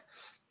punk.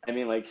 I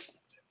mean, like,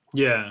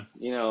 you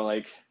know,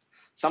 like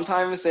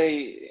sometimes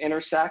they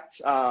intersect.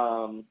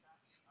 You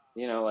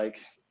know, like,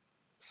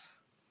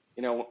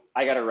 you know,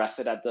 I got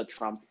arrested at the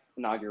Trump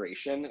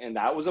inauguration, and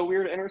that was a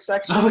weird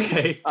intersection.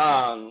 Okay.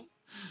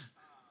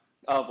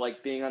 Of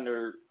like being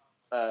under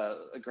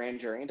a grand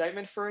jury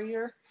indictment for a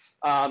year,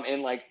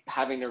 and like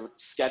having to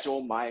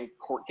schedule my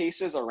court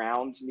cases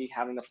around me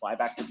having to fly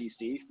back to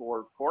DC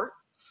for court.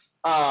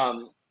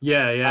 But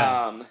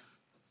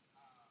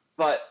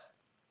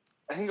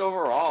I think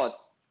overall,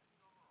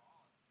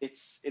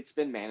 it's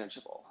been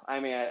manageable. I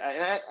mean,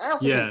 I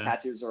also think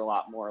tattoos are a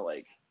lot more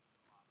like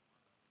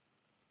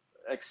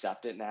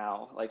accepted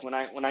now. Like when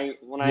I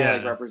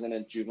like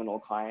represented juvenile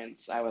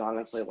clients, I would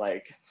honestly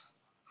like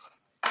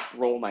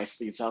roll my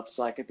sleeves up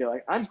so I could be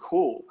like, I'm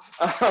cool.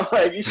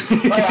 Like, you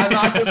should, like I'm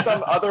not just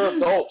some other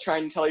adult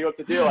trying to tell you what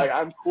to do. Like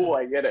I'm cool,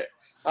 I get it.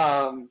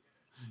 But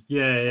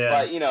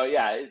you know,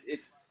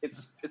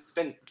 it's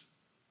been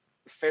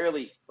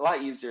fairly a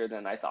lot easier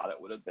than I thought it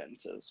would have been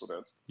to sort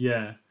of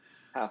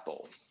have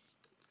both.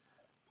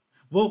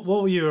 What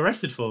were you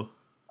arrested for?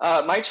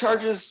 My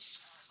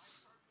charges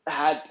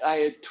I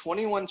had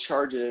 21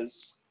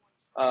 charges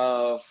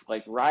of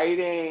like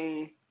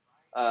rioting,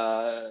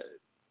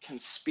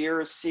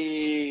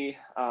 conspiracy,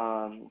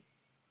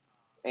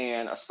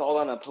 and assault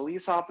on a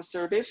police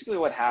officer. Basically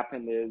what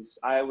happened is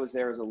I was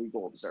there as a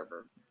legal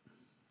observer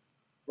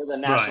for the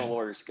National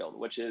Lawyers Guild,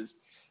 which is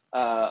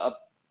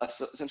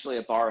essentially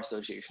a bar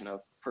association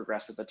of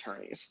progressive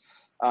attorneys.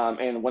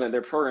 And one of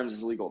their programs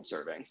is legal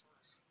observing.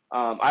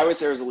 I was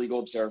there as a legal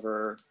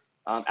observer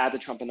at the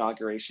Trump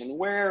inauguration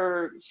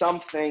where some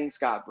things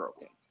got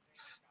broken.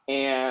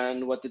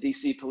 And what the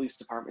DC Police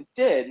Department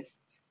did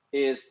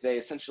is they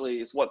essentially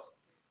is what's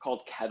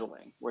called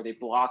kettling, where they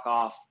block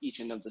off each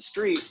end of the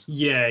street.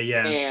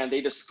 And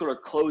they just sort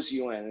of close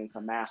you in. It's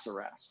a mass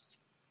arrest.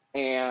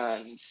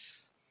 And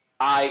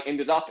I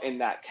ended up in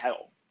that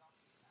kettle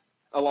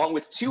along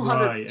with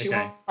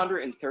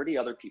 230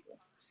 other people.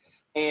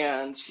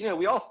 And, you know,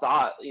 we all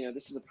thought, you know,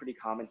 this is a pretty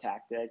common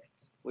tactic.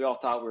 We all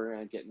thought we were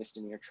going to get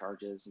misdemeanor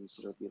charges and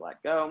sort of be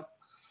let go.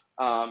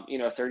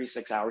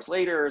 36 hours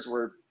later, as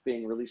we're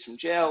being released from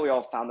jail, we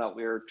all found out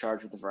we were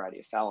charged with a variety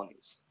of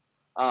felonies,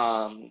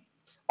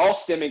 all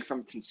stemming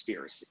from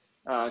conspiracy.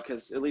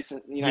 Because at least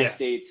in the United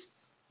States,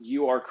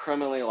 you are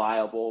criminally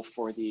liable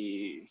for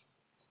the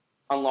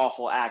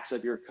unlawful acts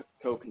of your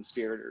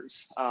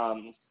co-conspirators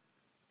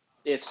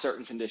if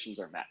certain conditions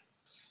are met.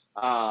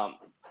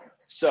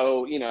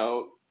 So,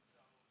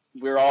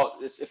 we're all,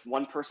 if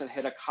one person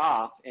hit a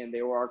cop and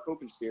they were our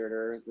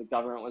co-conspirator, the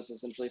government was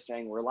essentially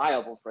saying we're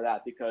liable for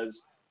that because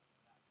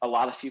a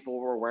lot of people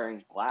were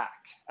wearing black.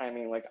 I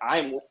mean, like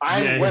I'm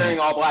wearing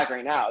all black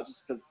right now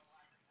just because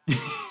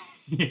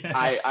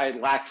I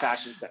lack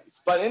fashion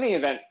sense. But in any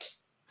event,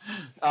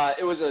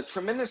 it was a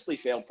tremendously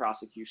failed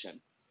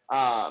prosecution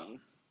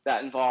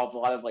that involved a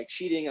lot of like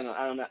cheating and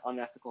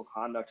unethical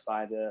conduct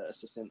by the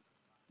assistant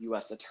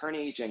U.S.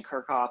 attorney, Jen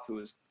Kirchhoff, who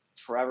is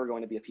forever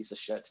going to be a piece of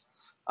shit.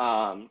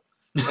 I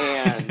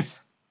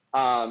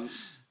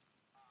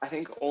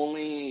think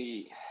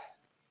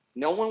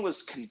no one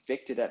was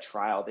convicted at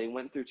trial. They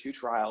went through 2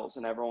 trials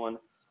and no one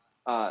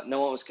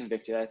was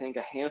convicted. I think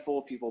a handful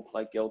of people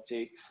pled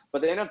guilty,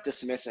 but they ended up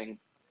dismissing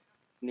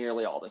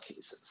nearly all the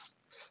cases.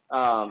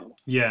 So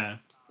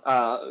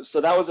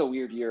that was a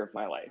weird year of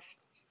my life.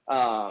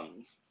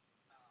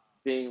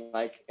 Being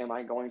like, am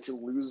I going to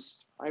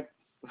lose my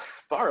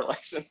bar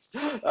license?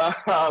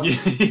 Like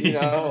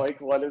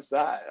what is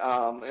that?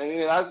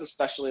 And that was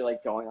especially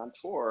like going on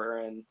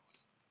tour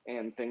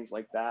and things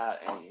like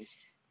that, and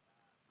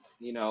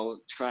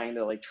trying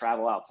to like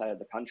travel outside of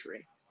the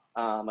country.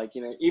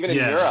 Even in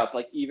Europe,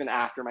 like even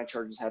after my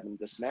charges had been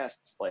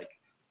dismissed, like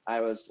I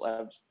was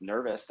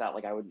nervous that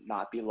like I would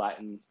not be let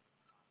in,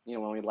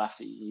 when we left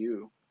the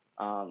EU,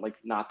 like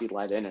not be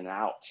let in and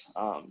out.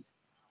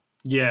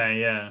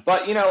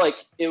 But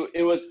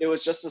it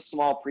was just a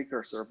small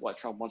precursor of what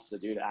Trump wants to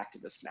do to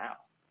activists now.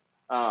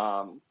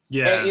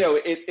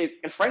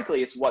 And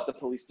frankly, it's what the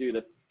police do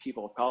to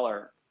people of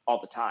color all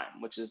the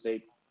time, which is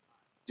they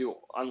do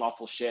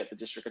unlawful shit. The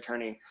district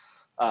attorney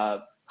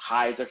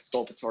hides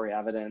exculpatory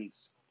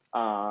evidence.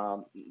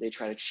 They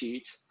try to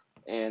cheat,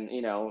 and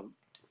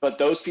but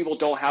those people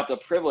don't have the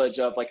privilege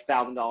of like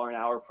 $1,000 an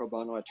hour pro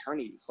bono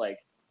attorneys, like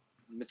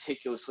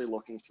meticulously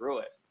looking through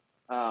it.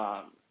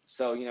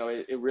 So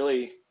it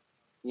really,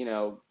 we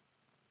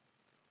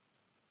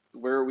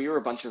were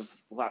a bunch of,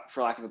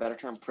 for lack of a better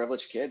term,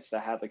 privileged kids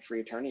that had like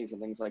free attorneys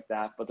and things like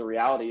that. But the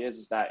reality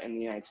is that in the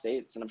United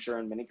States, and I'm sure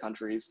in many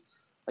countries,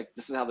 like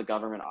this is how the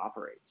government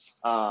operates.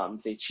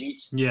 They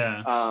cheat.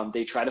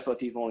 They try to put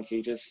people in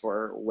cages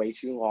for way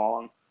too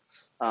long,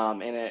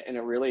 and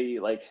it really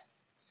like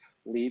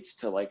leads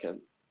to like a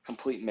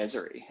complete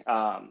misery.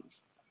 And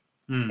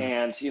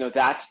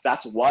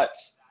that's what.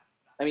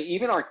 I mean,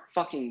 even our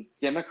fucking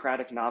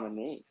Democratic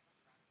nominee,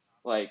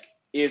 like,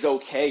 is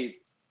okay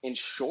in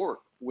short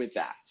with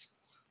that.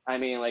 I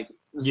mean, like,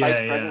 this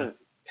vice president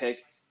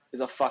pick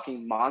is a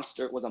fucking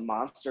monster, was a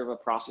monster of a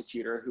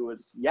prosecutor who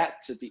has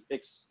yet to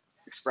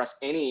express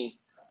any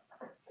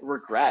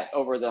regret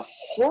over the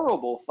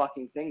horrible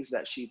fucking things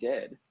that she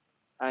did.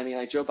 I mean,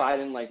 like, Joe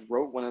Biden, like,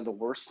 wrote one of the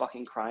worst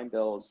fucking crime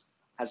bills,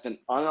 has been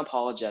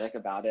unapologetic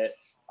about it.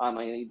 I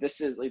mean,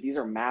 these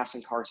are mass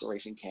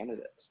incarceration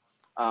candidates.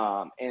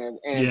 And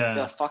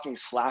the fucking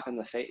slap in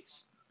the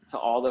face to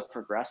all the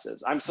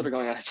progressives. I'm sort of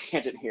going on a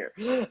tangent here.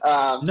 No,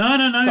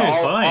 it's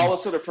fine. All the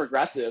sort of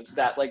progressives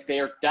that like they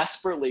are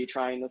desperately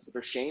trying to sort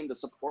of shame to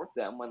support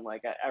them when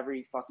like at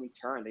every fucking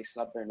turn they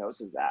snub their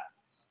noses at.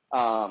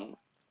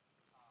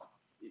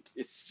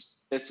 It's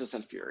just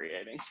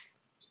infuriating.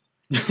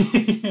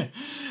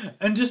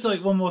 And just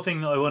like one more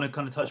thing that I want to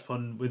kind of touch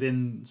upon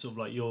within sort of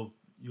like your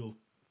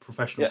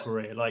professional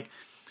career, like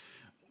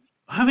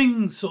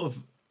having sort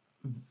of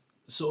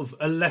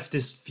a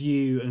leftist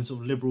view and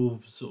sort of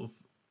liberal sort of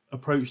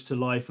approach to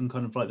life and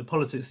kind of like the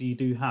politics that you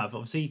do have.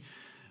 Obviously,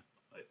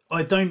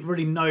 I don't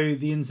really know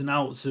the ins and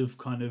outs of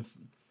kind of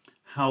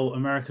how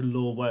American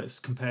law works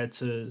compared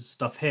to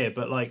stuff here,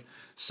 but like,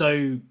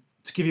 so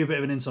to give you a bit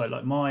of an insight,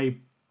 like my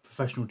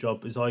professional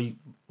job is I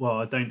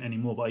don't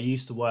anymore, but I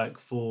used to work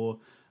for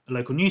a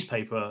local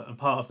newspaper, and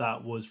part of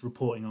that was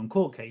reporting on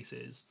court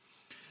cases.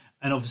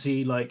 And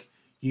obviously, like,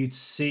 you'd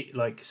see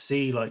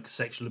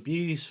sexual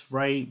abuse,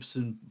 rapes,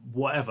 and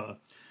whatever.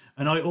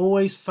 And I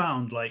always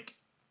found like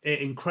it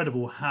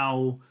incredible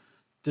how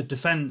the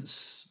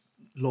defense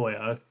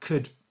lawyer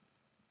could,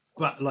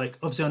 but like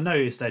obviously I know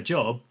it's their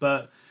job,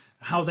 but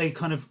how they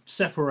kind of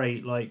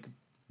separate like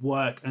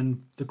work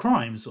and the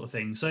crime sort of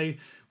thing. So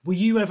have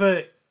you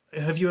ever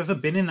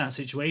been in that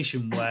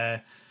situation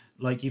where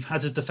like you've had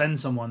to defend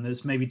someone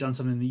that's maybe done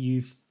something that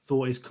you've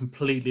thought is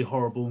completely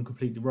horrible and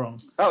completely wrong?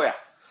 Oh yeah.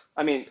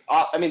 I mean,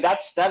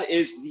 that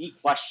is the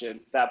question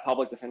that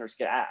public defenders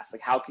get asked.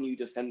 Like, how can you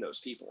defend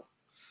those people?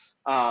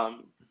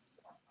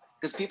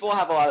 Because people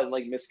have a lot of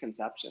like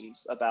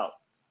misconceptions about,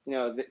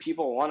 that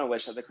people want to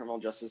wish that the criminal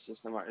justice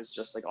system is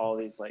just like all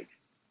these like,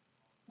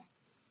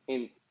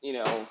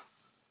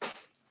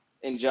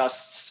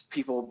 just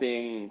people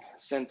being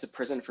sent to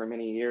prison for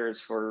many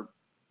years for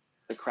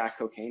the crack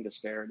cocaine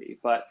disparity.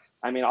 But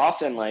I mean,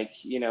 often like,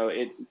 you know,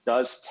 it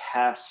does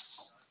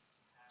test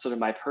sort of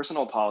my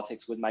personal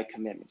politics with my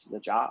commitment to the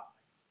job.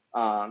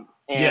 Yeah.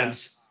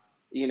 And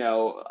you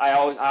know, I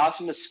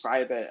often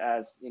describe it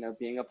as, you know,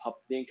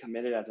 being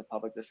committed as a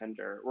public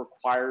defender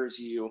requires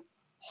you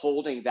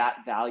holding that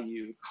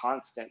value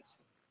constant,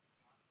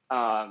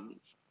 um,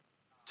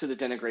 to the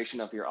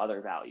denigration of your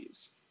other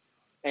values.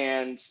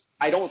 And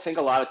I don't think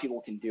a lot of people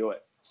can do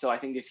it. So I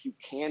think if you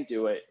can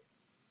do it,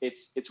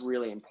 it's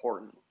really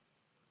important.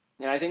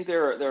 And I think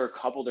there are a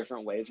couple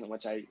different ways in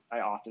which I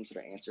often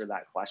sort of answer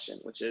that question,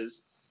 which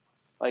is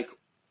like,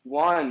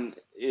 one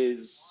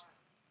is,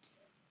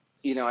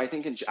 you know, I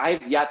think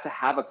I've yet to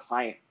have a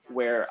client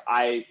where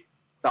I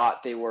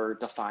thought they were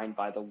defined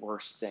by the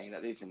worst thing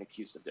that they've been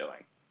accused of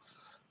doing.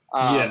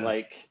 Yeah.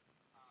 Like,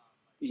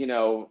 you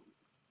know,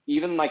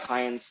 even my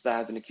clients that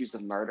have been accused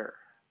of murder,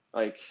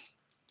 like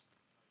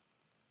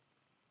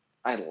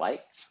I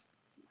liked,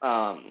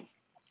 um,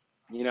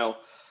 you know,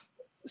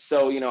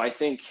 so, you know, I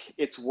think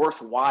it's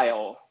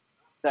worthwhile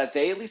that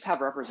they at least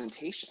have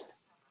representation,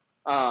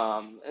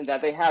 and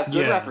that they have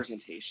good Yeah.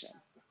 representation,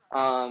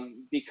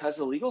 because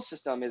the legal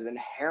system is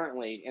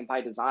inherently and by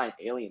design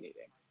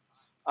alienating.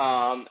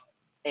 Um,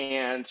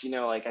 and, you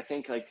know, like, I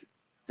think like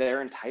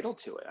they're entitled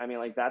to it. I mean,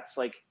 like, that's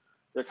like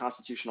their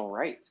constitutional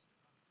right.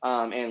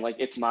 And like,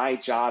 it's my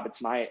job,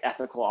 it's my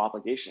ethical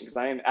obligation, because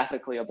I am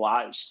ethically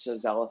obliged to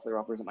zealously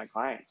represent my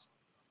clients,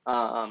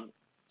 um,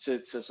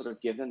 to sort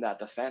of give them that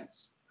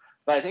defense.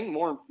 But I think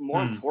more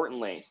Mm.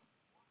 importantly,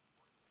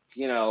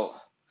 you know,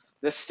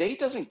 the state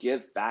doesn't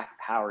give back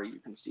power you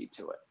concede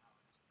to it.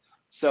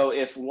 So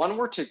if one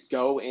were to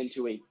go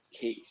into a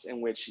case in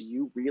which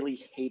you really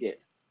hated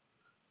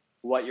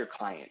what your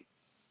client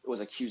was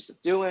accused of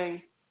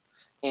doing,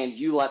 and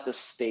you let the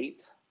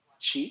state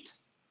cheat,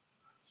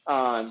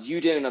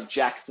 you didn't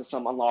object to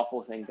some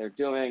unlawful thing they're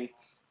doing,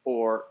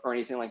 or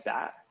anything like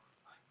that.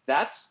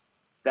 That's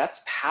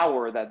that's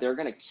power that they're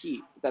going to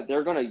keep, that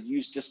they're going to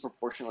use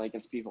disproportionately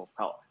against people of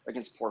color,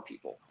 against poor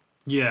people.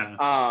 Yeah.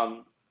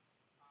 Um,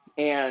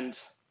 and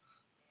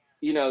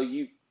you know,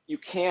 you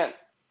can't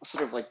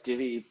sort of like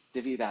divvy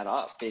that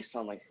up based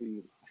on like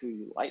who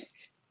you like,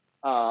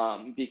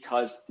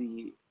 because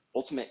the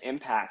ultimate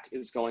impact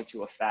is going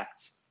to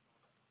affect,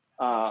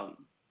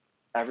 um,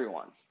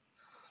 everyone.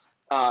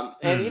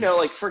 And you Mm. know,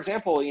 like, for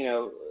example, you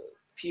know,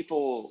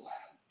 people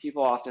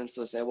people often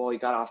so say, well, he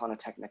got off on a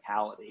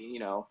technicality. You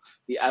know,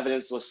 the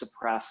evidence was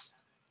suppressed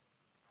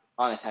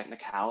on a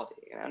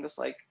technicality, and I'm just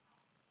like,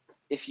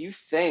 if you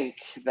think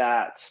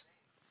that,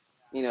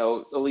 you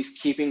know, at least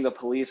keeping the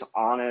police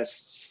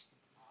honest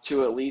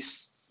to at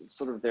least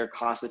sort of their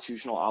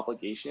constitutional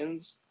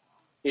obligations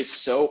is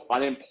so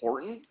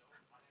unimportant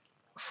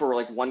for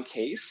like one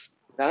case,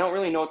 then I don't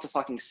really know what to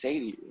fucking say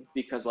to you,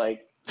 because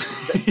like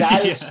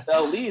that is Yeah.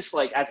 at least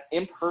like as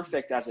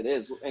imperfect as it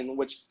is, in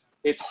which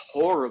it's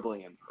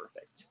horribly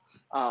imperfect.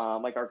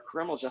 Like our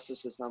criminal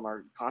justice system,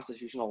 our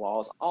constitutional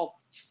laws,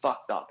 all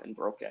fucked up and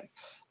broken.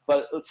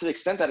 But to the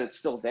extent that it's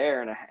still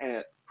there, and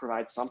it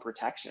provides some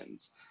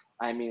protections,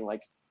 I mean,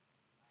 like,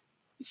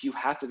 you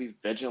have to be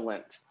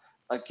vigilant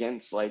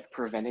against like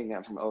preventing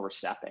them from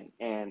overstepping,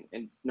 and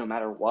no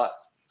matter what.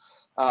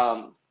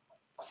 Um,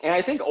 and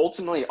I think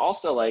ultimately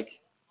also, like,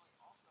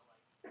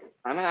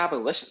 I'm an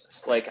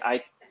abolitionist. Like,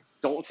 I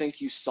don't think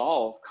you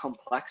solve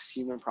complex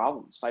human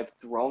problems by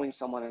throwing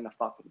someone in a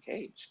fucking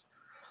cage.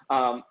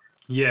 Um,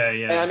 Yeah. and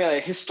Yeah. I mean,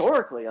 like,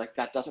 historically, like,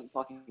 that doesn't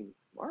fucking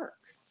work.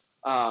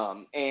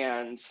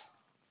 And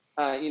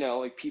you know,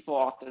 like, people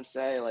often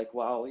say, like,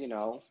 well, you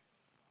know,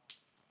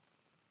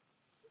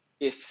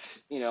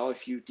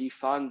 if you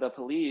defund the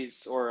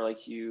police, or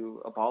like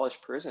you abolish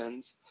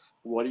prisons,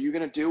 what are you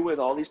going to do with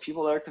all these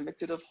people that are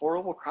convicted of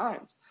horrible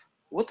crimes?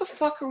 What the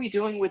fuck are we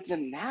doing with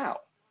them now?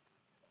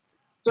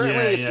 Yeah.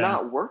 Certainly it's Yeah.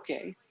 not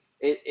working.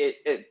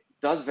 It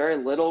does very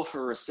little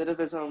for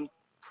recidivism,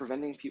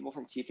 preventing people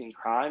from keeping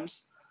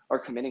crimes or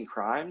committing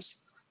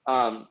crimes.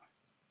 Um,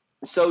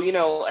 so, you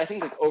know, I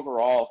think like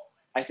overall,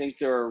 I think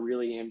there are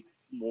really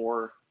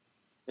more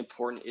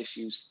important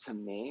issues to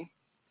me,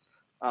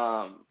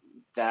 um,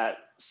 that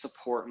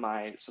support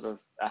my sort of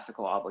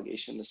ethical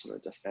obligation to sort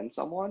of defend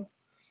someone.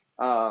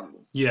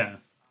 Um, Yeah.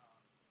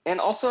 and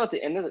also at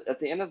the end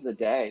of the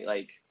day,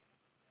 like,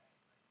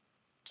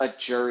 a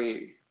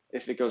jury,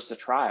 if it goes to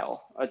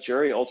trial, a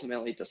jury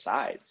ultimately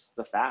decides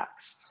the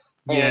facts.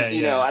 And Yeah.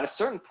 you know, Yeah. at a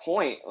certain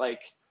point,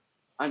 like,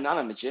 I'm not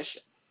a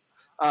magician.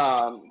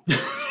 Um,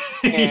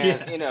 and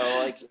Yeah. you know,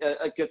 like,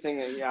 a good thing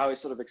that, you know, I always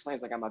sort of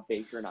explains, like, I'm a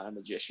baker, not a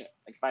magician.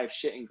 Like, if I have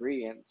shit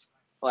ingredients,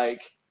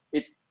 like,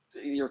 it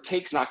your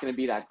cake's not going to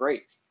be that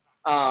great.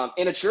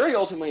 And a jury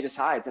ultimately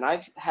decides. And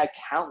I've had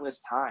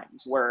countless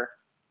times where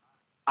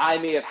I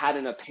may have had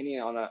an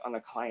opinion on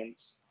a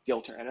client's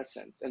guilt or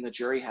innocence, and the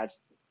jury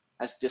has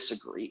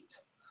disagreed.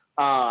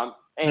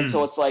 And so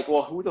Mm. it's like,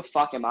 well, who the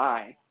fuck am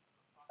I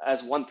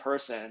as one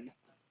person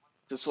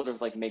to sort of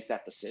like make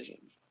that decision?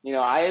 You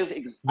know, I have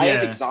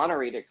Yeah.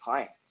 exonerated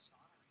clients,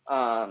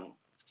 um,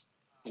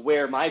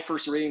 where my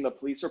first reading of the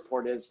police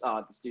report is,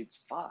 this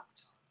dude's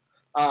fucked.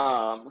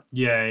 Um,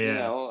 Yeah. you Yeah.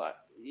 know,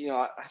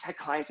 I've had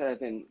clients that have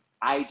been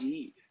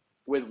ID'd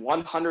with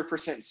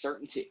 100%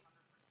 certainty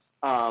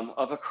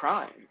of a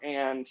crime,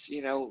 and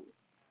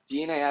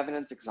DNA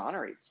evidence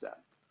exonerates them.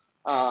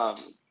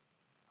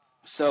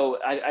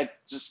 So I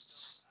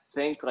just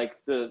think like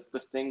the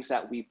things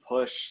that we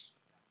push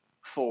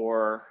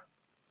for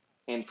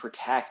and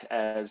protect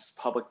as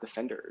public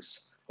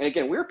defenders, and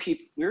again, we're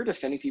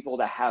defending people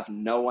that have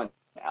no one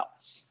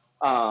else.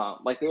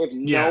 Like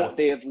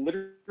they have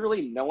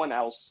literally no one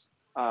else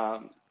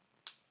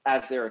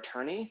as their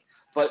attorney,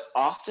 but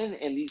often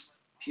in these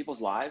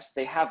people's lives,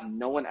 they have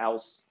no one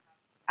else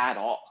at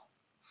all.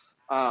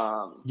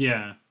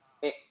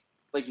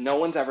 Like no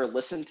one's ever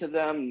listened to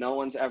them. No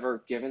one's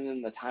ever given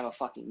them the time of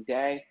fucking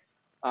day.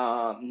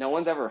 No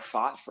one's ever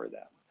fought for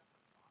them.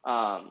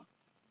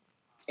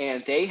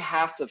 And they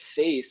have to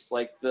face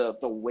like the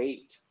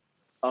weight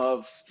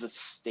of the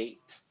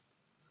state.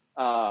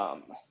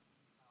 And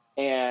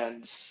I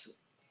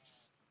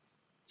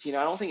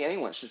don't think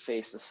anyone should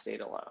face the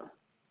state alone.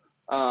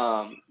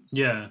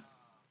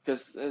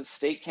 Because the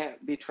state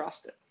can't be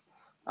trusted.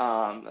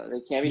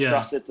 They can't be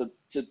trusted to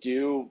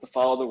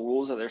follow the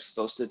rules that they're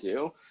supposed to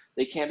do.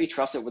 They can't be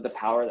trusted with the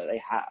power that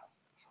they have.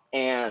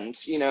 And,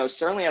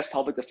 certainly as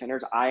public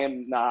defenders, I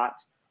am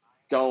not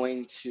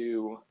going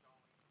to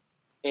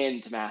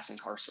end mass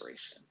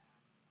incarceration.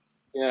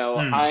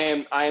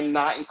 I am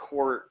not in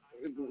court,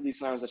 at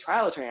least when I was a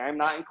trial attorney, I'm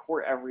not in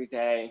court every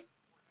day,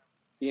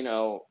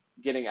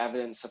 getting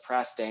evidence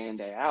suppressed day in,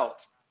 day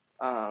out.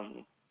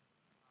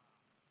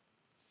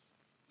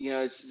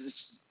 It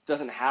just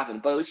doesn't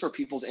happen. But at least for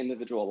people's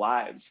individual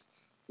lives,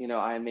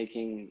 I'm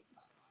making,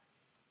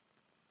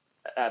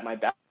 at my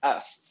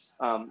best,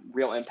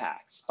 real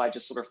impacts by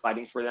just sort of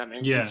fighting for them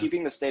and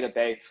keeping the state at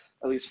bay,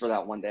 at least for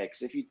that one day.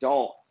 Because if you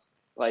don't,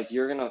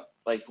 we're gonna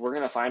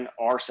find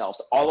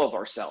all of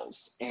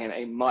ourselves in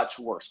a much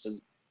worse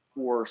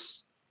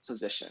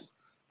position,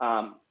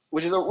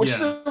 which is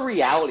a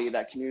reality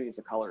that communities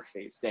of color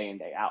face day in,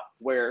 day out.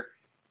 Where,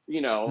 I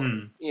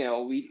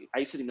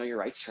used to do Know Your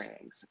Rights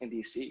trainings in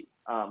DC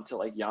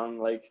to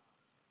young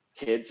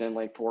kids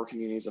in poor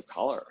communities of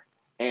color,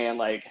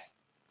 and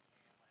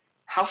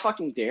how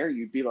fucking dare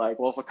you be like,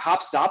 well, if a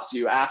cop stops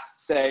you,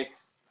 say,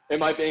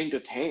 am I being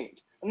detained?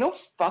 No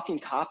fucking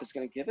cop is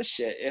gonna give a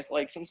shit if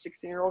some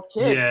 16-year-old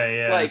kid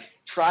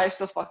tries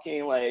to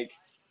fucking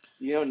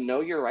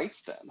know your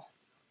rights then.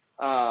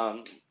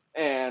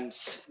 And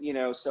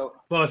so.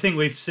 Well, I think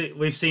we've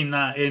seen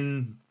that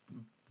in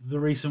the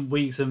recent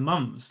weeks and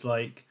months.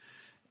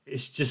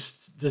 It's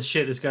just the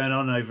shit that's going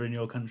on over in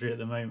your country at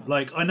the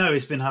moment. I know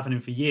it's been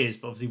happening for years,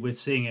 but obviously we're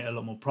seeing it a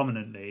lot more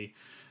prominently.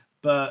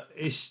 But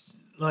it's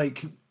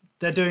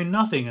they're doing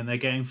nothing and they're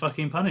getting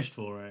fucking punished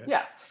for it.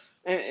 Yeah,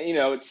 and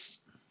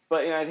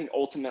but I think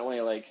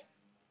ultimately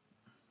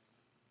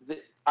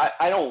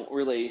I don't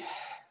really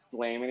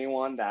blame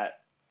anyone that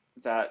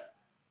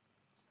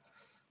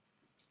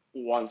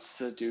wants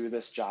to do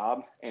this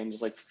job and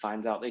just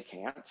finds out they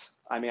can't.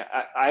 I mean,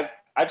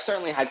 I've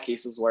certainly had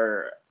cases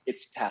where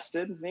it's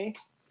tested me.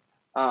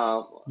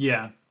 But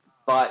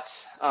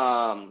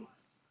I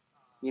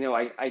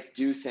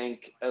do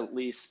think at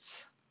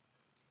least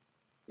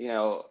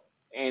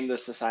in the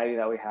society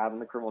that we have, in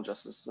the criminal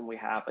justice system we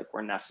have,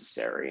 we're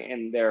necessary,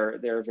 and there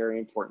are very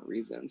important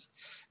reasons.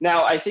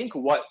 Now, I think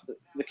what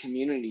the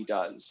community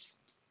does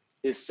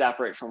is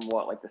separate from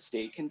what the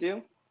state can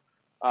do.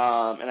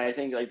 And I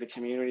think the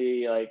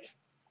community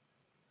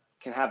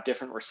can have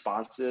different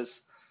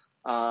responses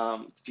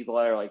to people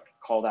that are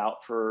called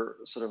out for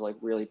sort of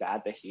really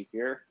bad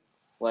behavior.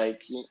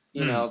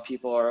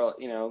 People are,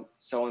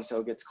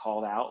 so-and-so gets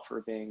called out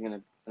for being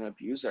an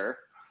abuser.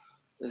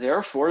 They're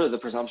afforded the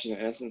presumption of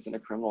innocence in a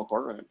criminal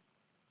courtroom.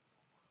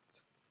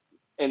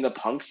 In the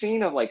punk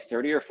scene of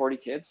 30 or 40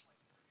 kids,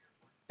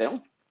 I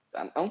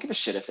don't give a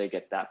shit if they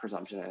get that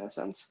presumption of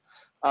innocence.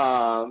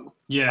 When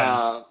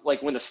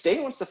the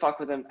state wants to fuck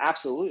with them,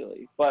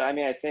 absolutely. But I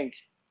mean, I think,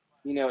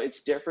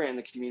 it's different in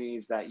the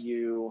communities that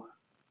you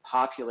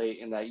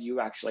populate and that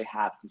you actually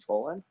have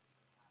control in.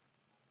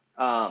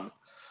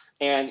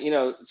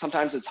 And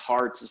sometimes it's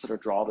hard to sort of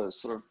draw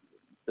those sort of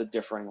the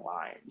differing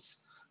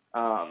lines.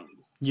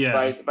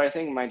 But I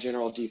think my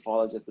general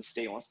default is if the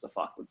state wants to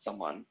fuck with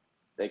someone,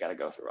 they got to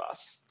go through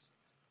us.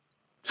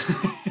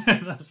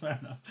 That's fair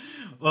enough.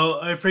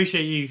 Well, I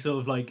appreciate you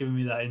sort of giving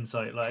me that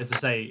insight. As I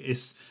say,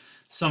 it's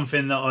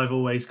something that I've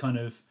always kind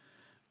of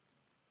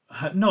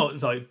not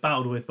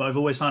battled with, but I've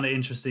always found it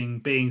interesting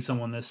being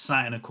someone that's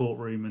sat in a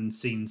courtroom and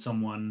seen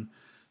someone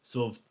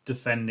sort of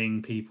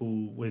defending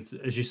people with,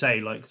 as you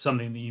say,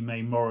 something that you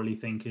may morally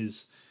think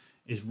is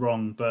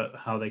wrong, but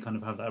how they kind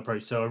of have that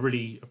approach. So I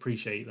really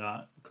appreciate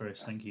that,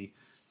 Chris. Thank you.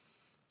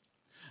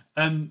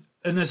 And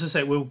as I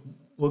say, we'll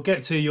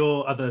get to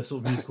your other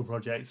sort of musical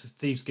projects,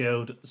 Thieves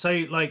Guild.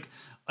 So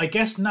I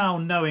guess now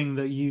knowing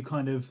that you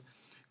kind of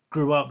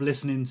grew up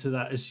listening to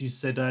that, as you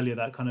said earlier,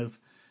 that kind of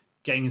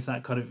getting into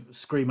that kind of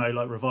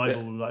screamo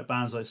revival,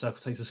 bands like Circle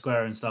Takes a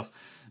Square and stuff,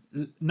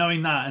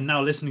 knowing that and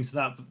now listening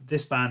to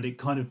this band, it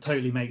kind of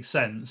totally makes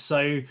sense.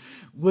 So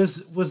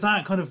was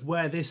that kind of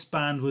where this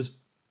band was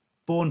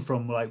born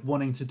from, like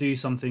wanting to do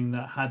something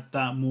that had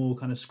that more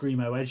kind of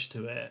screamo edge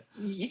to it?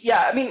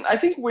 Yeah, I mean, I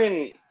think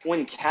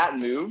when Cat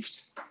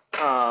moved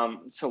to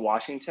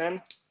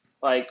Washington,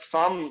 like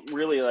FUM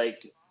really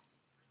like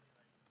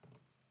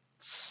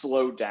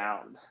slowed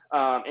down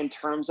in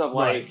terms of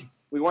like Right.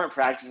 we weren't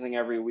practicing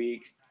every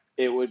week.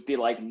 It would be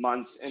like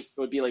months, and it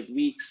would be like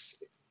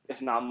weeks,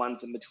 if not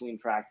months, in between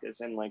practice.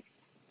 And like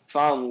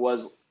FUM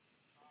was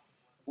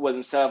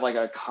instead of like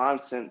a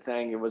constant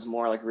thing, it was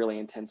more like really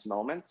intense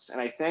moments. And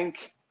I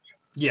think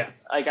Yeah.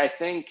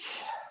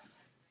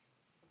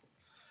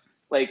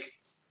 Like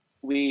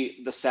the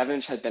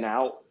 7-inch had been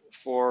out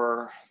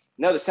for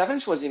no, the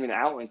 7-inch wasn't even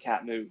out when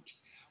Cat moved.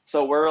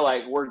 So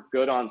we're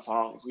good on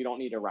songs. We don't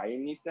need to write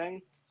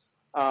anything.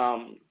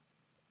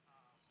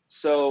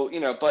 So,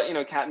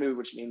 but Cat moved,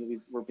 which means we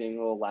were being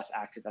a little less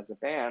active as a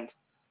band.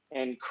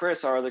 And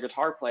Chris, our other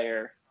guitar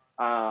player,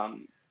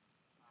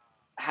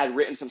 had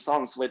written some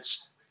songs which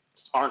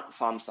aren't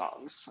FUM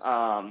songs.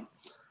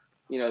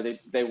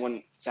 They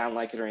wouldn't sound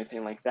like it or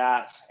anything like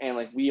that. And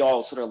like we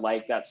all sort of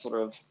like that sort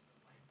of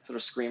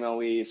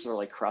screamo-y, sort of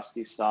like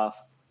crusty stuff.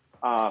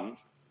 And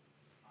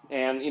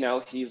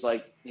he's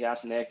like, he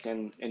asked Nick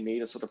and me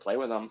to sort of play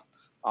with him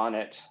on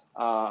it.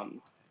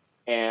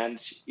 And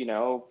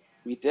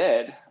we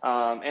did.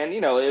 And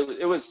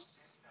it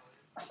was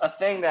a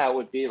thing that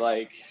would be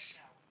like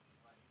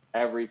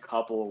every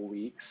couple of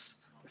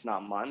weeks, if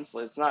not months.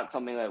 It's not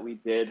something that we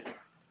did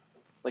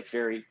like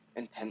very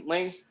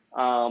intently.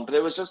 But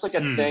it was just like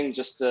a thing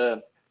just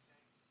to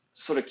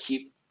sort of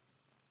keep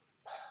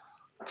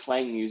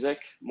playing music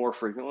more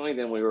frequently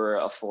than we were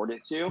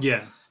afforded to.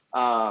 Yeah.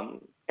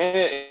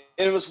 And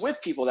it was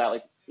with people that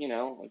like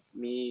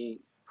me,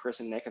 Chris,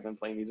 and Nick have been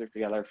playing music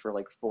together for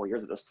like 4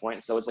 years at this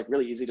point. So it's like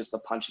really easy just to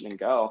punch in and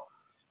go.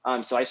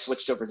 So I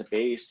switched over to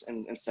bass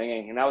and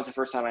singing, and that was the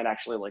first time I'd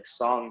actually like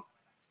sung,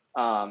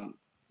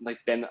 like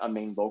been a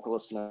main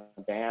vocalist in a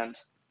band.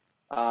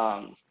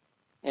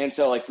 And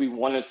so like we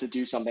wanted to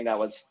do something that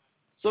was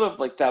sort of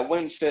like that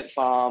wouldn't fit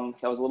FUM,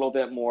 that was a little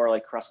bit more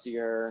like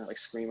crustier, like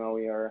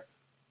screamo-ier.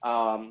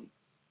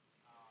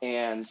 And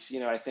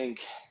I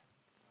think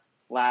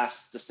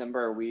last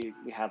December we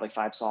had like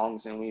 5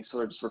 songs and we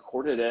sort of just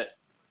recorded it.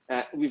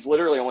 And we've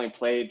literally only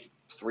played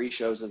 3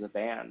 shows as a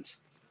band.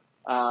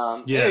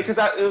 Because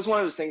it was one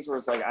of those things where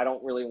it's like I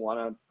don't really want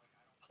to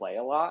play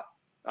a lot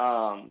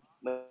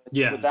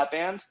with that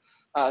band.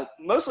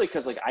 Mostly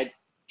because like I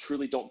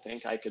truly don't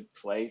think I could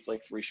play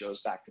like 3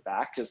 shows back to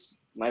back because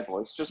my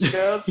voice just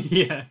goes.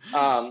 Yeah.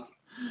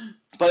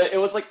 But it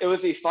was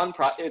a fun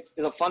it's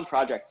a fun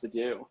project to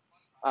do.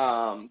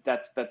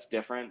 That's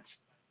different.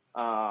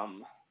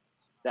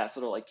 That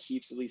sort of like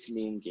keeps at least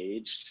me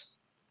engaged.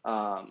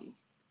 It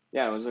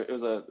was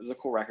a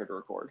cool record to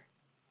record.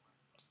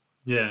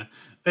 Yeah.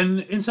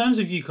 And in terms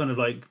of you kind of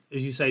like,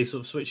 as you say,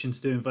 sort of switching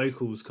to doing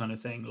vocals kind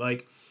of thing,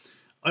 like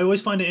I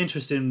always find it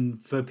interesting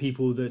for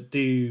people that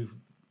do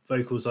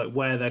vocals, like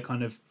where their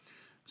kind of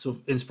sort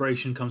of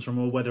inspiration comes from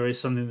or whether it's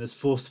something that's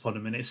forced upon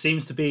them. And it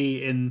seems to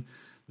be in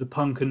the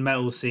punk and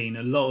metal scene,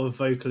 a lot of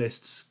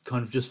vocalists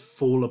kind of just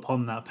fall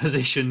upon that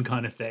position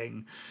kind of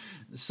thing.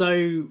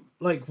 So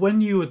like when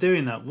you were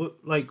doing that,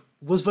 like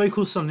was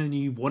vocals something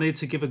you wanted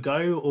to give a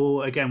go,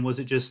 or again, was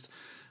it just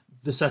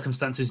the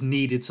circumstances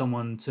needed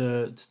someone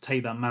to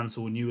take that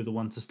mantle and you were the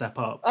one to step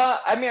up?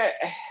 I mean,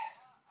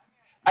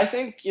 I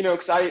think,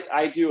 because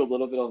I do a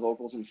little bit of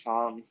vocals in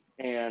FUM,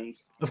 and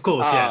of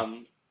course,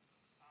 yeah.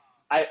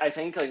 I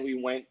think like we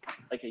went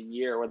like a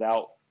year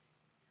without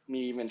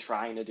me even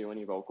trying to do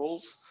any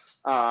vocals,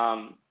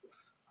 because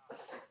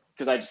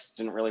I just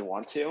didn't really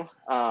want to.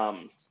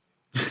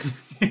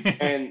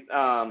 And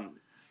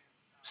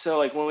so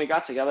like when we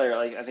got together,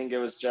 like I think it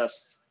was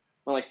just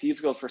when like Thieves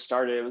Guild first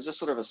started, it was just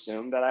sort of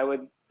assumed that I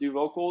would do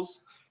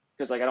vocals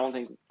because like I don't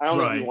think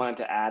we wanted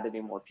to add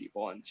any more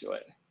people into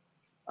it.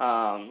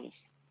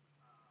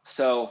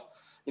 So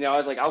I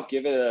was like, I'll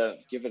give it a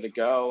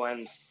go,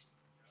 and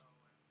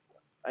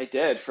I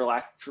did,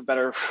 for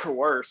better or for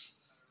worse.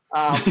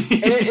 And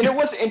it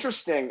was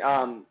interesting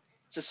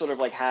to sort of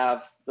like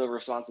have the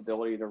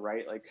responsibility to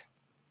write, like,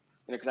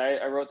 because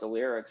I wrote the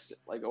lyrics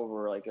like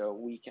over like a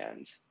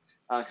weekend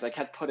because I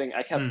kept putting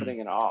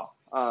it off.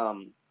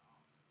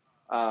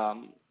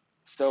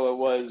 So it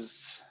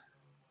was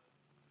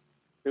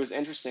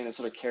interesting to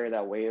sort of carry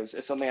that weight.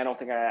 It's something I don't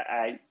think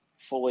I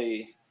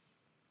fully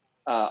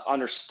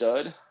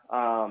understood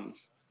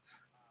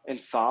in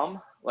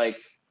FUM, like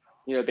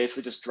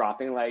basically just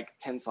dropping like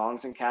 10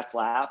 songs in Cat's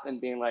lap and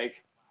being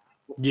like,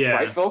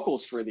 write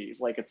vocals for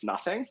these, like it's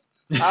nothing.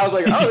 I was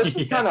like, oh, this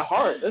is kind of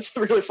hard. This is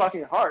really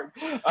fucking hard.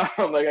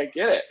 Like I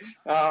get it.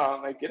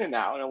 I get it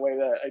now in a way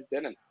that I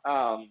didn't.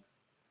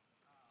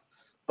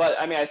 But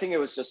I mean, I think it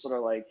was just sort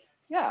of like,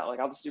 yeah, like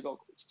I'll just do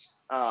vocals.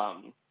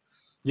 And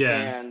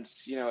and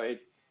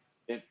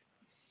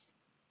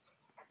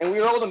we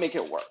were able to make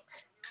it work.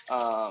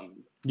 To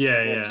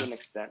an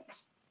extent.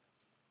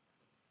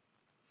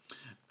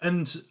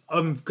 And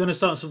I'm going to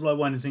start sort of like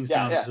winding things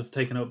down because I've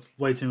taken up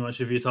way too much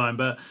of your time.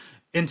 But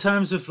in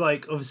terms of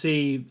like,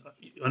 obviously,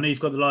 I know you've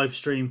got the live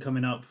stream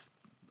coming up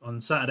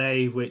on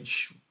Saturday,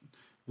 which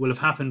will have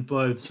happened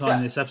by the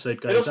time this episode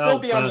goes out. It'll still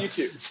be on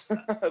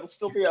YouTube. It'll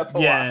still be up to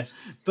watch.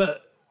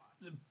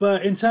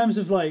 But in terms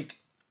of like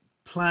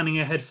planning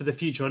ahead for the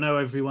future, I know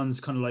everyone's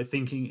kind of like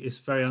thinking it's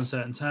very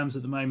uncertain times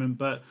at the moment,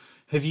 but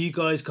have you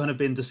guys kind of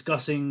been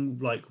discussing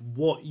like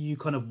what you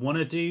kind of want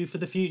to do for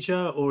the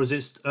future, or is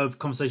it a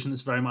conversation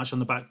that's very much on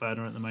the back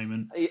burner at the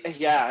moment?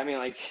 Yeah, I mean,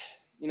 like,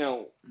 you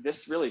know,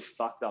 this really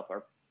fucked up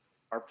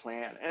our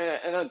plan.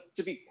 And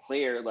to be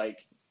clear,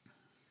 like,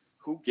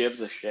 who gives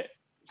a shit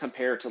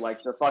compared to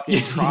like the fucking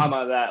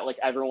trauma that like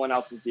everyone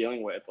else is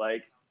dealing with?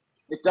 Like,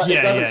 it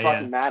doesn't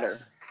fucking matter.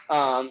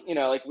 You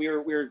know, like we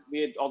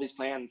had all these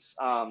plans,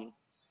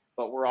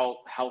 but we're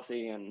all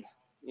healthy and,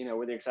 you know,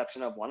 with the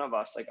exception of one of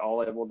us, like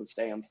all able to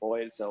stay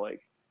employed. So like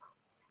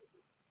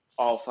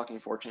all fucking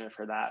fortunate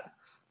for that.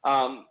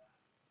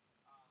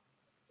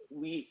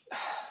 We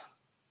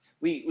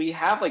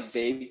have like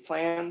vague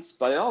plans,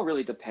 but it all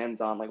really depends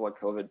on like what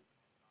COVID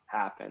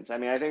happens. I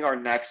mean, I think our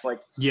next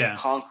like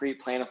concrete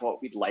plan of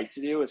what we'd like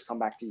to do is come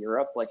back to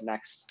Europe like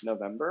next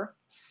November.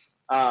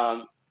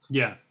 I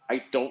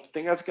don't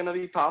think that's going to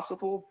be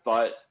possible,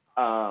 but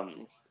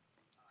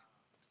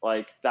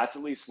like that's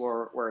at least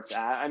where it's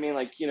at. I mean,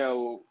 like, you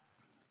know,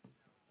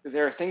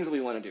 there are things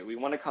we want to do. We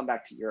want to come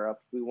back to Europe.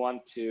 We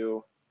want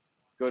to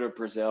go to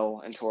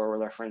Brazil and tour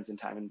with our friends in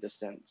time and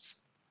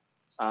distance.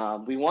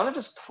 We want to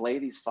just play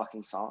these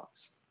fucking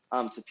songs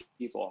to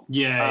people.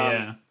 You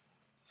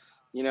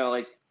know,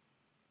 like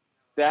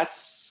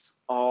that's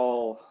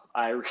all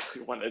I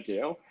really want to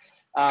do.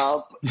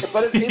 But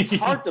it's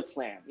hard to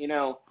plan, you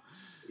know,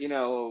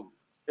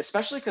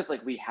 especially because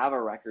like we have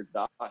a record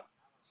done.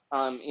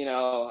 You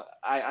know,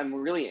 I'm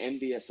really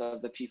envious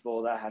of the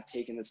people that have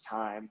taken this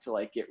time to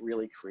like get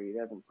really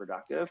creative and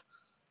productive.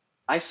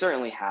 I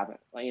certainly haven't.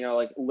 Like, you know,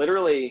 like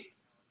literally,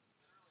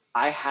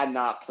 I had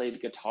not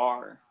played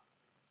guitar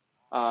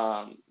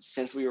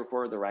since we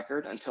recorded the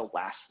record until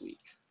last week.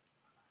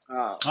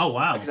 Oh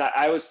wow! Because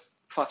I was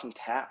fucking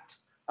tapped.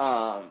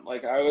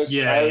 Like I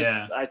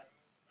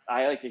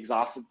like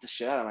exhausted the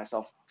shit out of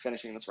myself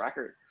finishing this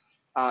record,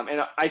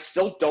 and I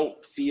still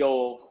don't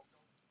feel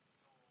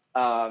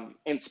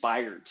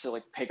inspired to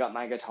like pick up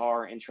my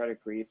guitar and try to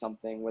create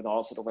something with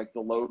all sort of like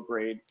the low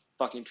grade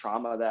fucking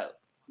trauma that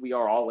we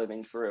are all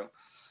living through.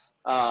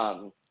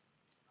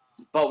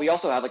 But we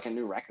also have like a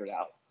new record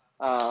out.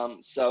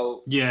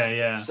 So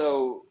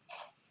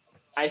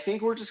I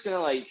think we're just gonna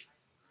like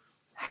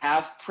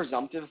have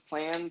presumptive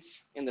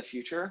plans in the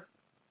future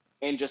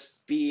and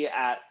just be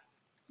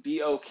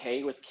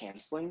okay with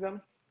canceling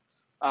them.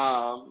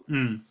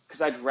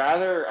 Because I'd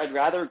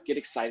rather get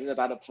excited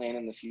about a plan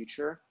in the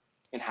future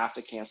and have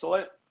to cancel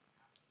it,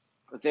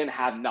 but then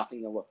have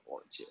nothing to look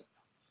forward to.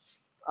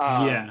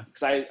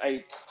 Because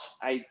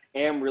I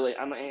am really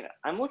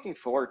I'm looking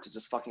forward to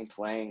just fucking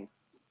playing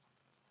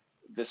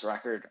this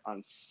record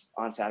on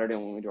Saturday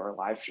when we do our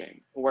live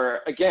stream.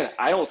 Where again,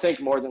 I don't think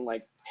more than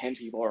like 10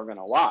 people are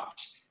gonna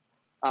watch.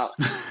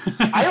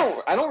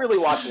 I don't really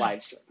watch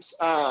live streams.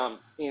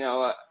 You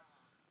know,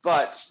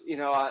 but you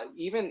know,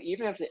 even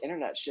if the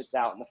internet shits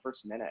out in the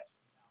first minute,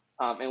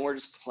 and we're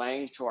just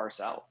playing to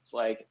ourselves,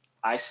 like.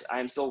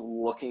 I'm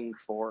still looking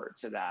forward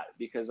to that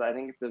because I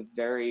think at the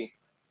very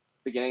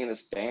beginning of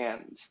this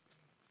band,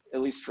 at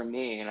least for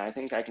me, and I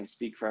think I can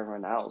speak for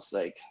everyone else,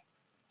 like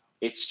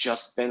it's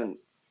just been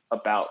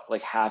about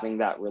like having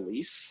that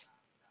release.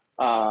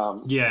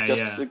 To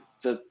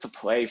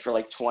play for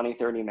like 20,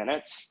 30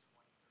 minutes,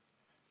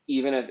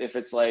 even if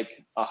it's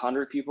like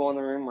 100 people in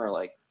the room or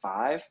like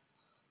 5,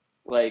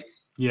 like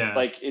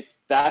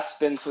that's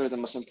been sort of the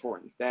most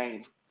important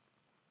thing.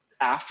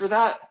 After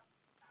that,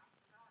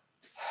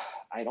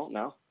 I don't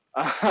know.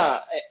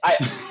 I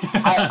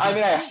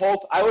mean,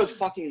 I would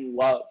fucking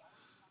love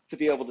to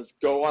be able to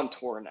go on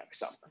tour next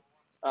summer.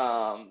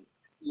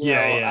 You know,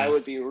 I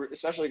would be,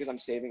 especially because I'm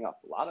saving up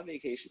a lot of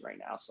vacation right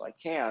now, so I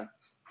can.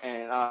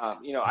 And,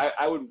 you know,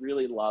 I would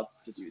really love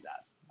to do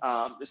that.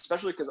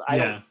 Especially because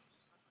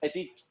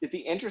it'd be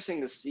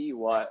interesting to see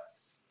what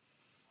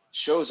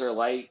shows are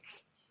like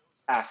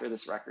after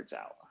this record's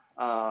out.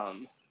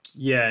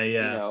 You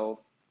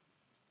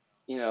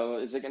know,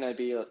 is it going to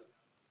be...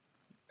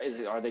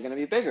 are they going to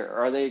be bigger?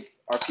 Are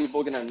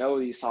people going to know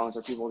these songs?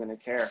 Are people going to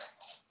care?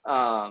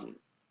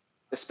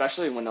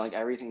 Especially when like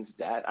everything's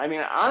dead. I mean,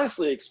 I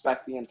honestly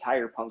expect the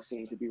entire punk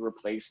scene to be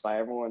replaced by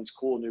everyone's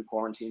cool new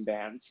quarantine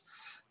bands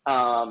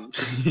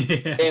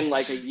in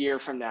like a year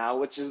from now,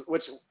 which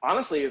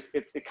honestly is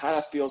it kind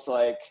of feels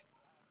like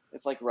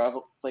it's like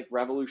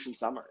Revolution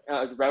Summer.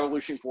 It's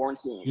Revolution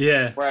Quarantine.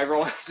 Where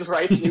everyone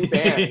writes new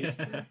bands.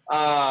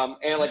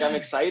 And like I'm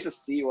excited to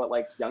see what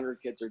like younger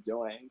kids are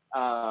doing.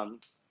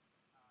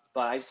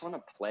 But I just want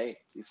to play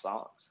these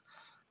songs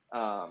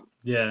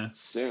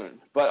soon,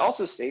 but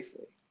also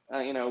safely.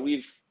 You know,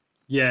 we've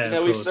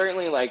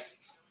certainly like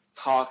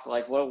talked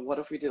like, what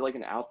if we did like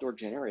an outdoor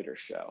generator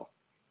show?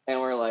 And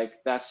we're like,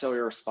 that's so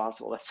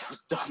irresponsible. That's so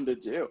dumb to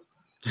do.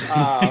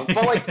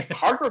 But like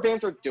hardcore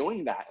bands are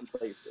doing that in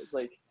places.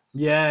 Like,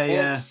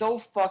 it's so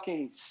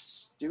fucking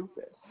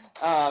stupid.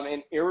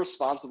 and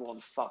irresponsible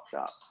and fucked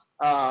up,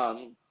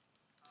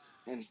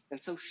 and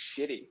so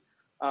shitty.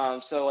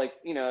 So like,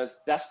 you know, as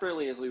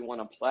desperately as we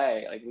want to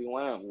play, like we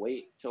want to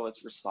wait till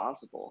it's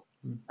responsible.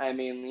 I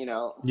mean, you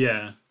know,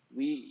 Yeah.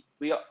 we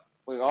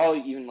all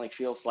even like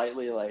feel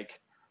slightly like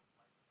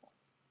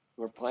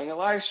we're playing a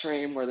live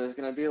stream where there's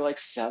gonna be like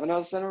 7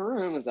 of us in a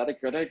room. Is that a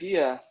good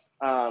idea?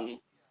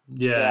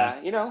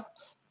 Yeah, you know,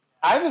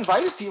 I've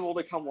invited people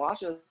to come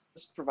watch us,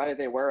 provided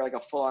they wear like a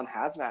full-on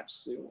hazmat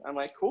suit. I'm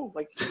like, cool,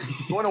 like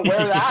you want to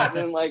wear that,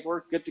 then like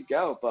we're good to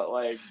go. But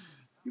like,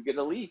 you get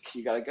a leak,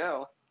 you gotta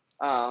go.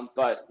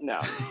 But no.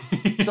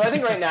 So I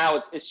think right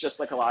now it's just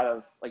like a lot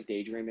of like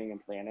daydreaming and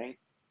planning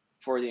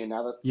for the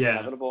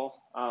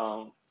inevitable.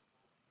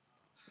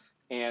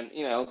 And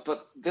you know,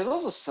 but there's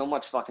also so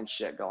much fucking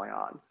shit going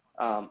on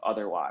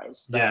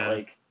otherwise that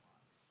like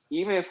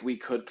even if we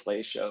could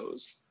play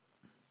shows,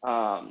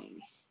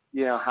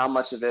 you know, how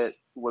much of it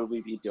would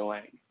we be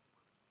doing?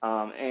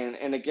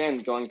 And again,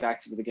 going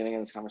back to the beginning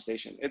of this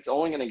conversation, it's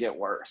only going to get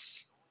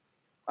worse.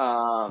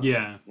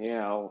 You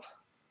know,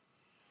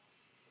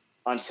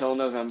 until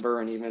November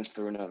and even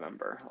through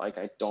November, like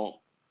I don't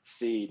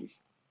see,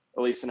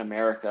 at least in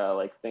America,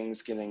 like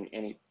things getting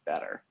any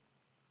better.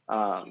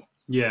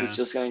 It's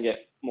just going to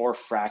get more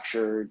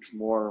fractured,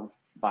 more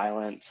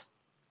violent,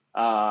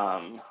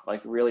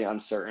 like really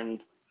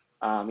uncertain.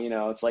 You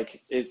know, it's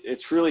like it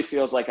truly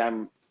feels like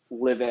I'm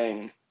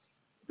living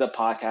the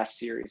podcast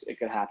series. It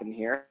could happen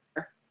here.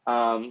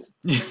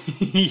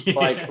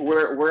 Like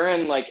we're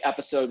in like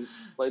episode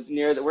like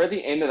we're at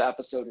the end of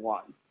episode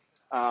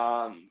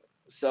 1.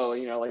 So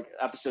you know, like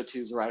episode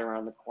 2 is right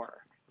around the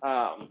corner.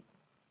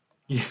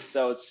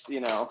 So it's, you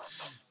know,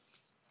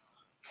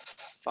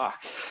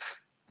 fuck.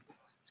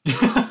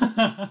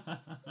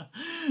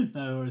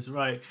 No worries.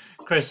 Right,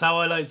 Chris, how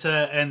I like to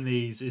end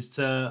these is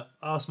to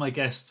ask my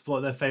guests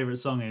what their favorite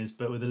song is,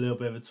 but with a little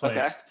bit of a twist.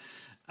 Okay.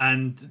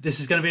 And this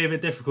is going to be a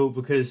bit difficult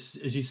because,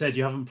 as you said,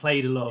 you haven't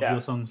played a lot of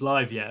your songs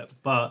live yet.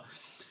 But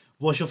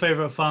what's your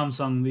favorite Farm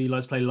song that you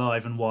like to play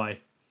live, and why?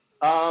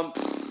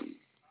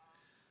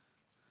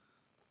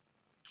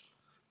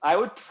 I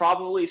would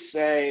probably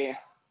say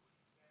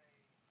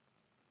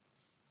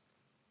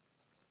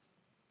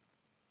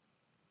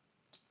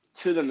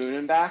To the Moon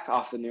and Back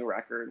off the new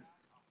record.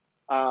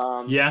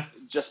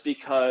 Just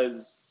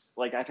because,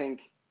 like, I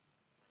think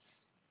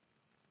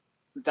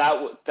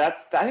that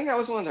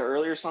was one of the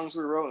earlier songs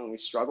we wrote, and we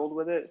struggled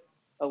with it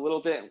a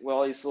little bit with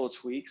all these little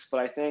tweaks.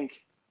 But I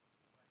think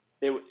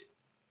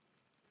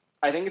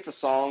it's a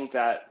song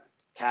that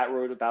Kat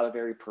wrote about a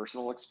very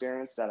personal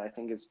experience that I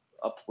think is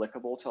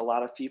applicable to a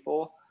lot of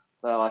people,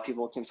 that a lot of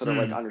people can sort of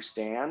like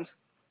understand.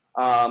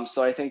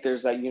 So I think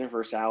there's that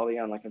universality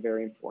on like a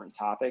very important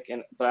topic,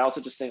 but I also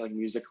just think like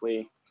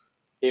musically,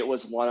 it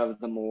was one of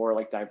the more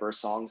like diverse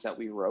songs that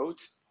we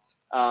wrote.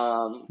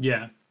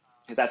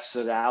 That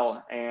stood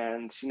out,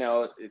 and you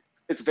know,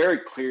 it's very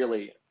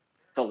clearly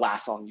the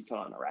last song you put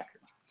on the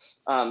record.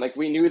 Like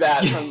we knew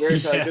that from very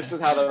like, this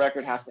is how the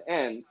record has to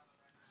end,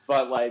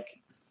 but like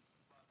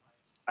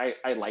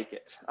I like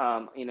it,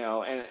 you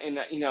know, and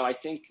you know, I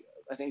think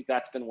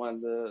that's been one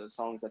of the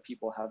songs that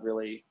people have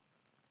really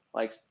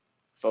like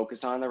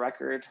focused on the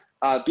record.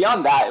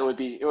 Beyond that, it would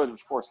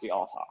of course be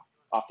All Talk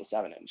off the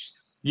 7-inch.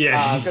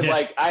 Because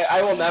like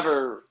I will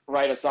never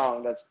write a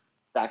song that's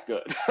that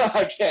good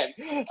again.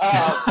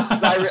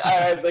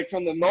 I like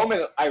from the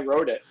moment I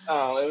wrote it,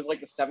 it was like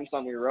the 7th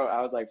song we wrote.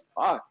 I was like,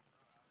 fuck,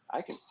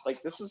 I can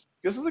like this is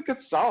a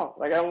good song.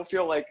 Like I don't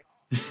feel like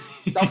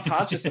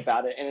self-conscious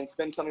about it, and it's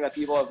been something that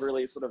people have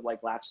really sort of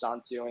like latched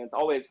onto, and it's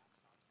always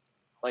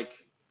like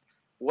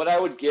what I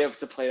would give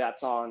to play that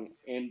song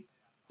in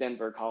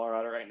Denver,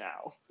 Colorado right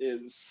now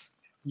is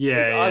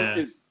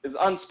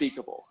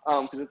unspeakable,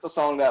 because it's a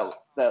song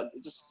that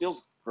just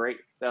feels great,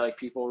 that like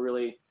people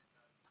really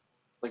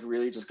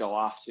just go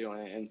off to,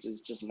 and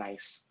just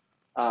nice.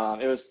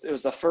 It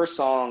was the first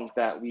song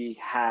that we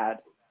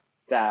had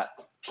that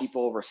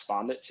people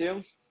responded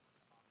to.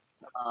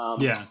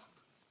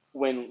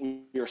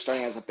 When we were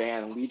starting as a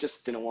band, we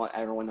just didn't want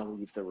everyone to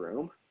leave the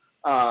room.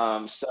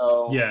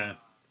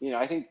 You know,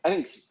 I think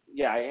I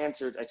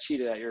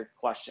cheated at your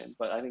question,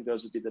 but I think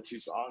those would be the 2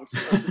 songs,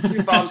 the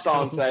 2 Farm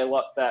songs that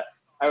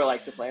I would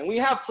like to play. And we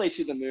have played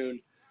To the Moon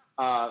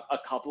a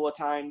couple of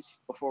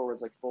times before it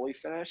was like fully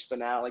finished, but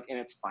now like in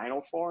its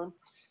final form,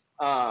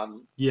 I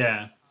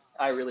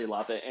really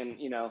love it. And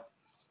you know,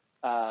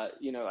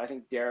 I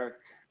think Derek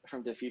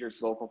from Defeater's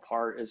vocal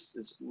part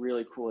is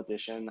really cool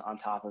addition on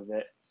top of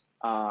it.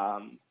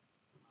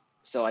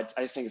 So I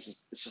just think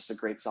it's just a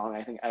great song.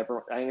 I think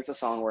it's a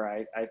song where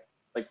I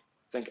like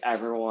think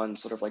everyone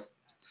sort of like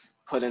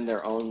put in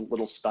their own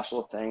little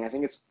special thing. I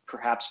think it's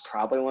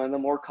probably one of the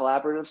more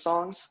collaborative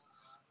songs.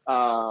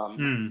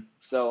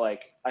 So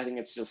like I think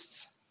it's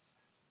just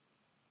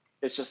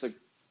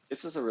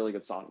a really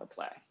good song to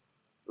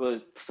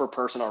play for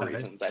personal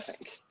reasons, I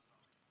think.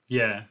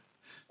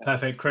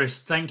 Perfect. Chris,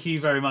 thank you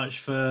very much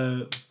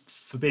for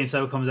being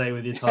so accommodating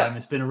with your time.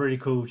 It's been a really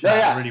cool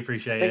chat. I really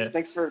appreciate it.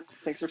 Thanks for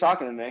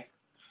talking to me.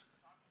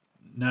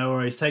 No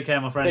worries. Take care,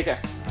 my friend. Take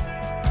care.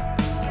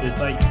 Cheers,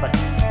 bye. Bye.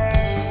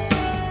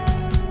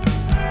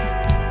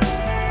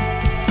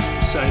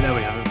 So there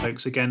we have it,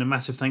 folks. Again, a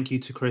massive thank you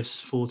to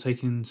Chris for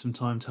taking some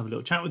time to have a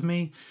little chat with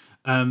me.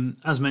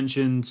 As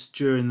mentioned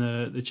during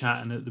the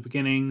chat and at the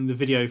beginning, the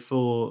video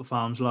for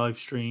Farm's live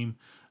stream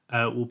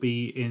will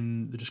be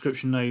in the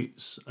description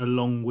notes,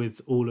 along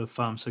with all of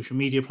Farm's social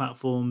media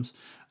platforms.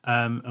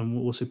 And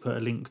we'll also put a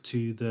link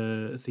to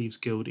the Thieves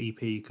Guild EP,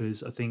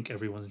 because I think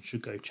everyone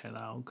should go check that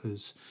out.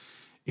 Because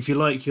if you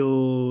like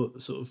your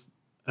sort of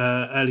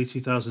early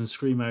 2000s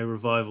screamo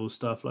revival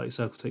stuff like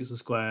Circle Takes the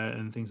Square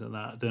and things like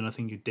that, then I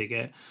think you'd dig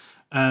it.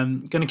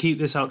 Going to keep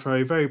this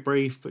outro very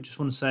brief, but just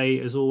want to say,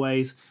 as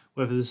always,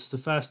 whether this is the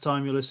first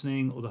time you're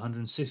listening or the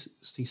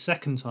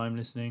 162nd time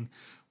listening,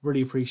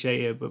 really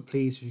appreciate it. But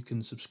please, if you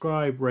can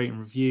subscribe, rate and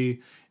review,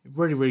 it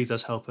really, really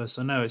does help us.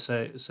 I know I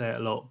say it a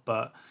lot,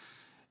 but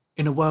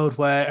in a world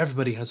where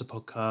everybody has a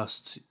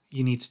podcast,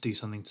 you need to do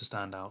something to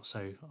stand out.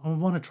 So I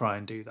want to try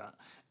and do that.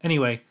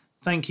 Anyway,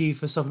 thank you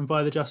for stopping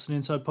by the Justin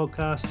Inside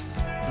podcast,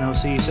 and I'll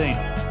see you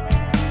soon.